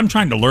it. So I'm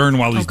trying to learn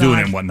while he's doing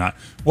it and whatnot.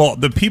 Well,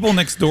 the people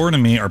next door to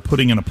me are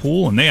putting in a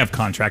pool, and they have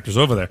contractors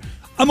over there.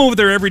 I'm over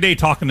there every day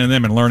talking to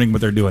them and learning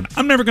what they're doing.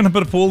 I'm never going to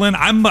put a pool in.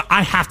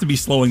 I have to be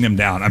slowing them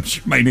down. I'm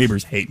sure my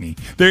neighbors hate me.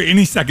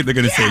 Any second they're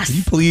going to say, "Can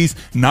you please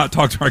not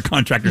talk to our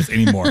contractors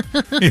anymore?"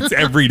 It's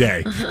every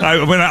day.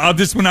 I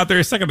just went out there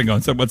a second ago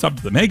and said, "What's up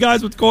to them? Hey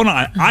guys, what's going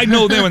on?" I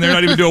know them when they're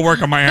not even doing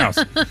work on my house.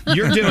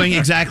 You're doing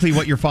exactly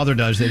what your father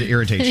does that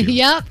irritates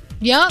you.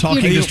 Yep.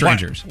 Talking to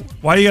strangers.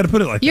 Why do you got to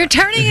put it like You're that?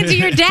 turning into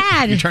your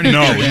dad.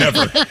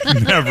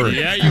 Never.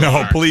 Yeah,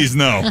 no, please,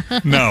 no.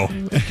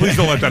 Please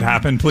don't let that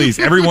happen. Please,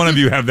 every one of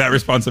you have that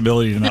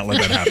responsibility to not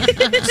let that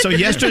happen. So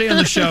yesterday on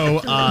the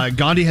show,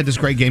 Gandhi had this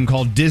great game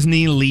called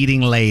Disney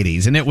Leading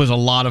Ladies, and it was a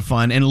lot of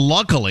fun. And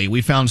luckily,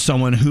 we found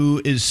someone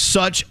who is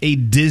such a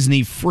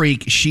Disney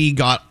freak. She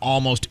got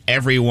almost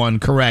everyone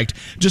correct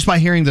just by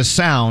hearing the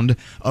sound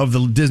of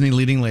the Disney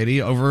Leading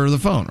Lady over the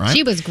phone, right?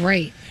 She was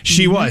great.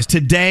 She was.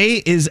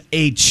 Today is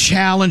a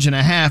challenge and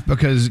a half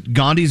because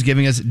Gandhi's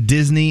giving us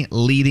Disney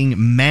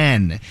leading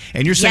men.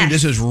 And you're saying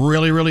this is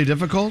really, really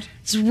difficult?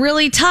 It's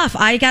really tough.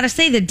 I got to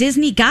say, the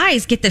Disney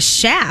guys get the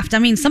shaft. I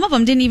mean, some of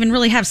them didn't even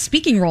really have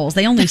speaking roles.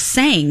 They only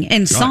sang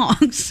in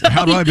songs. So.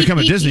 How do I become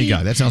a Disney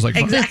guy? That sounds like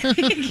fun. Exactly.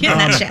 Get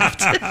that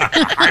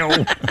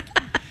shaft.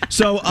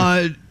 So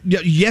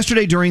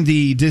yesterday during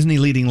the Disney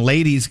Leading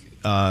Ladies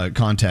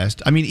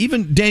contest, I mean,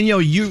 even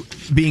Danielle, you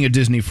being a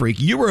Disney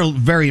freak, you were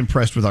very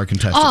impressed with our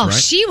contestant, right?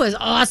 She was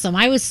awesome.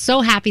 I was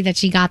so happy that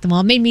she got them all.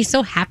 It made me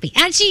so happy.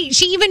 And she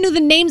even knew the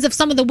names of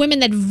some of the women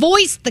that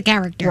voiced the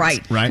characters.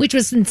 Right. Which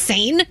was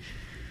insane.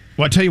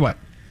 Well, I tell you what,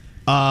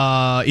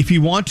 if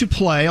you want to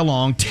play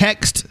along,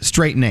 text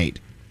Straight Nate.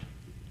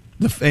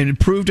 And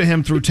prove to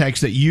him through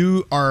text that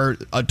you are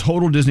a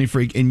total Disney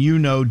freak and you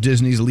know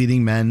Disney's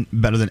leading men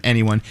better than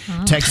anyone.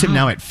 Text him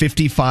now at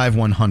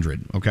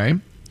 55100, okay?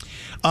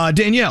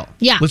 Danielle.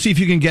 Yeah. Let's see if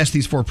you can guess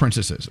these four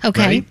princesses.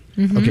 Okay. Ready?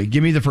 Mm-hmm. Okay,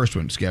 give me the first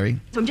one, Scary.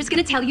 So I'm just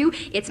going to tell you,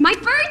 it's my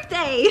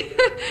birthday.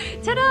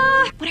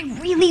 Ta-da! What I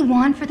really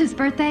want for this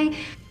birthday,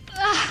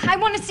 I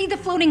want to see the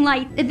floating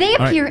light. They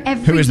appear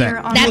every Who is year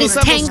that? on That is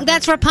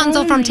that's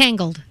Rapunzel from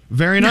Tangled.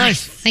 Very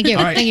nice. Thank you.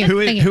 All right, Thank you.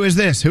 Who is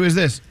this? Who is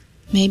this?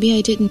 Maybe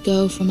I didn't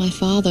go for my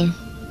father.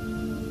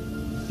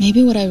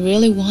 Maybe what I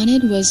really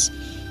wanted was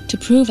to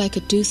prove I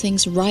could do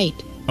things right.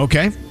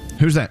 Okay.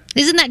 Who's that?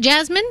 Isn't that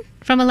Jasmine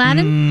from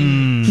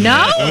Aladdin?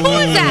 No? Who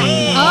is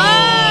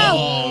that?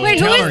 Oh! Wait,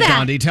 who Tell is her, that?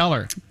 Gandhi, tell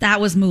her. That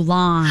was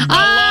Mulan.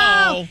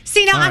 Oh!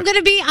 See, now All I'm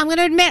going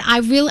to admit,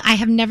 I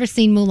have never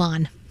seen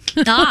Mulan.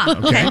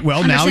 Okay.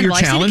 Well, now you're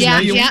challenged. Yeah,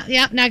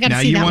 now now I got to see that. Now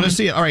you want one. to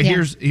see it. All right,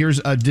 here's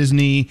a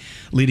Disney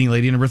leading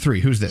lady number 3.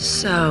 Who's this?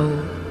 So,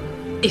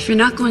 if you're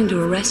not going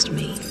to arrest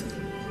me,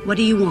 what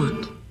do you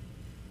want?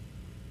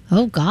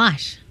 Oh,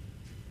 gosh.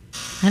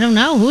 I don't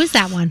know. Who is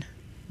that one?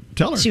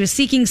 Tell her. She was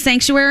seeking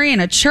sanctuary in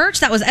a church.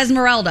 That was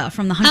Esmeralda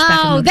from The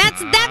Hunchback of Notre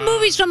Dame. That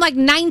movie's from like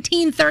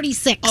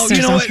 1936. Oh,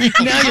 you know what?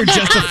 Now you're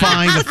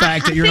justifying the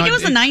fact that you're not. I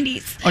think it was the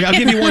 90s. Okay, I'll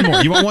give you one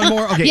more. You want one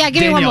more? Okay, Yeah,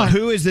 give me Danielle, one more.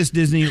 who is this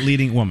Disney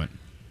leading woman?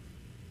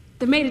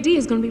 The maître d'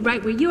 is going to be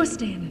right where you're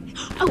standing.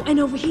 Oh, and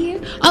over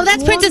here. Oh,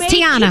 that's Princess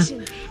Tiana.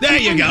 There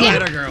you go. Yeah.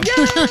 Let her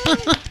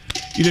girl.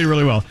 You did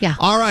really well. Yeah.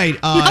 All right. No,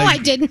 I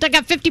didn't. I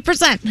got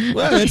 50%.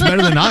 Well, that's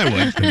better than I would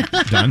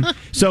have done.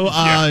 So,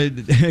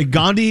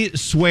 Gandhi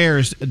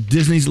swears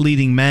Disney's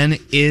leading men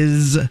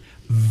is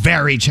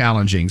very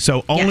challenging.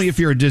 So, only if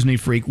you're a Disney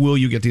freak will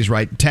you get these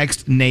right.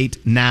 Text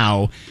Nate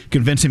now.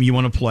 Convince him you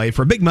want to play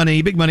for big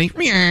money. Big money.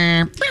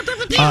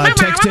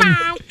 Text him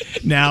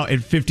now at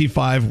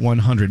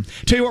 55100.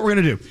 Tell you what we're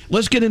going to do.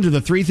 Let's get into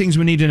the 3 things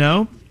we need to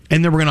know,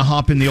 and then we're going to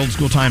hop in the old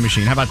school time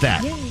machine. How about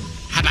that?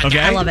 How about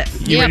that? I love it.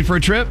 You ready for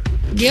a trip?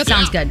 Yep.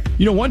 Sounds good.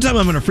 You know, one time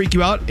I'm going to freak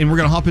you out, and we're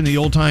going to hop in the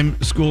old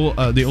school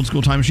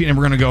time machine, and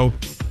we're going to go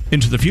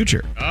into the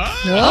future.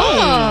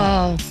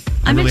 Oh.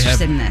 I'm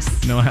interested in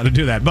this. Know how to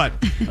do that, but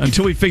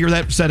until we figure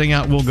that setting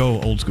out, we'll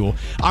go old school.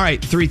 All right,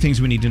 3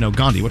 things we need to know.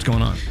 Gandhi, what's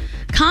going on?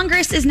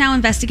 Congress is now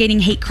investigating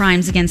hate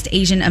crimes against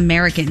Asian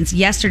Americans.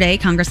 Yesterday,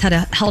 Congress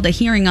held a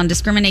hearing on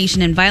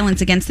discrimination and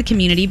violence against the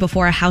community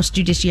before a House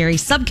Judiciary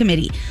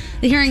Subcommittee.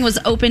 The hearing was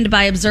opened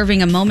by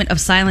observing a moment of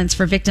silence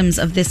for victims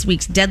of this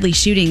week's deadly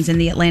shootings in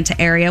the Atlanta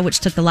area, which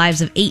took the lives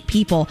of 8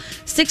 people,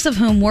 6 of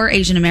whom were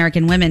Asian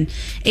American women.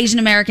 Asian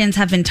Americans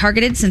have been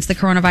targeted since the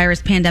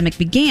coronavirus pandemic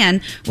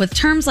began, with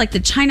terms like the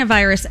China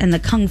virus and the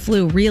Kung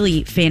flu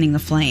really fanning the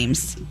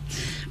flames.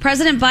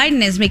 President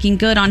Biden is making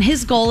good on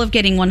his goal of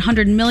getting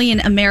 100 million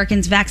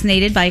Americans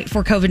vaccinated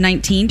for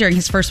COVID-19 during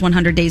his first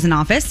 100 days in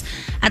office.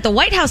 At the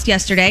White House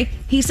yesterday,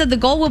 he said the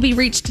goal will be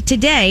reached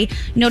today,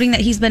 noting that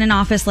he's been in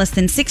office less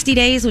than 60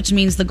 days, which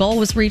means the goal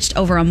was reached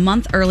over a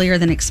month earlier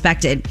than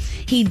expected.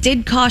 He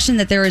did caution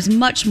that there is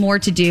much more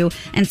to do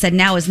and said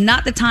now is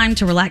not the time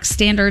to relax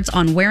standards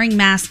on wearing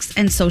masks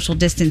and social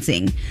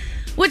distancing.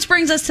 Which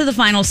brings us to the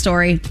final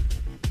story.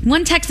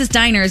 One Texas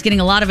diner is getting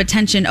a lot of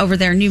attention over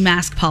their new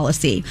mask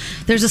policy.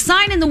 There's a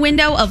sign in the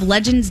window of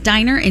Legends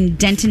Diner in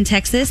Denton,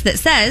 Texas that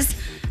says,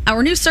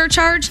 "Our new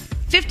surcharge,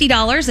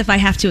 $50 if I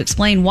have to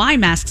explain why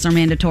masks are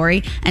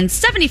mandatory, and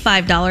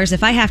 $75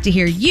 if I have to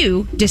hear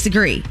you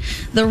disagree."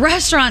 The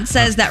restaurant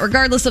says that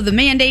regardless of the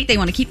mandate, they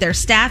want to keep their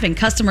staff and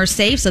customers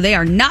safe, so they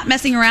are not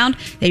messing around.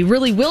 They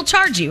really will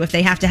charge you if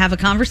they have to have a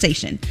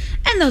conversation.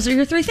 And those are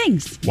your 3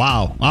 things.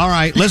 Wow. All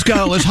right, let's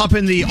go. Let's hop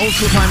in the old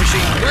school time machine.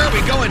 Where are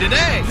we going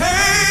today?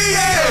 Hey,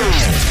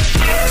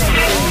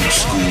 old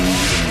school.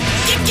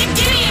 Give me a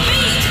beat.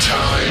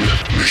 Time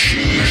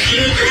machine.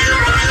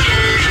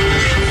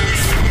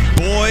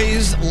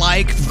 Boys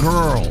Like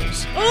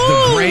Girls.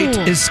 The Great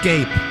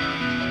Escape.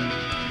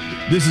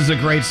 This is a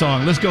great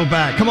song. Let's go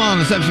back. Come on,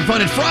 let's have some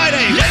fun. It's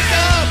Friday. Wake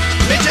up,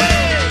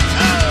 bitches!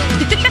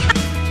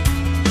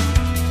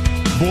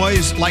 Oh.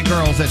 Boys Like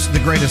Girls. That's The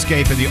Great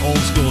Escape in the old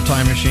school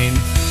time machine.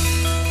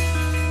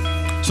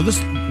 So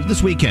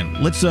this weekend,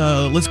 let's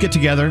get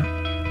together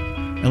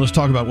and let's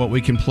talk about what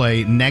we can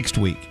play next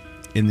week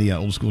in the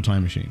old school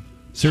time machine.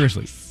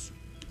 Seriously.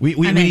 We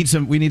need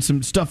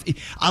some stuff.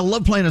 I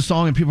love playing a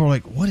song and people are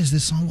like, "What is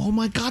this song? Oh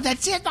my God,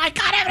 that's it! I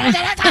got it!"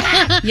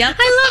 Yep,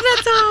 I love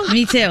that song.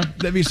 Me too.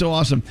 That'd be so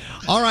awesome.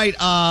 All right,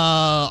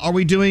 are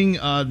we doing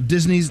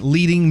Disney's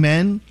Leading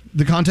Men?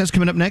 The contest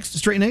coming up next.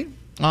 Straight Nate.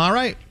 All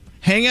right,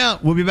 hang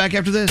out. We'll be back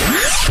after this.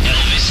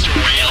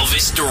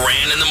 Elvis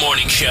Duran in the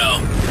Morning Show.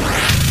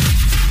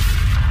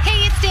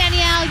 Hey, it's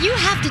Danielle. You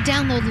have to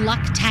download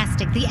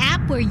Lucktastic, the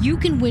app where you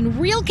can win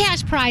real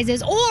cash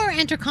prizes or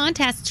enter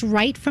contests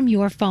right from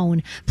your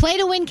phone. Play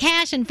to win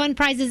cash and fun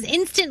prizes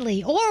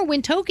instantly, or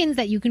win tokens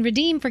that you can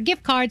redeem for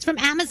gift cards from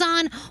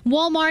Amazon,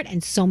 Walmart,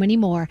 and so many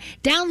more.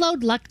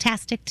 Download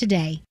Lucktastic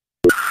today.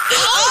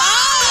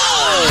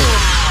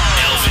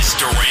 Elvis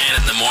Duran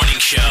in the Morning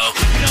Show.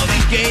 You know,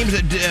 these games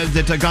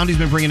that Gandhi's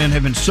been bringing in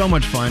have been so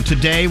much fun.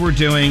 Today we're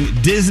doing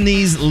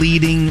Disney's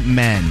Leading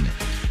Men.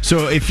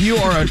 So if you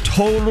are a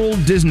total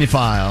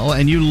Disney-phile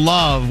and you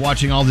love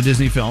watching all the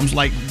Disney films,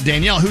 like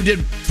Danielle, who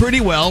did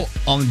pretty well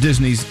on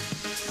Disney's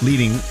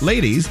Leading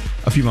Ladies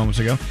a few moments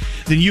ago,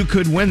 then you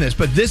could win this.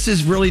 But this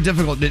is really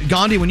difficult.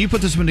 Gandhi, when you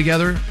put this one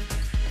together,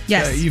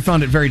 yes, you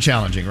found it very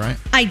challenging, right?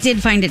 I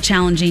did find it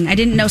challenging. I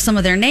didn't know some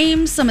of their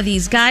names. Some of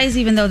these guys,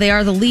 even though they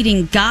are the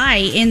leading guy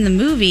in the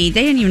movie,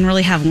 they didn't even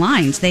really have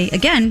lines. They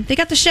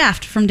got the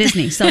shaft from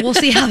Disney, so we'll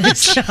see how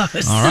this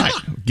goes. All right,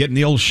 getting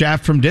the old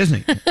shaft from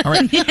Disney. All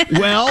right.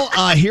 Well,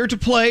 here to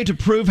play to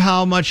prove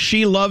how much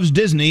she loves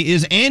Disney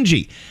is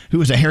Angie,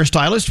 who is a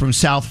hairstylist from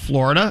South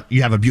Florida.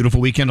 You have a beautiful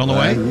weekend on the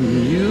way.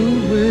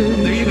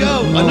 There you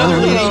go. Another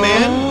leading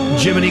man,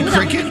 Jiminy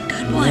Cricket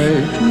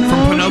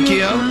from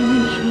Pinocchio.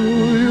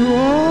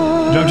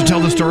 Don't you tell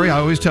the story I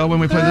always tell when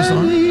we play this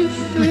song?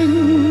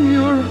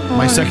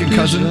 My second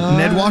cousin,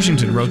 Ned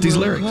Washington, wrote these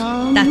lyrics.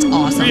 That's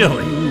awesome.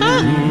 Really?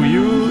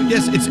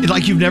 Yes, it's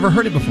like you've never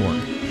heard it before.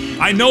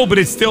 I know, but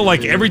it's still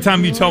like every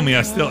time you tell me,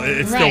 it's still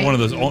one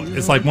of those.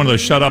 It's like one of those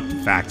shut up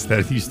facts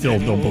that you still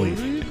don't believe.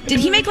 Did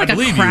he make like a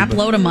crap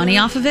load of money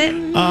off of it?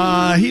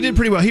 He did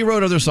pretty well. He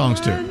wrote other songs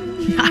too.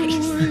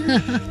 Nice.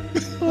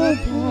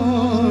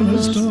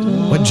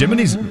 But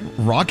Jiminy's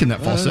rocking that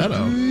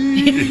falsetto.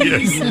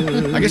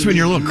 I guess when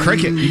you're a little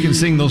cricket, you can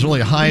sing those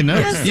really high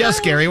notes. Yes,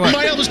 Gary, what?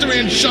 My Elvis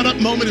Duran shut up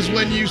moment is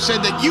when you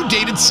said that you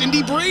dated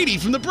Cindy Brady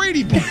from the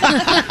Brady Bunch.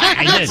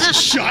 I did.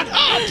 Shut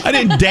up. I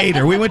didn't date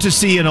her. We went to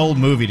see an old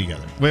movie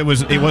together. It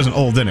wasn't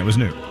old then, it was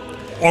new.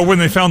 Or when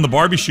they found the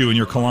Barbie shoe in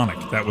your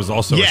colonic. That was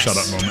also Yes. a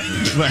shut-up moment.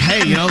 But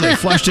hey, they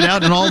fleshed it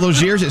out in all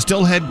those years. It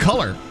still had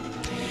color.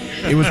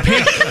 It was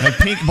pink. A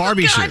pink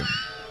Barbie shoe.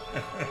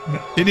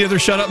 Any other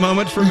shut-up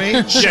moments for me?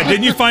 Yeah,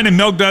 didn't you find a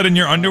milk dud in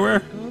your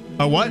underwear?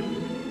 A what?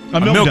 A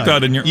milk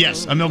dud in your...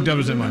 Yes, a milk dud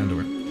was in my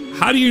underwear.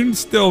 How do you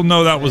still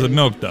know that was a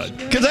milk dud?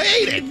 Because I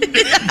ate it.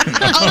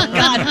 Oh,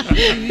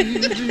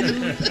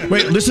 God.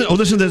 Wait, listen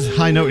to this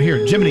high note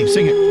here. Jiminy,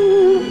 sing it.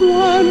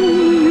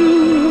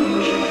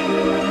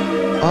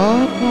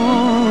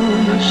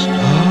 Upon a star.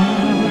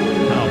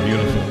 How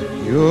beautiful.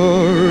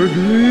 Your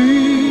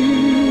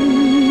dream.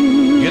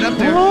 Get up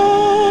there.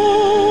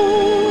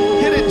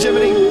 Hit it,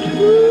 Jiminy.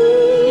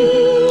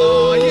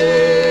 Oh,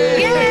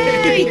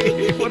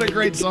 yay. What a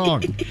great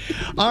song.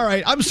 All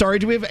right, I'm sorry.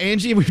 Do we have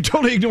Angie? We've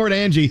totally ignored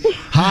Angie.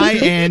 Hi,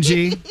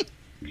 Angie.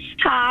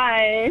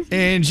 Hi.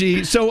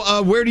 Angie.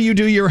 So where do you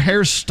do your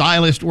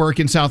hairstylist work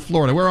in South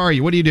Florida? Where are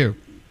you? What do you do?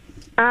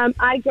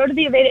 I go to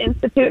the Aveda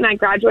Institute and I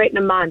graduate in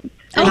a month.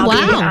 Oh, And wow.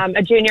 I'll be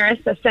a junior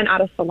assistant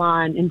at a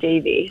salon in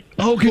Davie.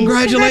 Oh,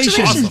 congratulations.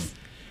 Awesome.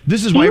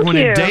 This is why Thank everyone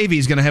in you. Davie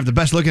is going to have the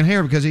best looking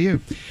hair because of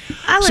you.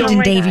 I lived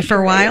in Davie for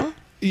a while.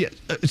 Yeah.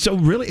 So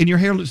really, and your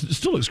hair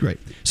still looks great.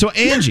 So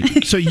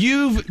Angie, so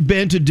you've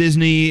been to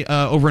Disney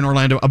over in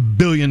Orlando a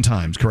billion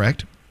times,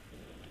 correct?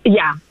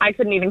 Yeah, I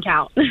couldn't even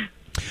count.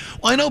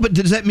 Well, I know, but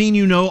does that mean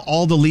you know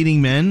all the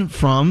leading men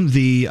from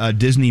the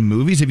Disney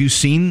movies? Have you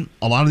seen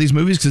a lot of these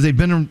movies? Because they've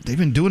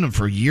been doing them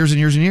for years and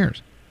years and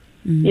years.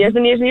 Years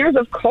and years and years,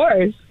 of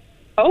course.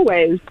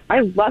 Always.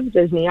 I love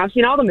Disney. I've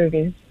seen all the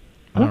movies.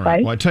 All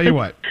right. Well, I tell you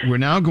what, we're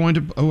now going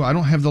to. Oh, I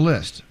don't have the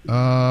list.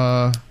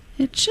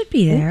 It should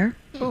be there.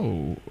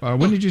 Oh,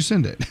 when did you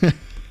send it?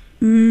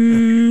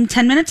 10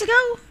 minutes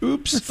ago?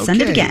 Oops. Let's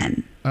send it Okay.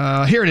 again.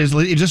 Here it is.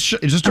 It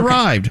just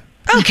arrived.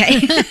 Okay.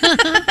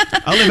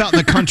 I live out in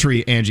the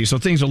country, Angie, so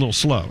things are a little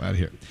slow out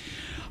here.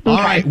 All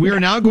right, we are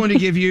now going to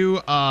give you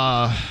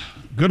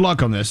good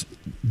luck on this.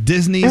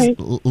 Disney's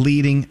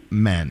leading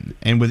men.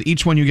 And with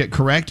each one you get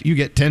correct, you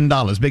get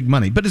 $10. Big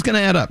money. But it's going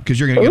to add up because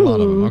you're going to get a lot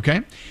of them,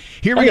 okay?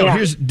 Here we go. yeah.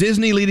 Here's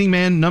Disney leading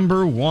man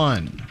number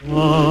 1.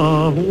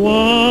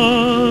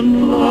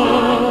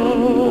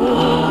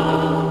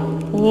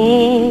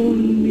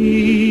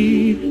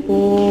 Only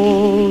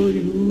for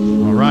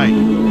you. All right.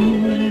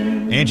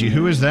 Angie,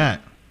 who is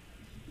that?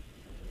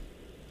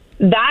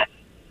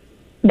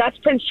 That's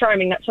Prince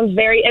Charming. That sounds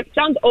it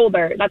sounds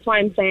older. That's why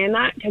I'm saying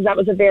that, because that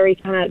was a very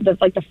kind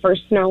of, like the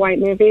first Snow White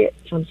movie. It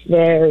sounds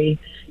very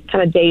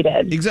kind of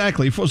dated.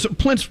 Exactly. So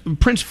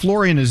Prince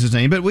Florian is his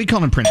name, but we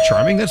call him Prince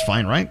Charming. That's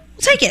fine, right?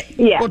 Take it.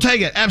 Yeah. We'll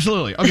take it.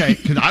 Absolutely. Okay,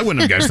 because I wouldn't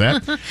have guessed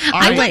that. All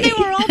I right. thought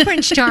they were all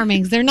Prince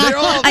Charmings. They're not. They're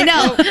all- I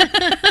know.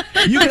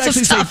 You can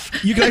actually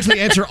you can actually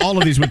answer all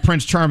of these with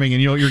Prince Charming,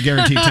 and you're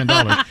guaranteed $10.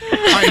 All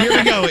right, here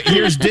we go.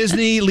 Here's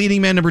Disney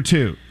leading man number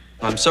 2.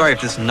 I'm sorry if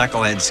this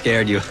knucklehead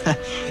scared you.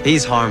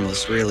 He's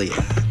harmless, really.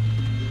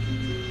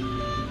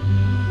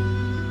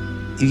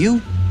 You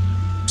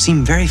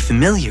seem very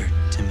familiar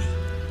to me.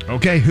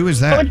 Okay, who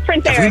is Oh, that? it's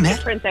Prince Have we Eric. met?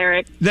 It's Prince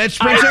Eric. That's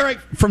Prince Eric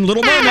from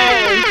Little Mermaid.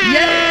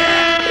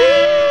 Yeah!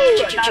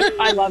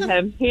 I love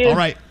him. He is All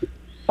right.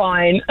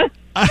 fine.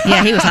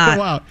 Yeah, he was hot.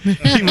 Wow,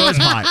 he was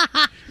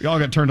hot. Y'all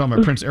got turned on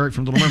by Prince Eric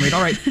from Little Mermaid.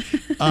 All right,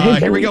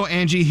 here we go,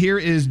 Angie. Here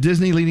is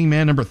Disney leading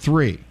man number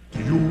 3.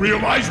 Do you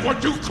realize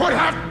what you could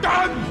have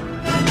done?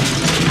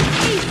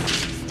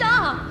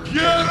 Stop!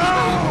 Get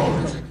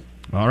out!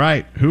 All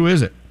right, who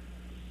is it?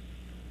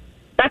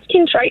 That's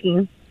King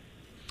Triton.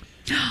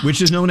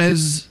 Which is known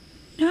as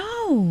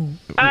No.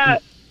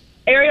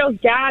 Ariel's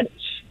dad.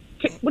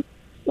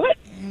 What?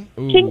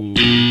 King.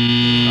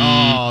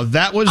 Oh,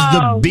 that was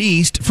the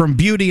Beast from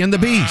Beauty and the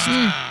Beast.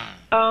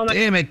 Oh my.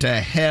 Damn it to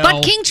hell!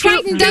 But King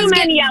Triton Two does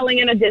men get yelling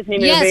in a Disney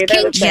movie. yes,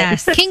 They're the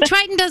best. King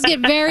Triton does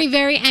get very,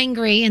 very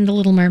angry in The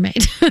Little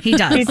Mermaid. He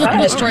does. He does.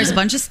 And destroys a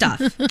bunch of stuff.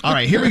 All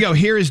right, here we go.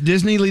 Here is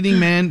Disney leading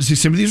man. See,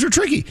 some of these are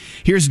tricky.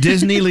 Here's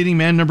Disney leading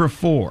man number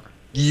 4.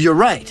 You're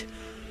right.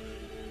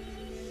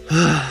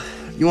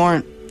 You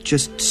aren't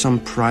just some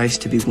prize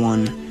to be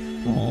won.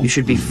 You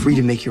should be free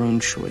to make your own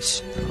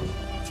choice.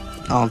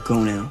 I'll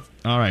go now.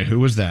 All right, who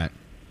was that?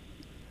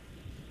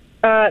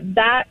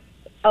 That's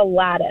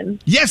Aladdin.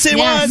 Yes, it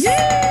was.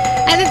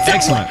 And it's so,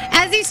 Excellent.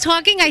 as he's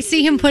talking, I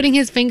see him putting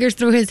his fingers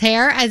through his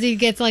hair as he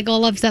gets like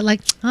all upset,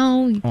 like,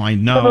 Oh, I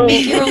know.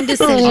 make your own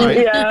decision. All right.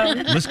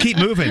 Yeah. Let's keep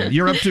moving.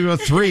 You're up to a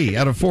 3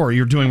 out of 4.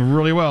 You're doing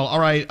really well. All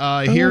right,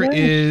 here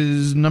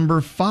is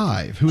number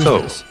 5. Who is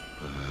this?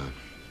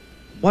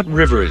 What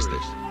river is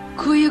this?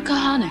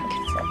 Kuyukahanak.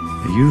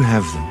 You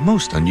have the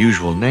most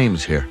unusual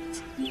names here.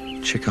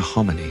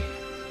 Chickahominy.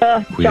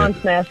 John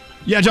Smith.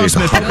 Yeah, John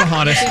Smith,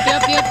 Pocahontas.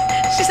 Yep.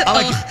 She said, I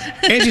like,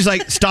 Angie's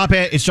like, stop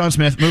it. It's John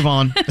Smith. Move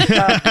on.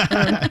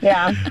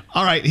 Yeah.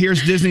 All right,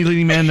 here's Disney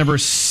leading man number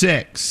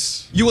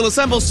 6. You will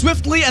assemble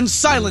swiftly and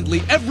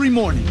silently every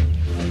morning.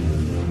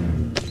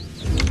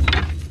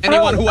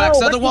 Anyone who acts what's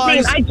his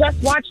otherwise. name? I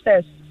just watched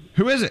this.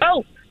 Who is it?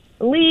 Oh,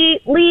 Lee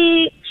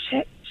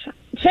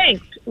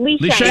Shank. Lee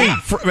Shane.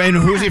 And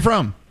who's he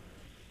from?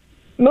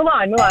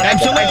 Mulan.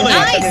 Absolutely.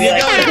 Nice.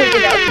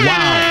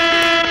 Wow.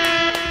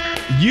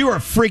 You are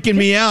freaking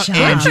me out, Good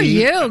Angie. for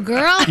you,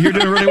 girl. You're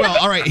doing really well.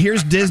 All right,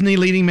 here's Disney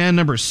leading man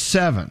number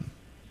 7.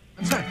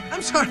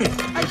 I'm sorry.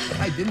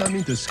 I did not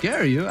mean to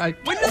scare you. Wait,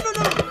 no.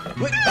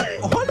 Wait,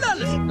 hold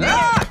on.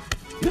 Ah!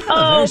 You have a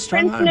very Oh,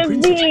 strong Prince arm,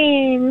 Princess.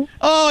 Naveen.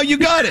 Oh, you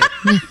got it.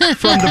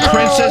 From The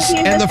Princess he's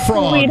and a the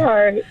Frog.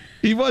 Sweetheart.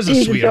 He was a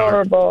He's sweetheart.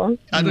 adorable.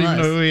 I don't even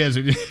know who he is,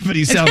 but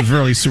he sounds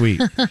really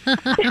sweet. All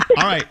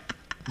right.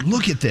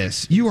 Look at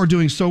this. You are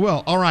doing so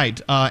well. All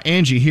right,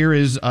 Angie, here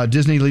is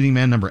Disney leading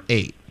man number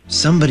 8.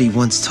 Somebody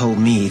once told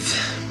me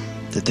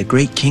that the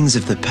great kings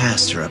of the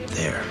past are up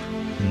there,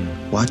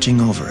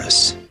 watching over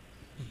us.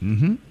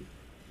 Mm-hmm.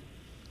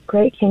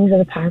 Great kings of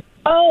the past.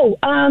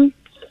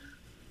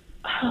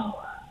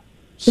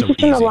 This is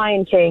from The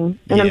Lion King,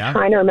 and Yeah. I'm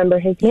trying to remember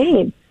his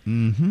name.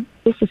 Mm-hmm.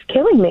 This is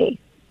killing me.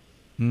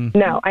 Mm-hmm.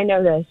 No, I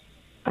know this.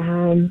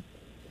 Lion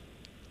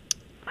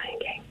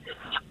King.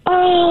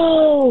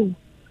 Oh,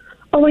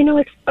 I know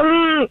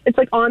it's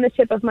like on the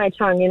tip of my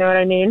tongue. You know what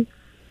I mean?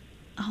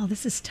 Oh,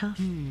 this is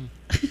tough.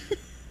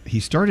 He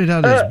started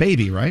out as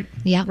baby, right?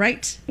 Yeah.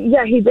 Right?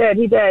 Yeah, he did.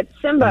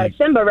 Simba,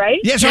 right?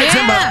 Yes, right,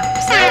 Simba.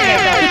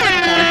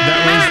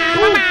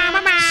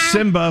 That was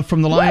Simba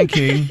from The Lion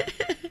King.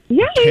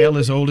 Tale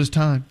as old as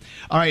time.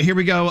 All right, here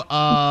we go.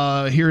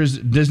 Here is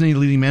Disney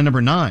leading man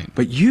number 9.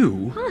 But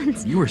you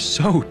were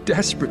so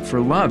desperate for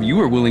love, you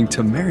were willing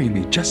to marry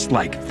me just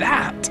like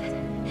that.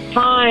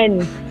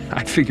 Hans.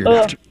 I figured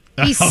after...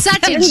 He's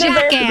such a He doesn't deserve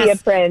to be a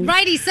jackass. prince.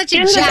 Right, he's such a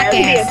He doesn't deserve to be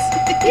a-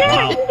 jackass.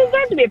 Yeah, he doesn't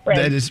deserve to be a prince.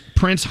 That is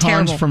Prince Hans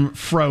Terrible. from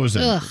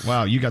Frozen. Ugh.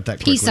 Wow, you got that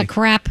quickly. Piece of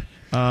crap.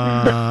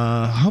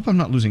 I hope I'm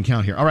not losing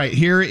count here. All right,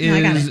 here No,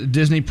 I got is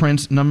Disney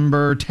Prince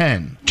number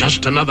 10.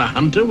 Just another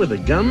hunter with a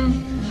gun?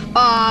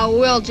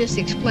 Will just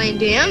explained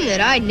to him that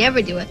I'd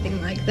never do a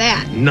thing like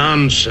that.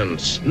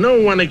 Nonsense.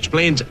 No one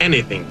explains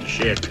anything to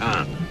Shere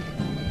Khan.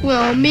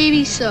 Well,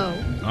 maybe so,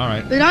 All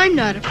right. but I'm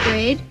not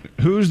afraid.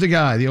 Who's the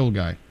guy, the old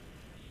guy?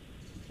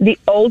 The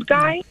old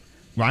guy?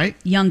 Right?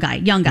 Young guy.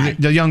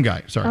 The young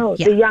guy, sorry. Oh,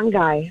 the young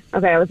guy.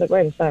 Okay, I was like,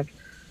 wait a sec.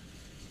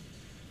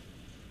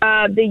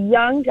 The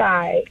young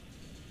guy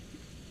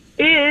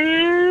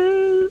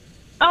is...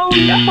 Oh, no. It's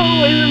a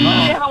movie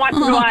I haven't watched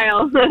in a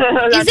while.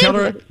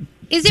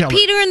 Is it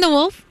Peter and the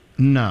Wolf?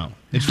 No.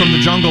 It's from the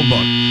Jungle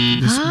Book.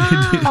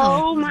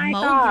 Oh, my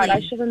God. I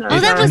should have known. Oh,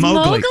 that was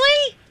Mowgli?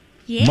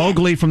 Yeah.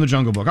 Mowgli from the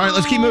Jungle Book. All right,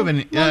 let's keep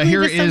moving. Here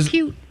was so is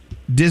cute.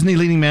 Disney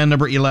leading man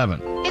number 11.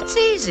 It's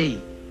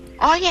easy.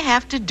 All you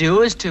have to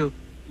do is to.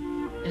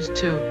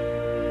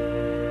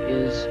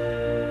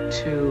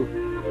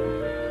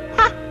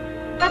 Ha!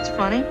 That's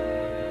funny.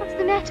 What's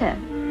the matter?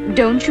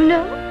 Don't you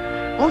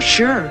know? Oh,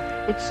 sure.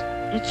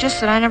 It's just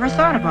that I never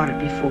thought about it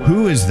before.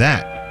 Who is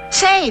that?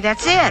 Say,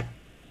 that's it.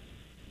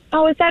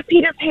 Oh, is that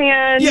Peter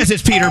Pan? Yes,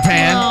 it's Peter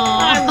Pan.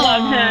 I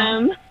love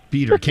him.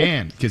 Peter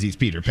can, because he's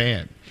Peter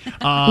Pan.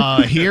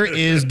 Here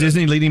is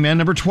Disney leading man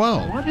number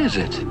 12. What is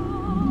it?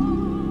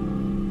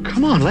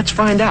 Come on, let's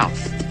find out.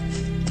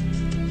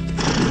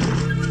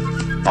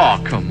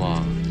 Oh, come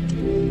on.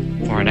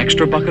 For an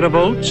extra bucket of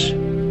oats?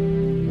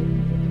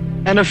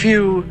 And a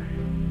few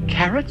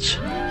carrots?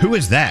 Who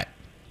is that?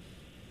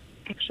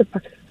 Extra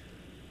bucket.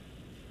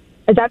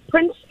 Is that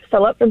Prince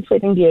Philip from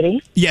Sleeping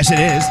Beauty? Yes, it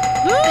is.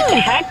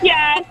 Heck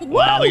yes.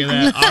 Wow, look at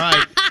that. All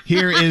right.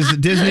 Here is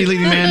Disney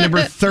leading man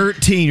number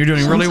 13. You're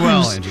doing really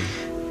well, Angie.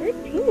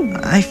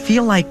 I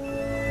feel like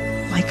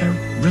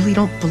I really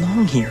don't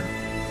belong here.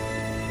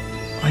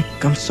 Like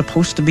I'm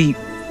supposed to be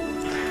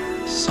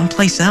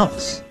someplace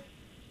else.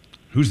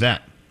 Who's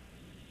that?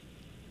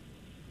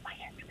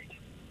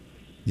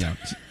 Yeah.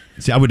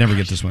 See, I would never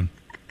get this one.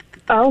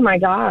 Oh my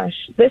gosh.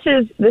 This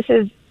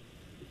is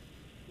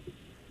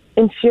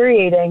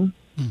infuriating.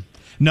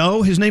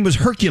 No, his name was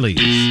Hercules.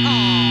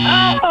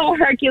 Oh,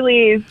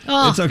 Hercules.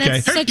 Oh, It's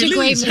okay. That's such a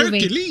great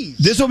movie.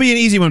 This will be an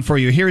easy one for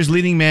you. Here is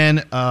leading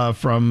man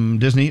from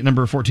Disney,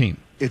 number 14.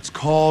 It's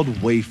called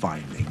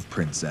wayfinding,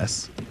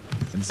 princess.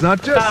 It's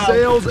not just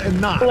sails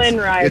and knots. Flynn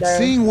Rider. It's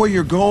seeing where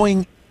you're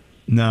going.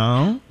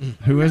 No.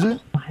 Who is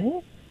it?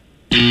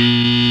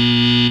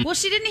 Well,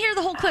 she didn't hear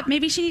the whole clip.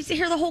 Maybe she needs to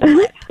hear the whole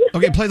clip.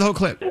 Okay, play the whole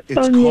clip.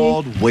 It's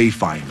called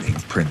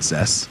wayfinding,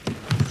 princess.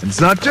 It's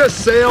not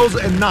just sails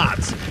and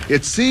knots.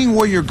 It's seeing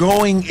where you're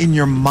going in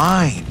your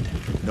mind.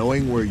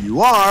 Knowing where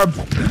you are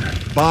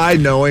by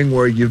knowing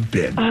where you've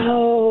been.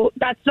 Oh,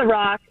 that's The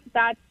Rock.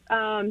 That's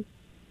I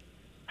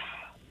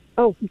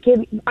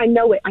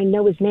know it. I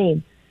know his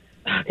name.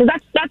 Because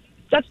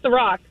that's The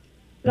Rock.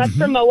 That's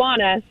from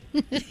Moana.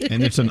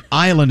 And it's an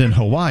island in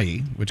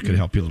Hawaii, which could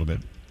help you a little bit.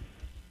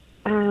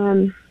 I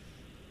know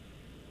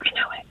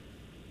it.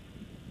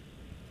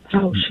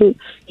 Oh shoot.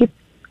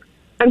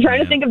 I'm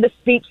trying to think of the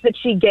speech that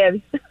she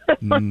gives.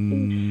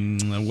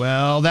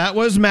 Well, that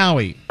was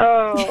Maui.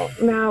 Oh,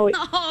 Maui.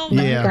 Oh,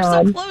 Yeah. we're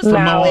so close. From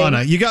Maui.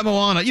 Moana. You got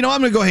Moana. You know, I'm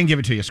going to go ahead and give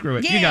it to you. Screw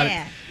it. You got it.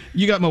 Yeah.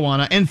 You got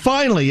Moana. And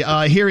finally,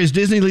 here is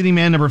Disney leading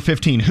man number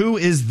 15. Who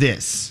is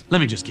this? Let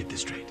me just get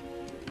this straight.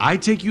 I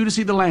take you to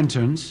see the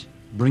lanterns,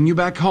 bring you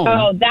back home.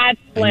 Oh, that's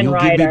Flynn and you'll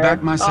Rider. give me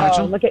back my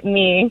satchel? Oh, look at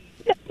me.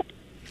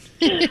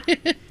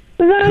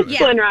 That's Yeah.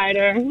 Flynn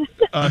Rider.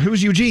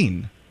 Who's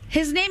Eugene?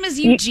 His name is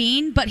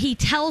Eugene, but he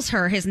tells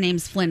her his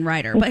name's Flynn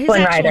Rider. But his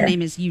Flynn actual Rider.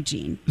 name is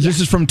Eugene.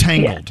 This is from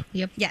Tangled.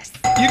 Yep. Yes.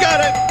 You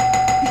got it.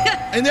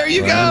 And there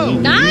you go.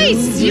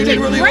 Nice. You did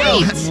really great.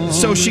 well.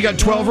 So she got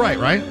 12 right,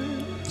 right?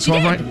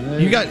 12 right.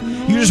 You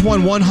just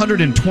won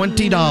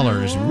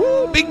 $120.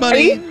 Woo, big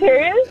money. Are you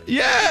serious?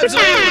 Yes.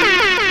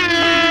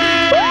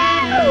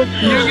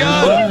 You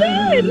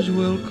got him.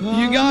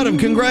 You got him.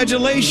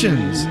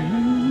 Congratulations.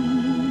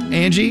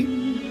 Angie?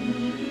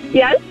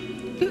 Yes?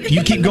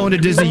 You keep going to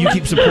Disney. You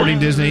keep supporting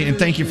Disney. And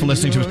thank you for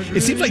listening to us. It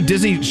seems like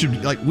Disney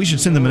should, we should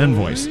send them an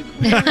invoice.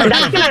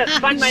 That's going to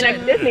fund my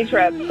next Disney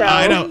trip. So.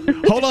 I know.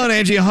 Hold on,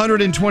 Angie.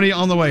 120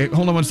 on the way.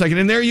 Hold on one second.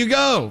 And there you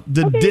go.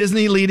 The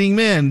Disney leading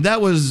men. That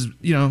was,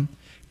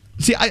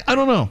 see, I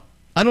don't know.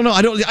 I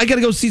got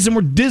to go see some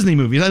more Disney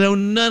movies. I know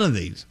none of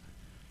these.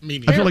 I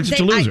feel like such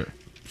a loser.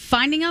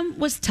 Finding them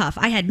was tough.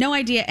 I had no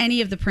idea any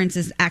of the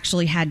princes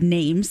actually had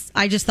names.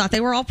 I just thought they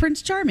were all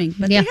Prince Charming,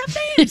 but they have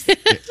names.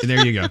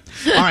 There you go.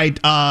 All right.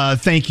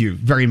 Thank you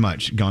very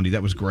much, Gandhi.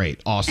 That was great.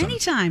 Awesome.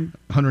 Anytime.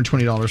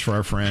 $120 for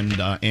our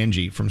friend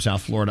Angie from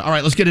South Florida. All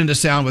right, let's get into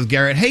sound with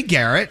Garrett. Hey,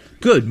 Garrett.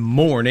 Good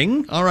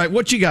morning. All right,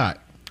 what you got?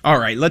 All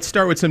right, let's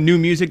start with some new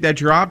music that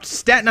dropped.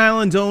 Staten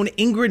Island's own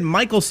Ingrid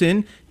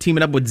Michaelson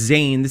teaming up with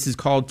Zayn. This is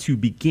called To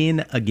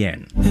Begin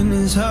Again. And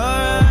it's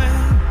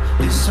alright,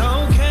 it's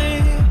okay.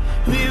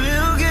 We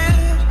will get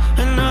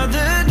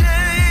another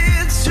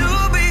day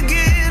to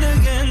begin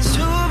again,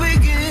 to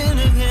begin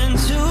again,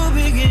 to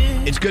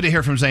begin. It's good to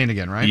hear from Zayn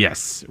again, right?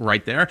 Yes,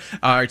 right there.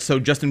 All right, so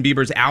Justin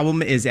Bieber's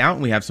album is out,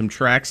 and we have some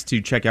tracks to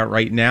check out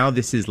right now.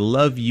 This is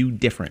Love You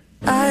Different.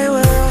 I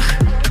will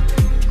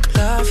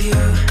love you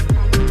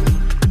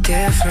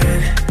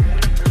different,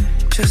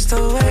 just the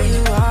way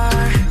you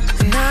are,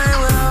 and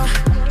I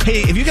will.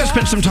 Hey, if you guys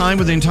spent some time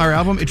with the entire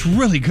album, it's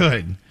really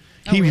good.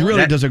 He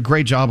really does a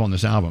great job on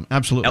this album.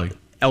 Absolutely.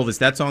 Elvis,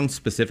 that song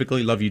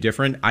specifically, Love You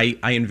Different, I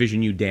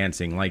envision you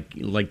dancing, like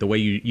the way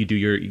you do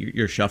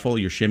your shuffle,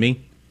 your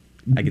shimmy.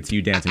 I could see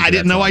you dancing. I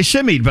didn't know I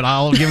shimmied, but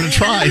I'll give it a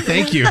try.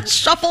 Thank you.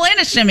 Shuffle and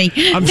a shimmy.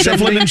 I'm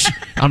shuffling and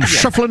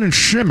shuffling and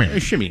shimmy.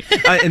 Shimmy.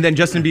 And then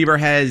Justin Bieber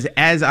has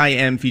As I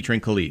Am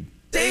featuring Khalid.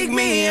 Take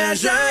me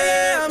as I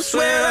am,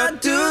 swear I'll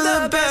do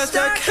the best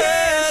I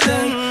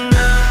can.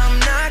 I'm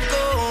not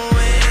going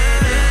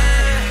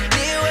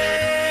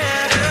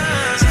anywhere.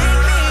 Take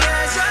me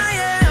as I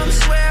am,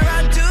 swear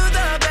I'll do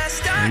the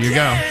best I can. There you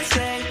go.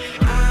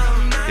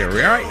 There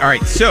we are. All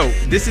right, so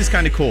this is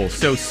kind of cool.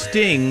 So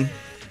Sting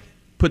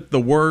put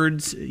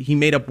he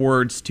made up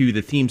words to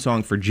the theme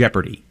song for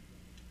Jeopardy.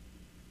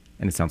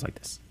 And it sounds like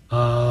this.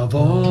 Of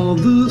all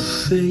the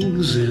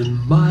things in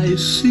my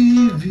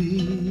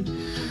CV,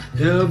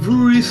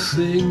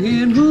 everything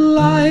in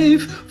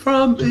life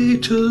from A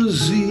to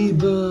Z,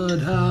 but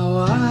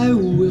how I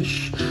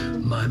wish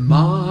my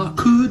ma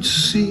could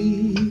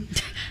see.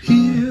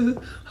 Here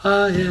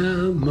I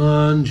am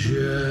on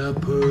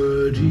Jeopardy.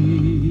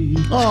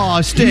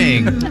 Aw,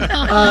 Sting.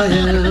 I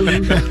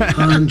am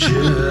on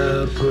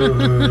Jeopardy.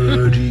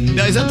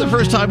 Now, is that the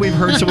first time we've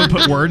heard someone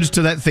put words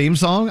to that theme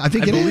song? I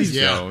think it believe is.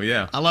 so,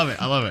 yeah. I love it.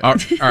 All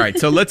right,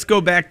 so let's go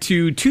back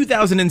to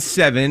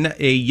 2007.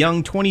 A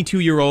young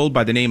 22-year-old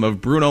by the name of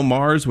Bruno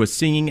Mars was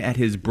singing at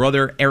his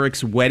brother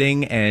Eric's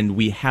wedding, and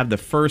we have the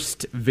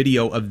first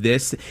video of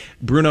this.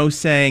 Bruno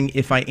sang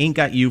If I Ain't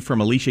Got You from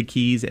Alicia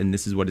Keys, and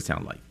this is what it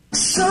sounded like.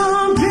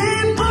 Some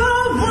people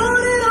want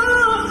it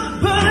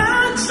all, but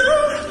I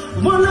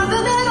don't want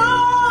nothing at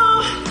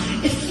all.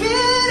 If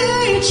it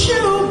ain't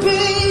you,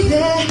 baby,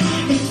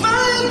 if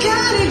I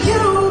got it,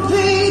 you,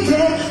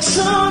 baby.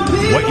 Some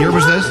people What year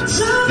was this?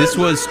 This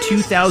was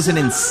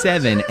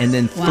 2007, and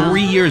then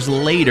 3 years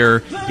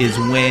later is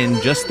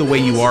when Just the Way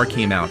You Are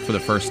came out for the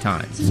first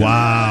time.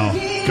 Wow.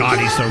 God,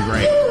 he's so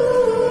great.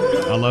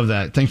 I love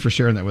that. Thanks for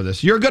sharing that with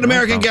us. You're a good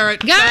American,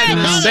 Garrett.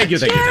 Thank you.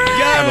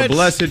 Have a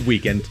blessed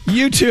weekend.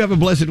 You too have a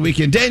blessed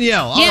weekend.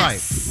 Danielle, all right.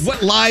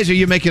 What lies are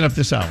you making up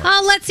this hour?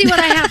 Oh, let's see what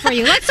I have for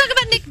you. Let's talk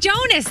about Nick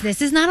Jonas.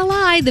 This is not a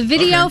lie. The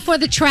video for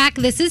the track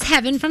This Is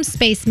Heaven from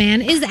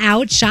Spaceman is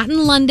out, shot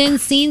in London,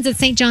 scenes at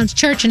St. John's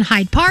Church in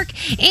Hyde Park,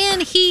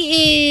 and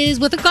he is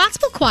with a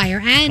gospel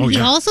choir. And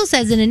he also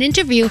says in an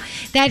interview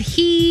that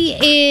he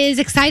is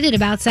excited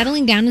about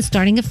settling down and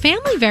starting a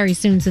family very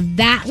soon. So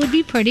that would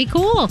be pretty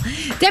cool.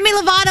 Demi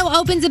Lovato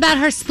opens about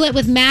her split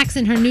with Max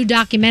in her new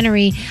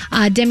documentary,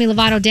 Demi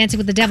Lovato Dancing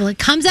with the Devil. It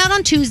comes out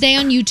on Tuesday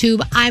on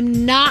YouTube.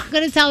 I'm not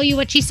going to tell you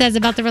what she says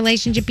about the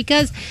relationship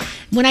because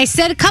When I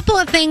said a couple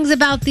of things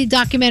about the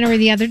documentary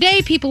the other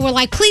day, people were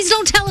like, please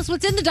don't tell us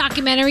what's in the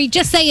documentary.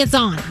 Just say it's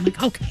on. I'm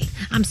like, okay,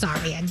 I'm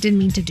sorry. I didn't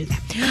mean to do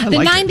that. The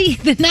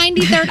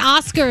 93rd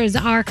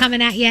Oscars are coming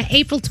at you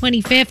April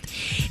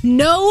 25th.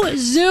 No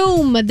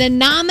Zoom. The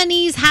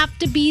nominees have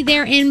to be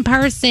there in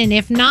person.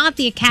 If not,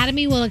 the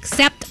Academy will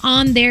accept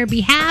on their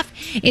behalf.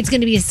 It's going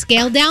to be a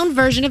scaled down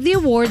version of the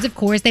awards, of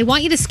course. They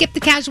want you to skip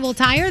the casual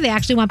attire. They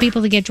actually want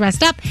people to get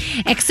dressed up.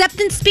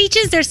 Acceptance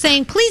speeches, they're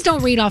saying, please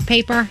don't read off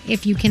paper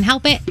if you can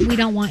help it. We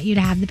don't want you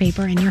to have the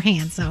paper in your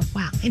hand. So,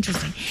 wow,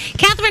 interesting.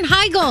 Katherine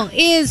Heigl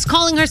is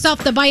calling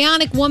herself the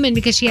Bionic Woman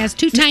because she has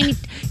two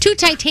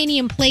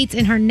titanium plates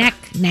in her neck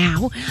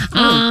now.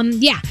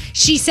 Yeah,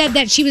 she said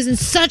that she was in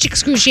such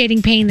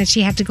excruciating pain that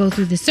she had to go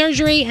through the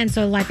surgery. And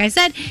so, like I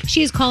said,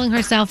 she is calling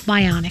herself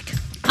Bionic.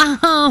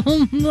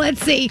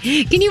 Let's see.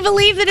 Can you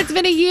believe that it's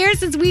been a year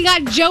since we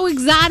got Joe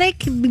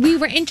Exotic? We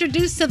were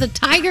introduced to the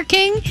Tiger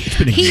King. It's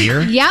been a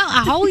year?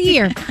 Yeah, a whole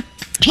year.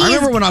 I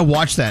remember when I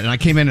watched that and I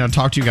came in and I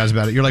talked to you guys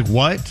about it. You're like,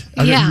 what?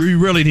 I was Yeah. like, you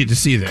really need to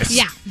see this.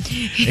 Yeah.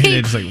 And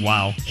it's like,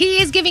 wow.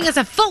 He is giving us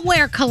a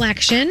footwear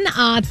collection,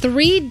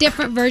 3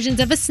 different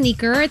versions of a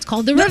sneaker. It's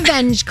called the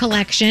Revenge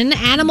Collection.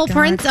 Animal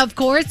prints, of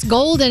course,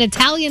 gold and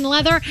Italian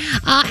leather.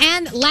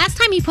 And last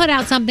time he put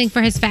out something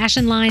for his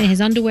fashion line,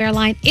 his underwear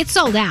line, it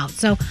sold out.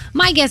 So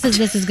my guess is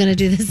this is going to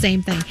do the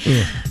same thing.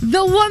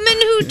 The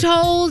woman who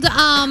told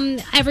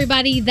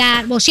everybody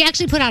that, well, she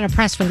actually put out a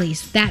press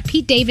release that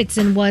Pete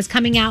Davidson was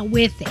coming out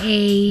with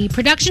a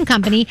production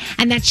company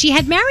and that she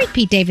had married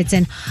Pete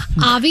Davidson,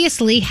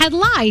 obviously had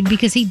lied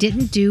because he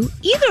didn't do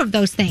either of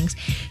those things.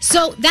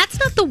 So that's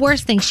not the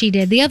worst thing she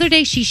did. The other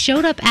day she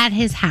showed up at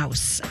his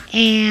house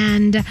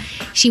and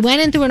she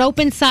went in through an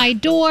open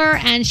side door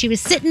and she was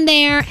sitting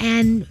there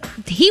and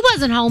he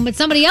wasn't home, but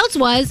somebody else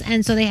was.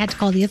 And so they had to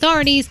call the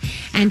authorities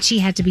and she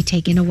had to be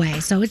taken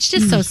away. So it's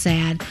just so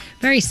sad.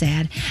 Very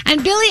sad.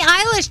 And Billie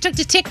Eilish took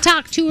to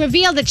TikTok to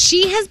reveal that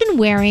she has been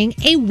wearing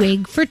a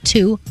wig for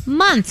 2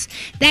 months.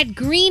 That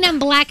green and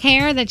black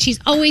hair that she's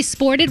always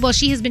sported, well,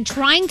 she has been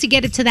trying to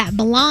get it to that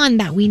blonde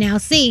that we now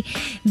see.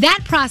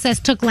 That process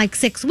took like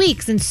 6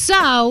 weeks. And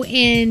so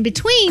in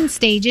between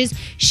stages,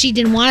 she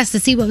didn't want us to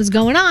see what was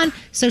going on.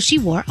 So she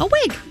wore a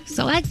wig.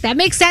 So that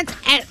makes sense.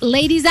 And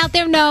ladies out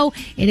there know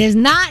it is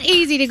not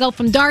easy to go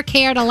from dark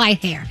hair to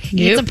light hair.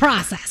 It's a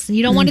process.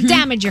 You don't want to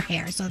damage your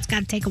hair, so it's got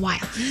to take a while.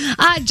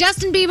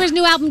 Justin Bieber's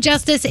new album,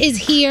 Justice, is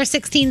here,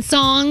 16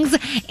 songs.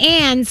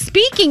 And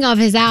speaking of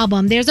his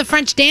album, there's a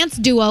French dance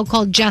duo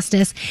called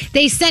Justice.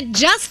 They sent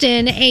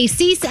Justin a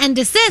cease and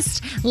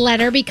desist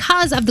letter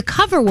because of the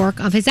cover work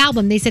of his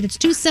album. They said it's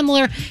too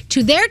similar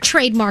to their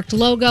trademarked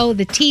logo.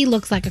 The T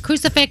looks like a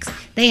crucifix.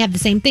 They have the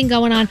same thing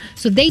going on,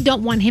 so they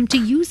don't want him to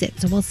use it.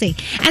 So we'll see.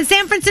 And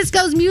San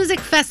Francisco's music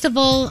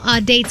festival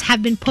dates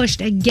have been pushed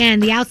again.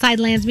 The Outside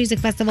Lands Music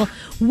Festival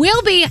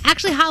will be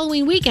actually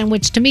Halloween weekend,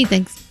 which to me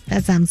thinks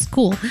that sounds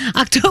cool.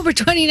 October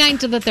 29th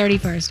to the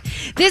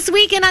 31st. This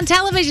weekend on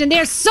television,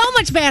 there's so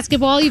much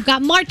basketball. You've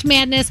got March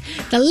Madness.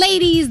 The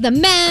ladies, the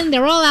men,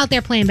 they're all out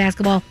there playing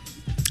basketball.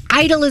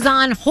 Idol is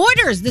on.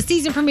 Hoarders, the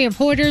season premiere of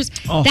Hoarders.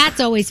 Oh.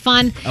 That's always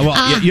fun.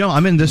 Well, you know,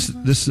 I'm in this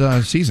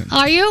season.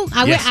 Are you?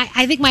 Yes.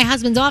 I think my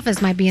husband's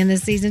office might be in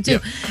this season too.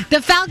 Yeah.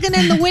 The Falcon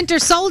and the Winter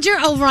Soldier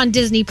over on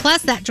Disney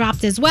Plus, that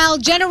dropped as well.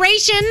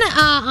 Generation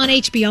on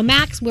HBO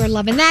Max, we're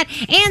loving that.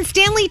 And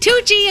Stanley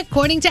Tucci,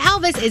 according to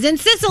Elvis, is in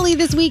Sicily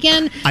this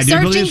weekend,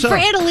 searching for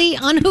Italy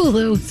on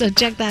Hulu. So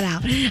check that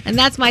out. And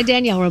that's my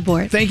Danielle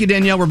report. Thank you,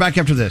 Danielle. We're back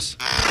after this.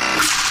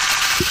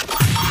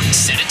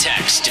 Send a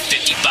text to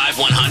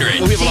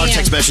 55100. We have a lot of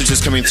text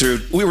messages coming through.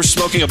 We were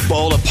smoking a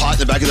bowl of pot in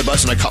the back of the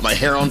bus and I caught my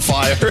hair on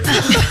fire.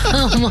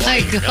 Oh my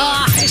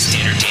gosh.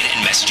 Standard data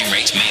and messaging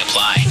rates may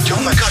apply.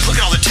 Oh my God, look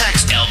at all the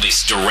text.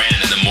 Elvis Duran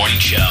in the morning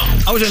show.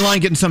 I was in line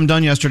getting something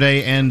done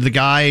yesterday, and the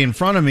guy in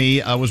front of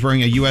me was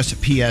wearing a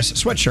USPS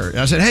sweatshirt. And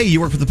I said, hey,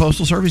 you work for the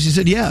Postal Service? He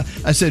said, yeah.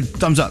 I said,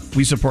 thumbs up.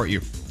 We support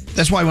you.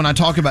 That's why when I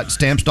talk about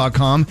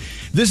Stamps.com,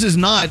 this is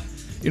not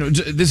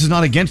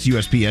against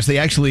USPS. They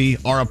actually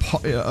are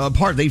a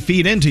part. They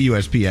feed into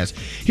USPS.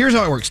 Here's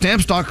how it works.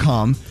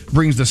 Stamps.com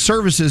brings the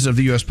services of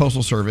the U.S.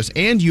 Postal Service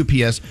and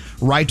UPS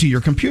right to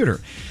your computer.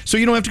 So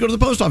you don't have to go to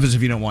the post office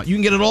if you don't want. You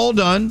can get it all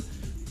done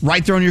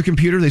right there on your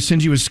computer. They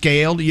send you a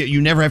scale.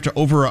 You never have to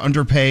over or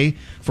underpay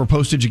for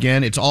postage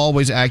again. It's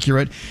always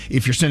accurate.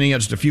 If you're sending out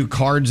just a few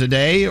cards a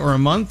day or a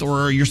month,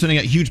 or you're sending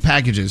out huge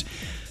packages,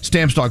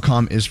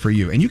 Stamps.com is for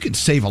you. And you can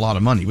save a lot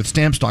of money. With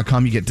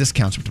Stamps.com, you get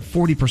discounts up to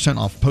 40%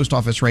 off post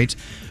office rates,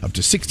 up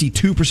to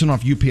 62%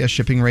 off UPS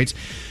shipping rates.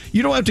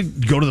 You don't have to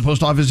go to the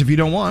post office if you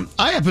don't want.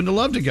 I happen to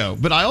love to go,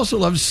 but I also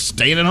love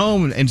staying at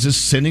home and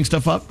just sending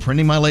stuff up,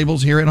 printing my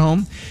labels here at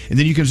home, and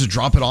then you can just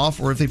drop it off,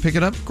 or if they pick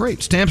it up,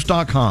 great.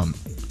 Stamps.com.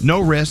 No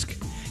risk.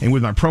 And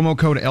with my promo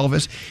code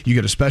Elvis, you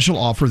get a special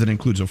offer that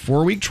includes a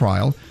 4-week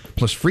trial,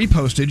 plus free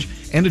postage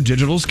and a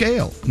digital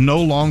scale.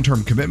 No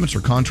long-term commitments or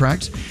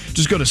contracts.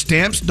 Just go to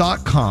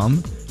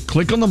Stamps.com,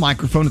 click on the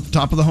microphone at the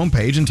top of the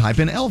homepage, and type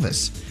in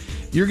Elvis.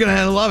 You're going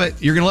to love it.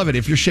 You're going to love it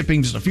if you're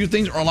shipping just a few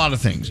things or a lot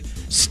of things.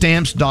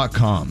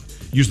 Stamps.com.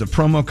 Use the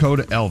promo code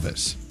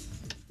Elvis.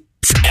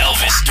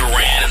 Elvis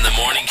Duran in the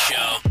morning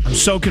show. I'm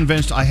so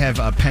convinced I have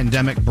a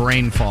pandemic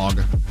brain fog.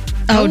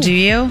 Oh, do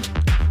you?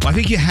 Well, I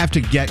think you have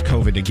to get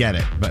COVID to get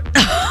it, but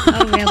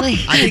Oh, really?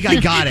 I think I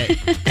got it.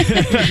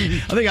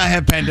 I think I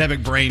have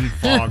pandemic brain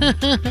fog.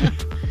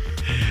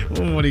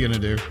 What are you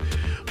going to do?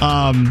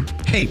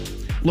 Hey,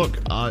 look,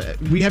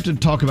 we have to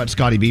talk about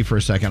Scotty B for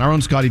a second. Our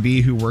own Scotty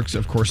B, who works,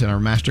 of course, in our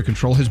master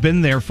control, has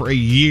been there for a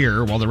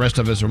year, while the rest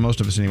of us, or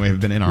most of us anyway, have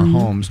been in our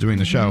homes doing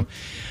the show.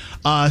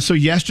 So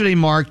yesterday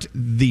marked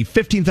the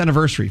 15th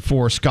anniversary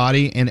for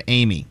Scotty and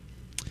Amy.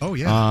 Oh,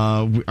 yeah.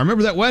 I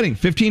remember that wedding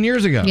 15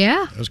 years ago.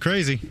 Yeah. That was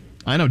crazy.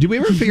 I know. Did we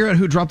ever figure out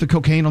who dropped the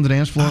cocaine on the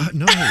dance floor?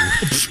 No.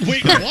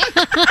 Wait,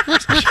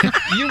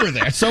 what? You were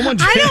there. Someone.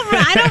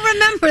 I don't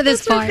remember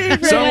this part.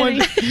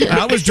 Someone.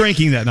 I was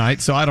drinking that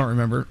night, so I don't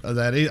remember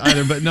that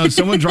either. But no,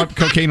 someone dropped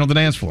cocaine on the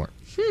dance floor.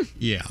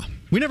 Yeah.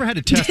 We never had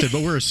to test it,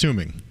 but we're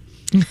assuming.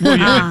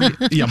 Well,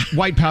 yeah,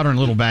 white powder in a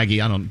little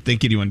baggie. I don't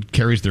think anyone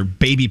carries their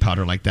baby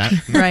powder like that.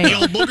 Right. The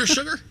old booger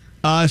sugar?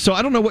 So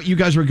I don't know what you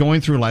guys were going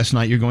through last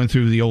night. You're going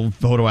through the old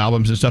photo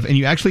albums and stuff, and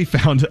you actually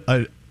found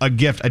a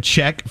gift, a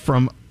check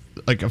from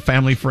like a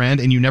family friend,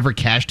 and you never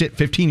cashed it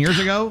 15 years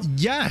ago?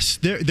 Yes.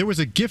 There was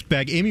a gift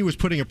bag. Amy was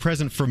putting a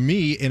present for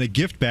me in a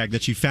gift bag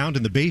that she found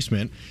in the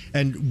basement,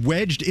 and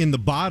wedged in the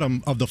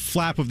bottom of the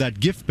flap of that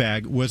gift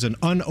bag was an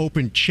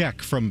unopened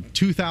check from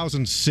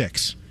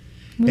 2006.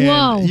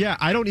 Whoa. And yeah,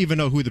 I don't even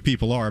know who the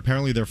people are.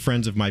 Apparently, they're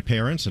friends of my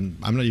parents, and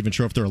I'm not even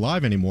sure if they're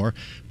alive anymore.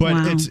 But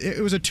Wow.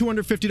 it was a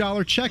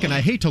 $250 check, and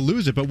I hate to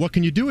lose it, but what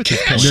can you do at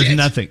this point? There's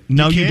nothing.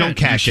 No, you don't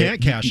cash it. You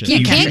can't cash it.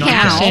 You can't cannot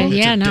cash it. It's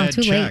Yeah, a no, dead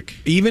too late. check.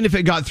 Even if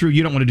it got through,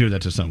 you don't want to do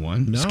that to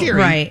someone. No. Scary.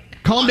 Right.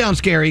 Calm down,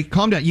 Scary.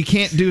 Calm down. You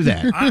can't do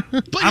that.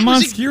 I'm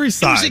on Scary's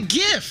side. It was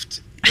a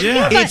gift.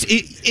 Yeah.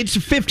 It's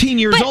 15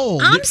 years But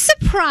old. I'm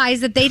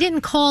surprised that they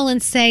didn't call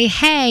and say,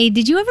 "Hey,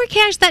 did you ever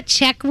cash that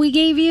check we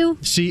gave you?"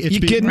 See, it's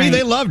You kidding me?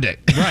 They loved it.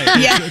 Right.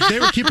 Yeah. They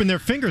were keeping their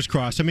fingers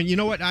crossed. I mean, you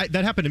know what?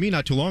 That happened to me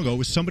not too long ago. It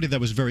was somebody that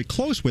was very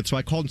close with. So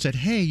I called and said,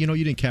 hey, you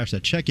didn't cash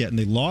that check yet. And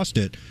they lost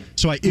it.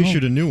 So I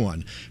issued a new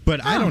one.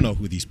 But I don't know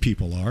who these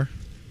people are.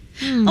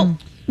 Oh,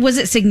 was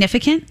it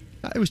significant?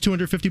 It was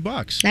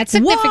 $250. That's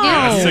significant.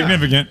 That's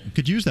significant.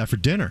 Could use that for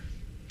dinner.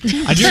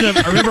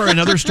 I remember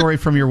another story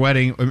from your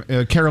wedding.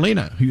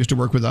 Carolina, who used to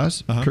work with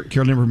us,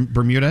 Carolina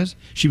Bermudez,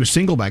 she was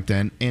single back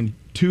then, and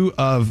two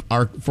of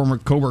our former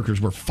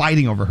coworkers were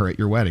fighting over her at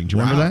your wedding. Do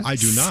you remember that? I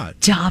do not.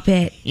 Stop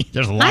it.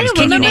 There's a lot I of don't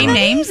stuff. remember name that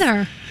names?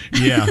 either.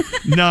 Yeah.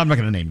 No, I'm not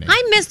going to name names.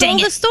 I missed all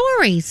the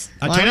stories.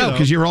 I know,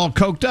 because you're all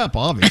coked up,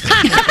 obviously.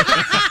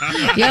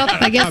 Yep,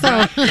 I guess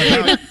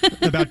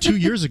so. About 2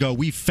 years ago,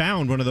 we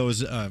found one of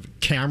those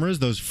cameras,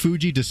 those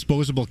Fuji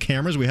disposable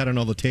cameras we had on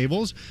all the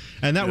tables,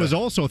 and that was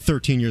also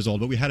 13 years old,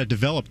 but we had it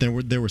developed.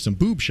 There were some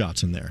boob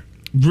shots in there.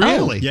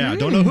 Really? Yeah, I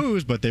don't know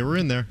whose, but they were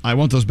in there. I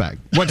want those back.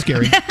 What's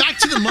scary? Back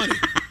to the money.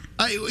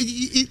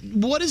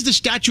 What is the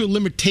statute of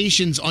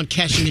limitations on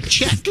cashing a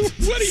check?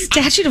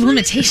 Statute of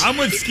limitations. I'm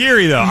with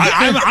Scary, though.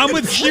 I'm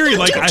with Scary.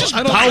 Like,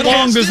 how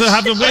long does it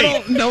have to I wait?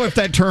 don't know if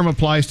that term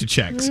applies to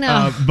checks.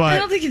 No, but I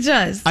don't think it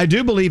does. I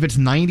do believe it's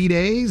 90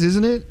 days,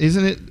 isn't it?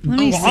 Let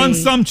me Well, on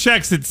see. some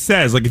checks, it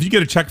says, like, if you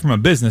get a check from a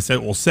business,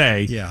 it will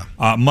say,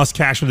 must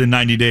cash within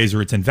 90 days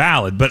or it's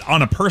invalid. But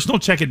on a personal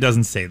check, it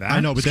doesn't say that.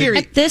 I know, but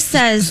This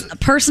says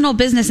personal,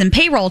 business, and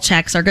payroll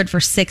checks are good for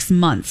 6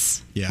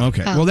 months. Yeah.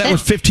 Okay. Well, that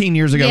was 15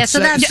 years ago. Yeah, so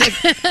that's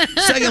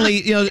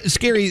Secondly,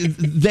 Scary,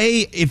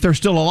 if they're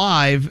still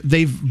alive,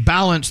 they've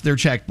balanced their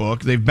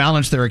checkbook, they've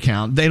balanced their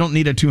account. They don't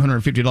need a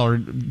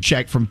 $250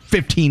 check from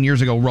 15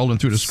 years ago rolling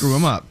through to screw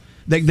them up.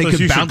 They So could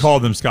you should bounce. call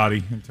them,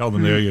 Scotty, and tell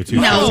them they owe you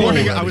 $2.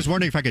 I was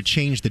wondering if I could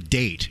change the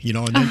date,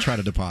 and then try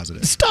to deposit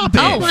it. Stop it.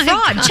 Oh,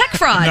 fraud. Check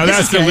fraud. Now This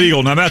that's is good.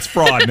 illegal. Now that's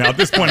fraud. Now at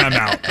this point, I'm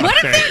out. What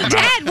if Okay, they're I'm out.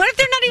 dead? What if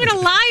they're not even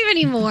alive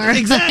anymore?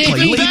 Exactly. Even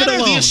Leave it better, the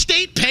alone.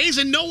 estate pays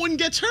and no one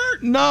gets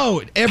hurt.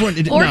 No, everyone.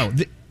 Or no.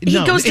 He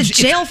No, goes to it's-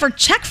 jail for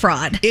check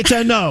fraud. It's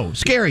a no.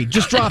 Scary.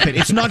 Just drop it.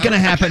 It's not going to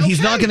happen.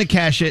 He's not going to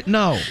cash it.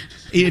 No.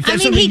 If I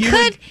that's mean,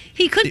 something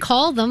he could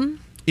call them.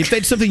 If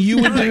that's something you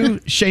would do,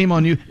 shame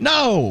on you.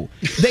 No,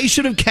 they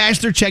should have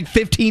cashed their check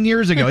 15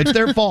 years ago. It's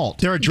their fault.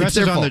 There are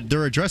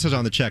addresses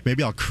on the check.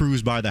 Maybe I'll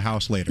cruise by the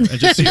house later and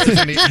just see if there's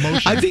any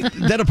motion. I think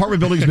that apartment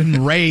building's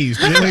been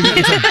raised. They're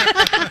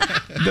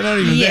not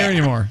even there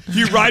anymore. If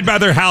you ride by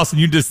their house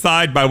and you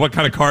decide by what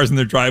kind of cars in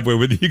their driveway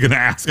whether you're going to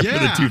ask them for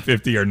the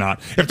 $250 or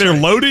not. If they're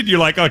loaded, you're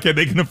like, okay,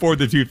 they can afford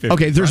the $250.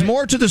 Okay, there's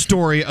more to the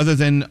story other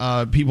than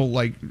people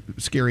like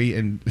Scary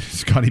and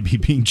Scotty B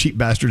being cheap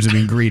bastards and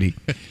being greedy.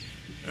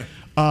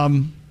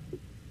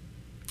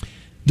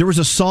 There was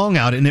a song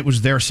out, and it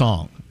was their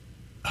song.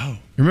 Oh.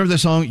 Remember the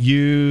song,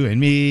 You and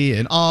Me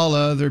and All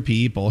Other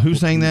People? Who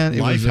sang that?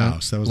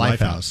 Lifehouse. That was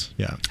Lifehouse.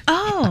 Yeah.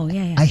 Oh,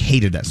 yeah. I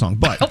hated that song,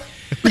 but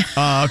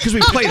because we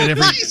played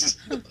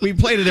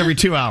it every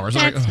 2 hours.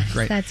 I'm like, That's-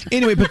 great. that's-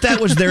 Anyway, but that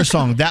was their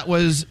song. That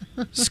was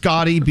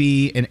Scotty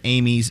B and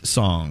Amy's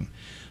song.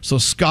 So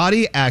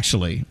Scotty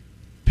actually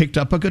picked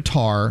up a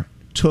guitar,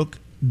 took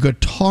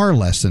guitar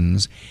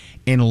lessons,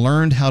 and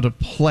learned how to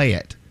play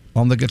it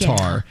on the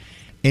guitar.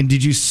 And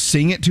did you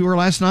sing it to her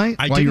last night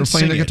while you were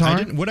playing the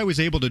guitar? What I was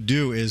able to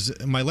do is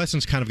my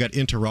lessons kind of got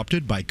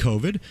interrupted by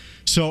COVID.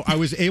 So I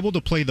was able to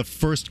play the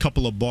first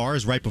couple of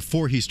bars right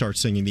before he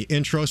starts singing the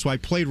intro. So I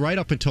played right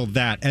up until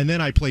that, and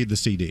then I played the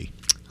CD.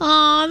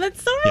 Aw,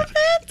 that's so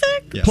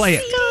romantic. Yeah. Play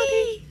it.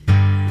 Scotty.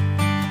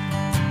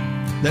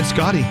 That's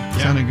Scotty.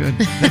 Sounded good.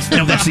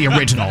 That's the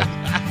original.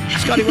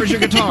 Scotty, where's your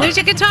guitar? Where's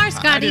your guitar,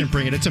 Scotty? I didn't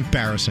bring it. It's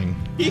embarrassing.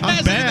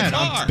 I'm bad.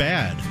 I'm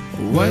bad.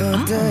 What?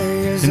 And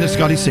then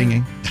Scotty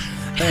singing.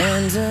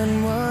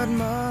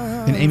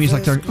 And Amy's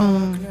like,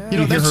 oh,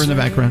 you hear her in the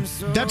background.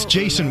 That's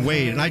Jason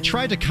Wade, and I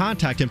tried to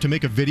contact him to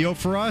make a video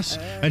for us,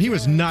 and he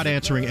was not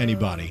answering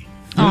anybody.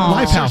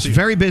 Lifehouse,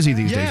 very busy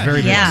these days.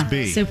 Very busy.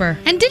 Yeah, super.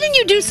 And didn't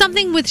you do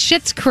something with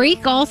Schitt's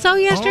Creek also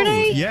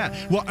yesterday? Oh,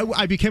 yeah. Well,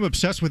 I became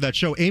obsessed with that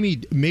show.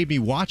 Amy made me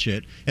watch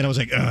it, and I was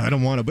like, I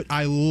don't want to, but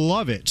I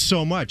love it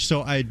so much.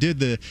 So I did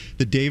the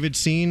David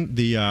scene,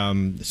 the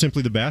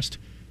Simply the Best,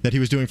 that he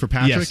was doing for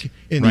Patrick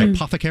in the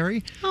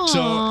apothecary. Aww.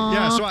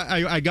 So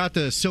I got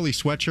the silly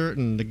sweatshirt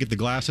and get the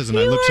glasses, and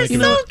I You lip are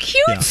synced. so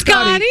cute,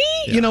 Scotty.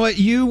 You know what?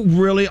 You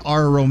really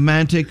are a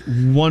romantic,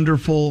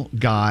 wonderful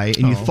guy,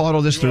 and you thought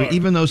all this through,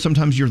 even though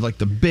sometimes you're like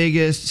the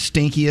biggest,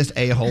 stinkiest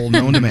a-hole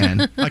known to man.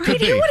 Who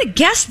would have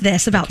guessed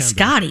this about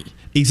Scotty?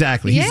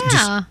 Exactly. He's Yeah.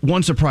 just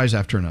one surprise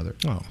after another.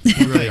 Oh,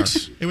 you really are.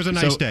 It was a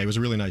nice day. It was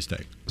a really nice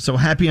day. So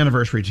happy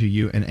anniversary to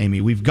you and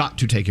Amy. We've got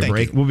to take a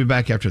break. We'll be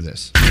back after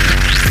this.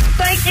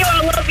 Thank you.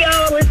 I love y'all.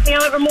 I listen to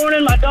y'all every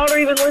morning. My daughter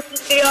even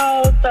listens to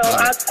y'all. So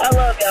I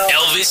love y'all.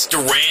 Elvis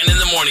Duran in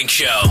the Morning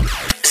Show.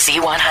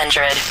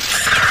 Z100.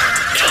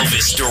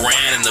 Elvis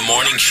Duran in the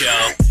Morning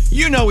Show.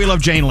 You know we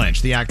love Jane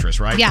Lynch, the actress,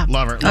 right? Yeah.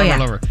 Love her, Oh, yeah.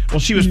 love her. Well,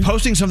 she was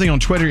posting something on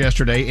Twitter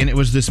yesterday, and it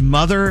was this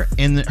mother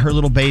and her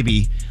little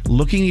baby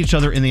looking each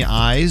other in the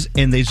eyes,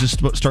 and they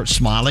just start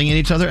smiling at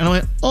each other. And I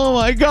went, oh,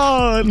 my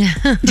God.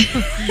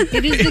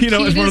 It is the It's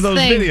one of cutest those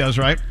thing. videos,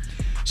 right?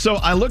 So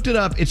I looked it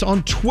up. It's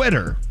on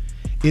Twitter.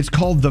 It's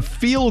called the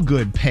Feel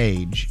Good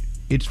Page.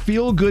 It's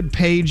Feel Good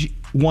Page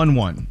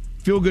 11.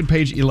 Feel Good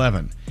Page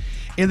 11.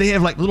 And they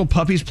have like little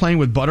puppies playing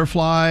with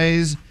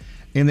butterflies,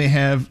 and they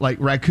have like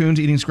raccoons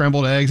eating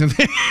scrambled eggs. And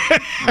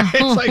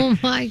Oh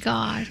my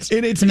gosh.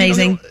 and it's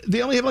amazing.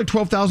 They only have like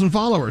 12,000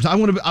 followers. I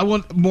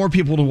want more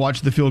people to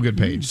watch the Feel Good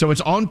Page. So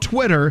it's on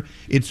Twitter.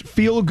 It's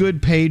Feel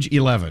Good Page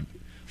 11.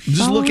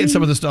 Just look at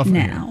some of the stuff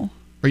now.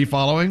 Are you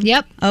following?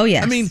 Yep. Oh,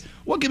 yes. I mean,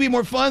 what could be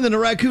more fun than a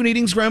raccoon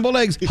eating scrambled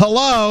eggs?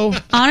 Hello.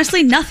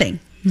 Honestly, nothing.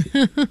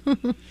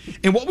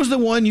 And what was the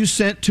one you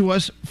sent to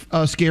us,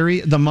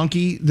 Scary? The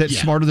monkey that's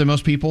smarter than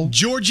most people?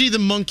 Georgie the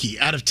monkey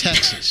out of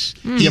Texas.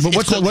 Yeah, but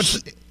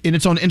and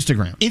it's on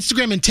Instagram.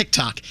 Instagram and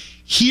TikTok.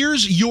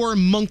 Here's your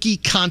monkey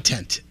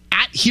content.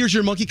 Here's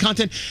your monkey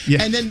content.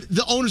 Yeah. And then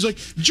the owner's like,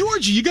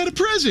 Georgie, you got a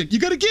present. You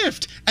got a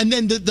gift. And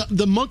then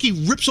the monkey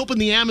rips open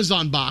the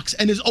Amazon box,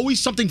 and there's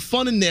always something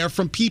fun in there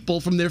from people,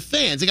 from their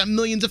fans. They got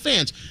millions of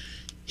fans.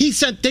 They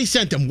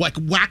sent him like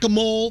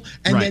whack-a-mole,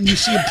 and then you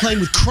see him playing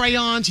with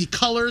crayons. He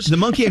colors. The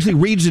monkey actually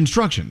reads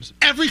instructions.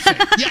 Everything,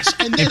 yes.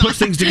 And then puts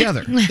things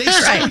together. They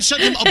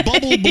sent him a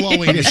bubble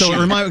blowing Okay, so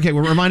machine.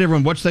 we'll remind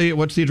everyone, what's the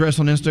address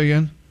on Insta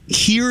again?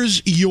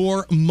 Here's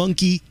your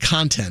monkey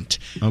content.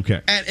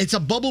 Okay. And it's a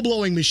bubble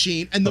blowing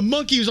machine, and the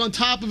monkey is on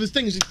top of his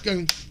thing, is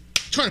going,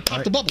 trying to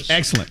pop the bubbles.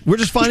 Excellent. We're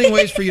just finding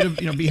ways for you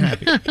to be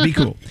happy, be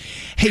cool.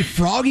 Hey,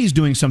 Froggy's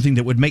doing something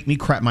that would make me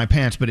crap my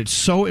pants, but it's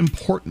so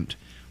important.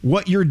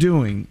 What you're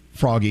doing,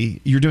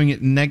 Froggy, you're doing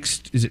it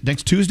next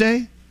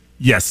Tuesday?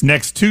 Yes,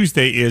 next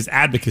Tuesday is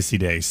Advocacy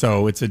Day.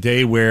 So it's a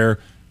day where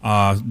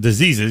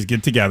diseases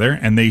get together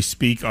and they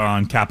speak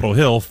on Capitol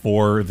Hill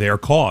for their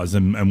cause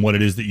and what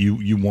it is that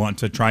you want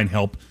to try and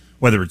help,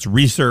 whether it's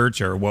research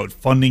or what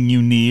funding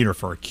you need or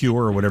for a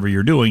cure or whatever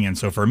you're doing. And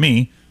so for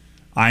me,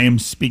 I am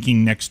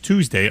speaking next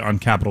Tuesday on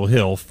Capitol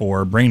Hill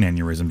for brain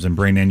aneurysms and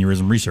brain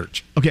aneurysm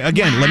research. Okay,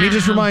 again, let me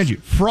just remind you,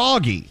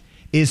 Froggy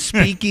is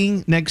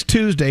speaking next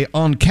Tuesday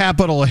on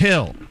Capitol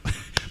Hill.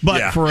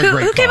 But for a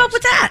great Who came cause. up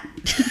with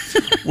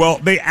that? Well,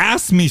 they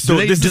asked me, so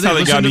this is how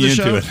they got me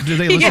into it. Do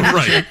they listen to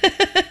the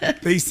show?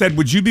 They said,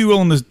 would you be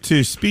willing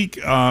to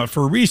speak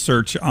for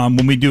research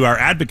when we do our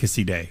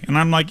advocacy day? And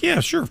I'm like,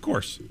 yeah, sure, of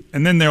course.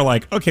 And then they're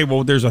like, okay,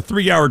 well, there's a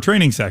 3-hour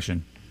training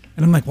session.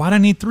 And I'm like, why do I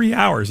need 3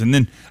 hours? And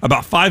then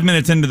about 5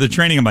 minutes into the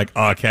training, I'm like,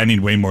 oh, okay, I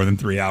need way more than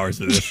 3 hours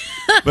of this.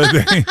 But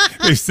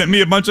they sent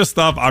me a bunch of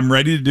stuff. I'm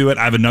ready to do it.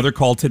 I have another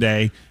call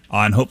today.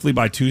 And hopefully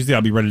by Tuesday,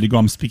 I'll be ready to go.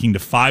 I'm speaking to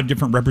 5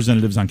 different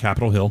representatives on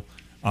Capitol Hill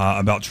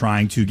about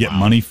trying to get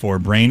money for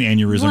brain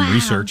aneurysm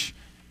research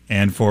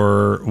and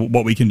for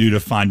what we can do to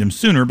find them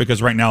sooner, because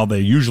right now they're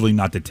usually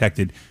not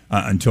detected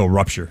until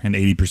rupture, and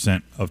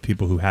 80% of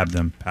people who have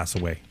them pass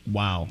away.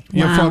 Wow.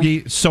 You know,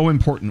 Froggy, so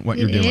important what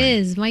you're doing. It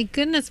is. My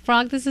goodness,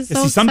 Frog, this is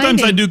so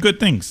sometimes I exciting. do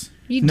good things.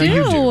 You No, do.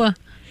 you do.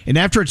 And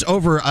after it's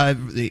over,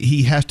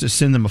 he has to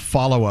send them a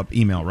follow-up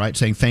email, right?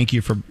 Saying, thank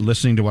you for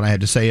listening to what I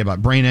had to say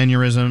about brain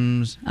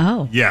aneurysms.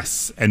 Oh.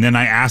 Yes. And then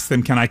I asked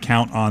them, can I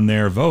count on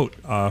their vote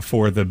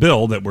for the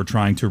bill that we're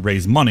trying to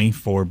raise money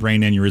for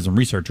brain aneurysm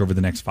research over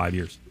the next 5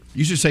 years?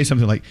 You should say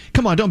something like,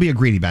 come on, don't be a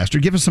greedy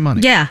bastard. Give us some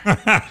money. Yeah.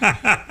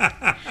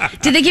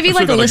 Did they give you I'm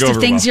sure like a that'll list go of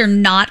over things well. you're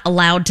not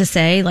allowed to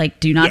say? Like,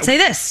 do not say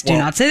this. Do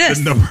Well, not say this.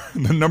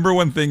 The number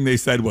one thing they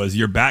said was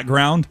your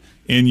background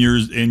in your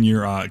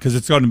because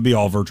it's going to be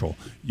all virtual.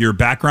 Your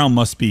background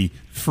must be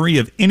free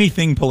of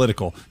anything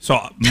political. So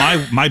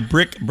my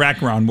brick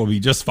background will be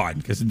just fine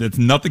because it's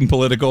nothing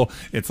political.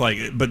 It's like,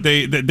 but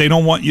they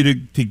don't want you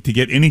to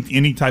get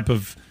any type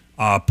of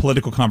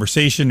political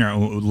conversation or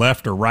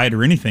left or right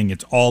or anything.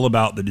 It's all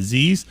about the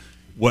disease,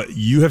 what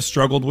you have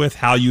struggled with,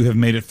 how you have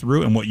made it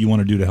through, and what you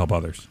want to do to help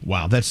others.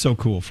 Wow, that's so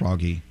cool,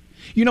 Froggy.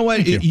 You know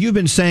what? You've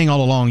been saying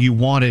all along you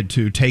wanted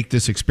to take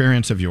this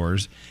experience of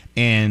yours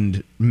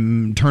and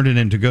turn it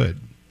into good.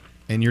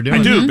 And you're doing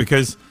I it. do,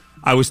 because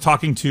I was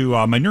talking to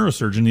my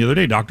neurosurgeon the other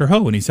day, Dr.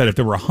 Ho, and he said if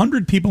there were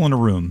 100 people in a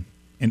room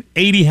and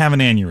 80 have an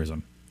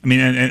aneurysm, I mean,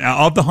 and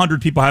of the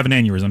 100 people have an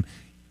aneurysm,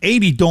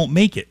 80 don't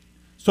make it.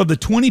 So of the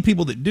 20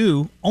 people that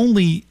do,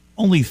 only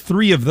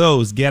 3 of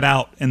those get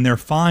out and they're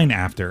fine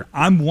after.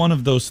 I'm one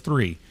of those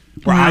 3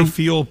 where I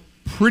feel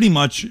pretty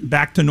much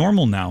back to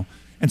normal now.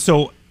 And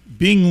so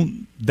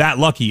being that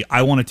lucky,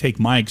 I want to take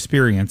my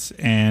experience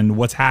and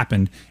what's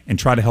happened and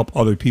try to help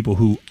other people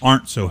who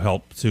aren't so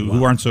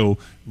who aren't so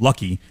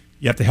lucky.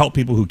 You have to help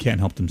people who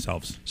can't help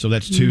themselves. So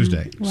that's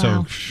Tuesday. Wow.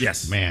 So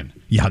yes, man,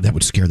 yeah, that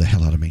would scare the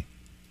hell out of me.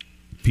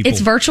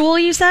 It's virtual,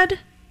 you said?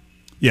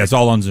 Yeah, it's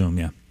all on Zoom.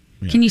 Yeah.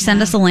 Can you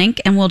send us a link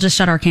and we'll just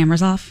shut our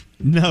cameras off?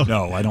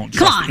 No, I don't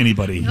trust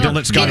anybody. Don't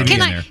let Scotty be in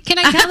there. Can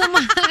I tell them?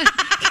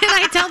 Can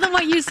I tell them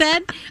what you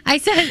said? I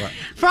said,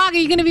 "Frog, are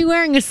you going to be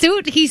wearing a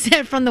suit?" He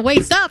said, "From the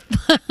waist up."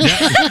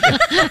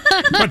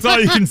 That's all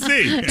you can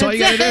see. That's all you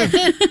got to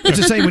do. It's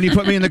the same when you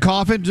put me in the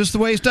coffin, just the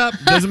waist up.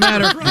 Doesn't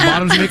matter. The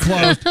bottom's going to be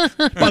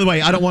closed. By the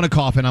way, I don't want a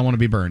coffin. I want to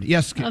be burned.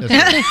 Yes.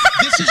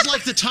 This is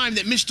like the time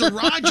that Mr.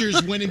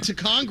 Rogers went into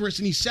Congress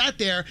and he sat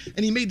there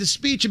and he made the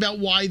speech about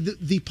why the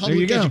you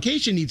public go.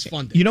 education needs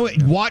funding. You know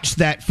what? Watch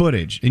that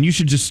footage, and you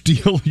should just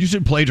steal. You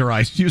should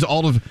plagiarize. Use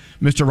all of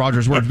Mr.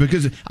 Rogers' words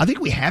because I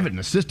think we have it in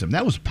the system.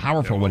 That was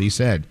powerful what he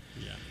said.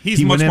 He's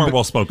He much went in, more but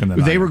well-spoken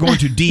than I they am. were going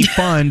to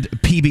defund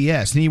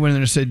PBS, and he went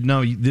in and said,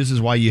 "No, this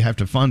is why you have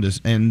to fund us."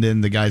 And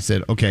then the guy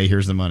said, "Okay,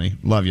 here's the money.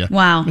 Love you."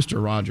 Wow.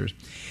 Mr. Rogers.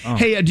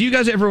 Hey, do you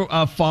guys ever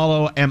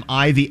follow "Am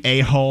I the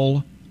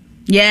A-hole"?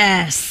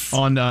 Yes.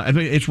 On I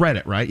think it's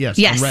Reddit, right? Yes.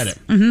 Yes. On Reddit.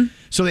 Mm-hmm.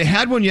 So they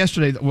had one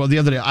yesterday. Well, the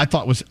other day I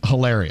thought was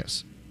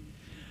hilarious.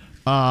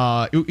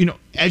 As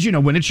you know,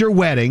 when it's your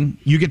wedding,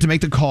 you get to make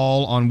the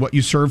call on what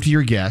you serve to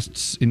your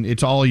guests, and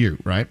it's all you,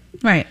 right?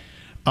 Right.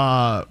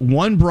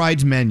 One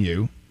bride's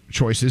menu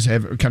choices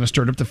have kind of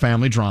stirred up the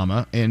family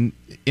drama, and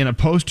in a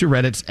post to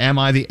Reddit's "Am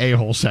I the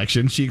A-hole"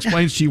 section, she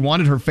explains she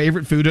wanted her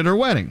favorite food at her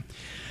wedding: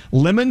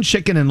 lemon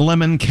chicken and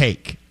lemon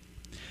cake.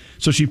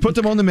 So she put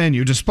them on the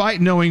menu,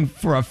 despite knowing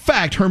for a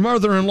fact her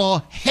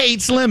mother-in-law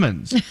hates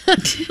lemons,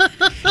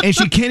 and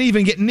she can't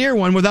even get near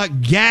one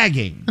without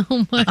gagging.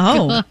 Oh my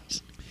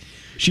gosh.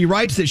 She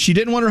writes that she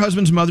didn't want her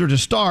husband's mother to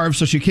starve,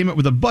 so she came up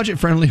with a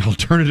budget-friendly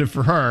alternative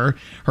for her.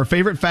 Her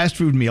favorite fast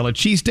food meal, a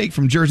cheesesteak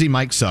from Jersey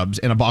Mike's Subs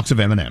and a box of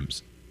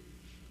M&Ms.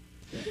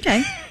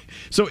 Okay.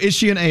 So is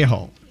she an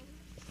a-hole?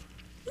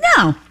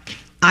 No.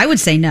 I would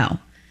say no.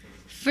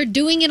 For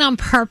doing it on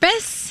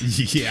purpose?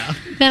 Yeah.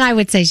 Then I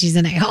would say she's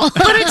an a-hole.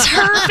 But it's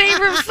her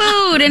favorite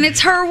food, and it's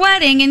her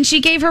wedding, and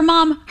she gave her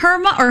mom, her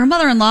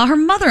mother-in-law, her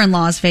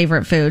mother-in-law's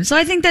favorite food. So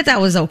I think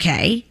that was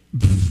okay.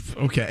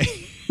 Okay.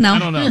 No? I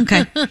don't know.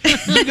 Okay.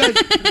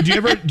 Do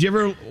you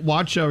ever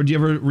watch or do you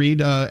ever read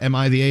Am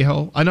I the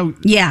A-hole? I know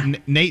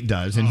Nate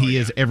does, and he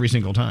is every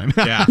single time.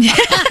 Yeah.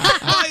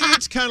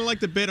 It's kind of like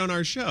the bit on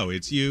our show.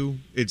 It's you,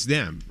 it's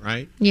them,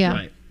 right? Yeah.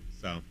 Right.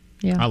 So.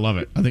 Yeah. I love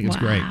it. I think it's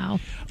great. Wow.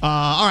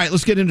 All right,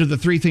 let's get into the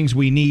 3 things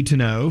we need to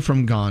know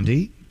from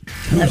Gandhi,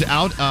 who was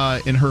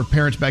out in her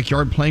parents'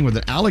 backyard playing with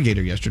an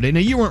alligator yesterday. Now,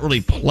 you weren't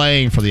really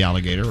playing for the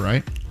alligator,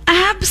 right?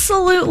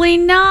 Absolutely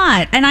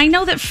not. And I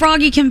know that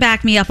Froggy can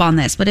back me up on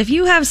this, but if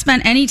you have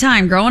spent any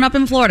time growing up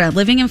in Florida,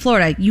 living in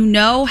Florida, you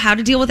know how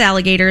to deal with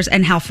alligators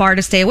and how far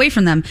to stay away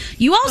from them.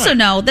 You also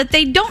know that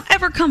they don't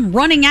ever come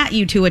running at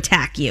you to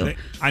attack you.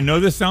 I know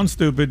this sounds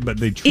stupid, but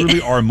they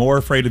truly are more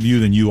afraid of you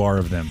than you are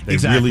of them. They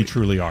really,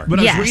 truly are. But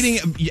I was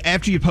reading,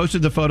 after you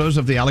posted the photos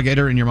of the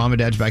alligator in your mom and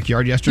dad's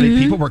backyard yesterday,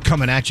 people were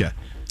coming at you.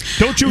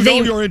 Don't you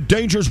know you're in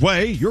danger's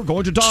way? You're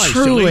going to die,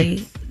 Truly.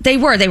 silly. They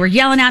were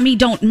yelling at me,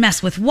 don't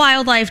mess with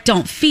wildlife,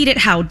 don't feed it,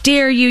 how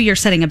dare you, you're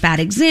setting a bad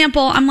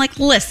example. I'm like,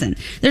 listen,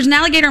 there's an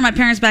alligator in my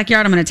parents'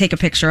 backyard, I'm going to take a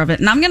picture of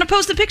it, and I'm going to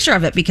post a picture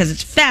of it because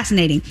it's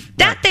fascinating.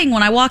 That thing,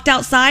 when I walked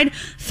outside,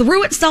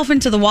 threw itself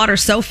into the water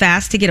so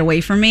fast to get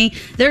away from me,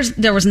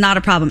 there was not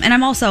a problem. And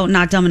I'm also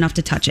not dumb enough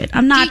to touch it.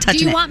 I'm not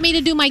touching it. Do you want me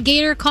to do my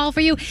gator call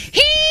for you?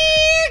 Here,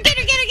 get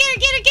her.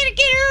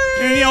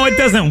 And, it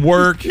doesn't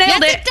work.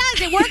 Nailed it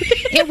does. It worked.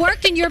 It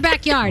worked in your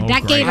backyard.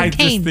 That gator I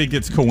came. just think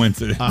it's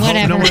coincidence. I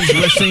hope no one's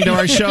listening to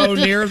our show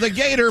near the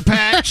gator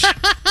patch.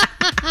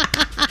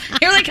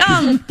 Here they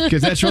come.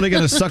 Because that's really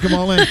going to suck them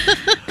all in. All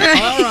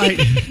right.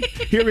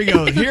 Here we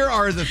go. Here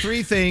are the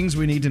 3 things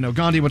we need to know.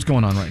 Gandhi, what's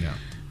going on right now?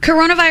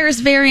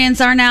 Coronavirus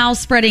variants are now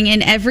spreading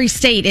in every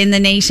state in the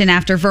nation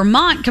after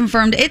Vermont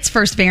confirmed its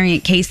first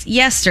variant case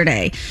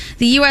yesterday.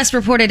 The U.S.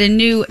 reported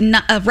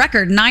a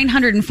record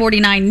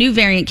 949 new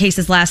variant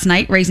cases last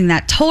night, raising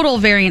that total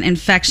variant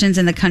infections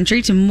in the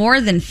country to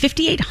more than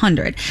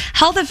 5,800.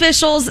 Health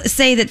officials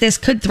say that this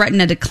could threaten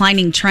a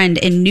declining trend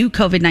in new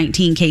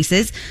COVID-19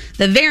 cases.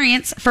 The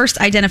variants, first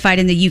identified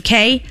in the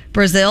UK,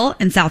 Brazil,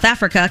 and South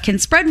Africa, can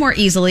spread more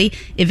easily,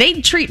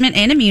 evade treatment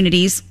and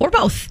immunities, or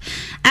both.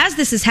 As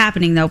this is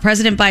happening, though,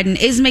 President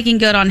Biden is making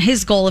good on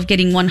his goal of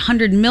getting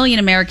 100 million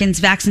Americans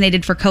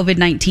vaccinated for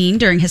COVID-19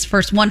 during his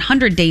first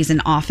 100 days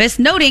in office,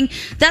 noting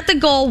that the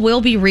goal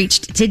will be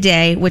reached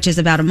today, which is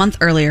about a month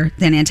earlier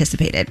than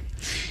anticipated.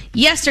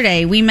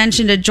 Yesterday, we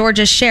mentioned a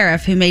Georgia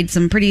sheriff who made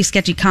some pretty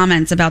sketchy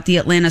comments about the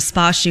Atlanta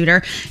spa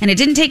shooter, and it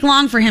didn't take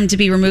long for him to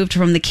be removed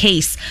from the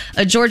case.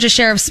 A Georgia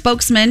sheriff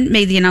spokesman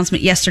made the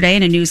announcement yesterday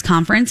in a news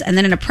conference, and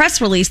then in a press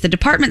release, the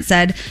department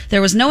said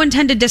there was no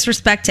intended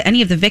disrespect to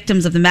any of the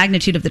victims of the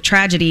magnitude of the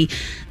tragedy.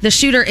 The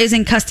shooter is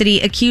in custody,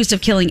 accused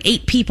of killing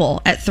 8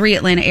 people at 3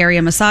 Atlanta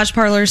area massage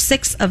parlors.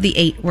 6 of the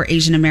 8 were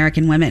Asian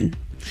American women.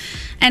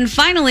 And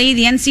finally,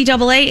 the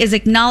NCAA is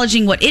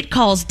acknowledging what it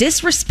calls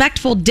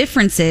disrespectful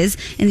differences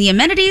in the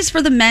amenities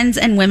for the men's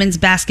and women's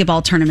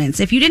basketball tournaments.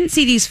 If you didn't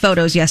see these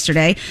photos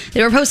yesterday,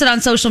 they were posted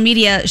on social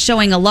media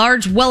showing a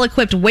large,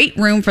 well-equipped weight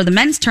room for the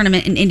men's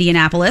tournament in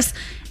Indianapolis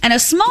and a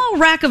small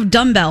rack of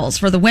dumbbells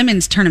for the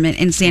women's tournament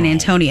in San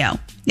Antonio.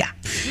 Yeah.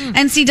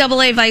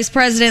 NCAA Vice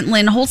President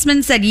Lynn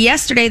Holtzman said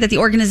yesterday that the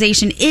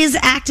organization is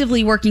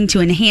actively working to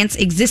enhance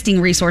existing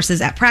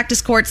resources at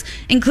practice courts,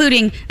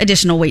 including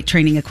additional weight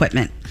training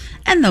equipment.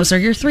 And those are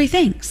your 3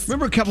 things.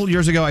 Remember a couple of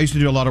years ago, I used to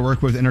do a lot of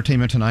work with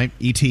Entertainment Tonight,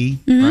 ET,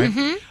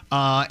 right?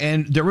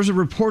 And there was a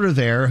reporter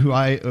there who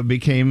I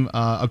became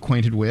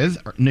acquainted with,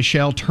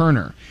 Nichelle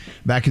Turner,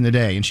 back in the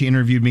day. And she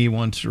interviewed me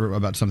once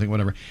about something,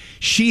 whatever.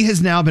 She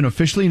has now been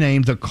officially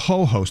named the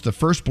co-host, the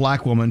first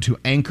black woman to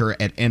anchor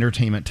at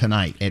Entertainment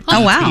Tonight at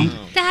ET. Wow.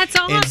 That's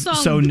awesome. And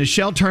so,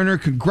 Nichelle Turner,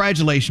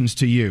 congratulations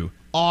to you.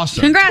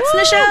 Awesome. Congrats,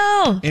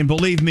 Nichelle. And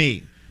believe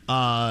me,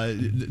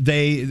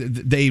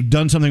 they've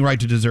done something right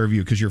to deserve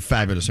you because you're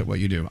fabulous at what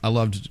you do. I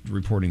loved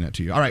reporting that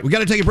to you. All right, we got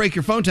to take a break.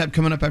 Your phone tap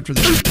coming up after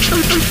this.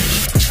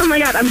 Oh my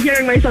God, I'm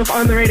hearing myself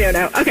on the radio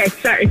now. Okay,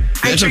 sorry.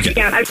 I'm freaking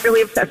out. I'm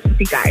really obsessed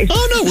with you guys.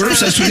 Oh no, we're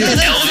obsessed with you.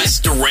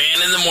 Elvis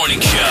Duran in the Morning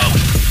Show.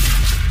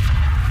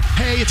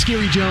 Hey, it's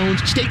Gary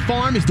Jones. State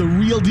Farm is the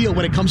real deal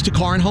when it comes to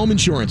car and home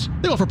insurance.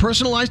 They offer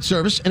personalized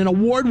service and an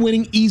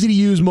award-winning,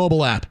 easy-to-use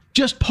mobile app.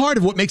 Just part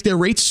of what makes their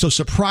rates so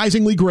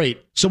surprisingly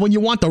great. So when you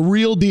want the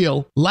real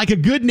deal, like a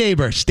good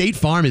neighbor, State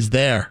Farm is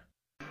there.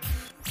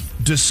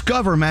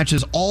 Discover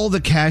matches all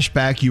the cash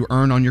back you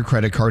earn on your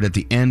credit card at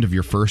the end of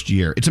your first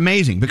year. It's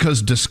amazing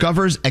because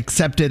Discover's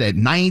accepted at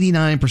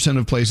 99%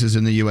 of places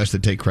in the U.S.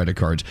 that take credit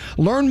cards.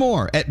 Learn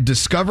more at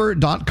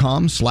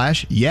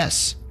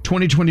discover.com/yes.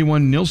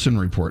 2021 Nielsen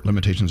Report.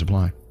 Limitations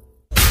apply.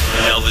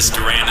 Elvis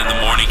Duran in the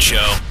Morning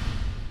Show.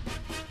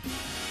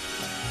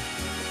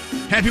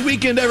 Happy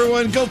weekend,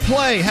 everyone. Go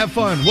play. Have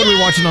fun. What are we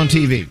watching on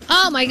TV?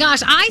 Oh my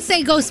gosh, I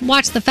say go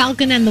watch The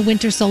Falcon and the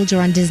Winter Soldier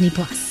on Disney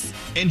Plus.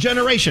 And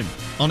Generation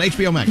on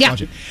HBO Max. Yeah.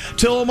 Watch it.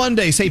 Till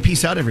Monday, say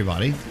peace out,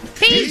 everybody.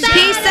 Peace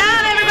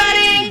out,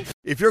 everybody.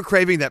 If you're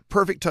craving that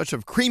perfect touch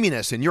of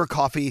creaminess in your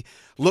coffee,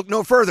 look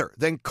no further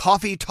than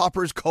Coffee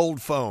Toppers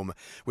Cold Foam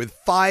with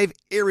 5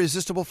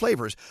 irresistible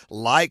flavors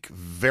like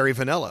very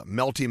vanilla,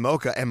 melty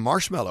mocha, and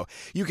marshmallow.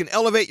 You can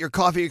elevate your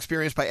coffee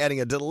experience by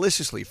adding a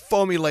deliciously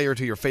foamy layer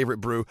to your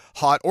favorite brew,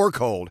 hot or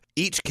cold.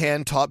 Each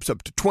can tops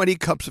up to 20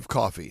 cups of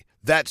coffee.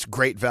 That's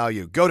great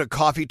value. Go to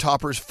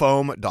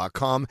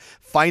coffeetoppersfoam.com,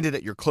 find it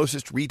at your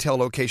closest retail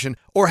location,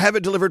 or have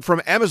it delivered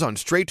from Amazon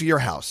straight to your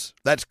house.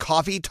 That's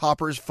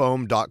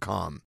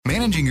coffeetoppersfoam.com.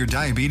 Managing your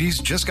diabetes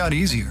just got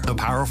easier. The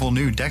powerful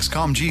new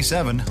Dexcom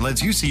G7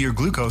 lets you see your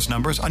glucose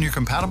numbers on your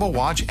compatible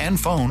watch and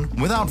phone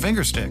without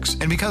finger sticks.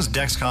 And because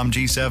Dexcom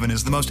G7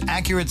 is the most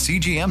accurate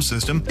CGM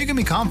system, you can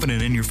be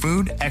confident in your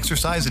food,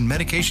 exercise, and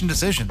medication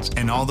decisions.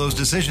 And all those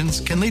decisions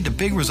can lead to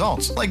big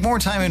results, like more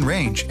time in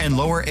range and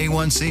lower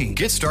A1C.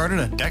 Get started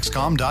at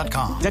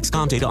Dexcom.com.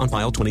 Dexcom data on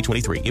file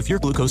 2023. If your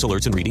glucose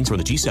alerts and readings from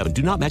the G7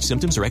 do not match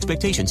symptoms or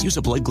expectations, use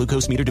a blood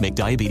glucose meter to make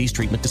diabetes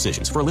treatment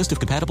decisions. For a list of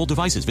compatible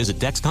devices, visit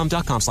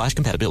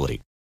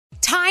Dexcom.com/compatibility.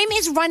 Time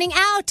is running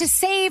out to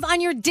save on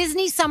your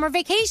Disney summer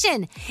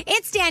vacation.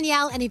 It's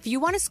Danielle, and if you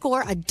want to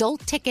score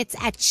adult tickets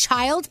at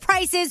child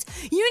prices,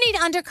 you need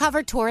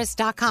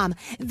UndercoverTourist.com.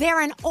 They're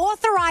an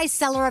authorized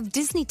seller of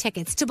Disney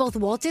tickets to both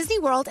Walt Disney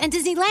World and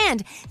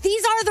Disneyland.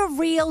 These are the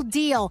real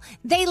deal.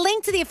 They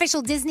link to the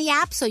official Disney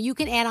app so you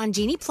can add on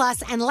Genie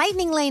Plus and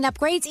Lightning Lane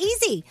upgrades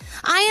easy.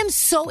 I am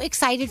so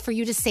excited for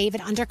you to save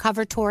at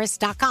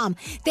UndercoverTourist.com.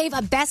 They have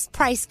a best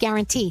price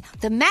guarantee.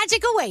 The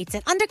magic awaits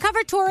at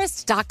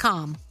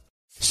UndercoverTourist.com.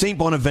 St.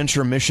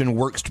 Bonaventure Mission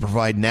works to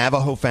provide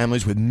Navajo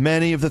families with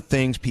many of the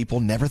things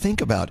people never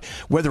think about.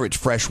 Whether it's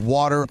fresh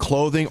water,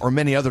 clothing, or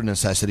many other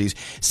necessities,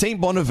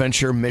 St.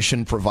 Bonaventure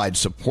Mission provides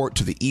support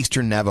to the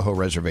Eastern Navajo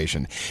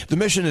Reservation. The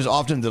mission is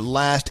often the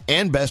last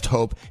and best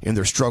hope in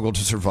their struggle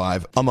to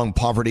survive among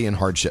poverty and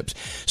hardships.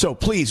 So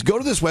please go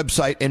to this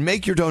website and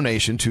make your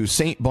donation to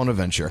St.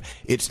 Bonaventure.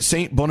 It's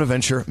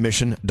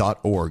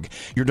stbonaventuremission.org.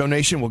 Your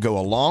donation will go a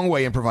long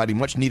way in providing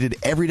much needed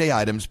everyday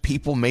items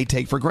people may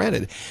take for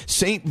granted.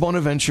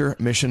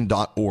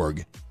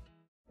 stbonaventuremission.org.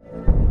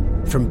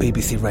 From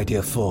BBC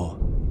Radio 4,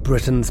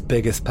 Britain's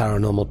biggest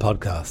paranormal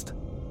podcast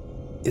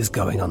is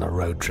going on a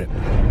road trip.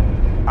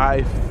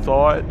 I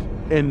thought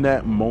in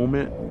that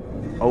moment,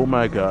 oh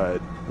my God,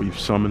 we've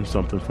summoned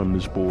something from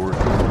this board.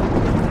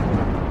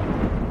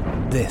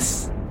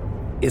 This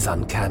is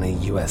Uncanny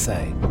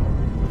USA.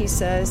 He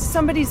says,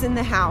 somebody's in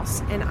the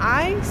house, and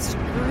I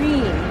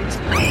screamed.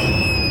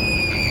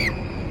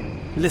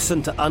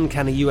 Listen to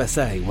Uncanny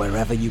USA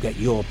wherever you get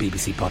your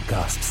BBC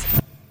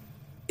podcasts,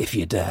 if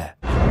you dare.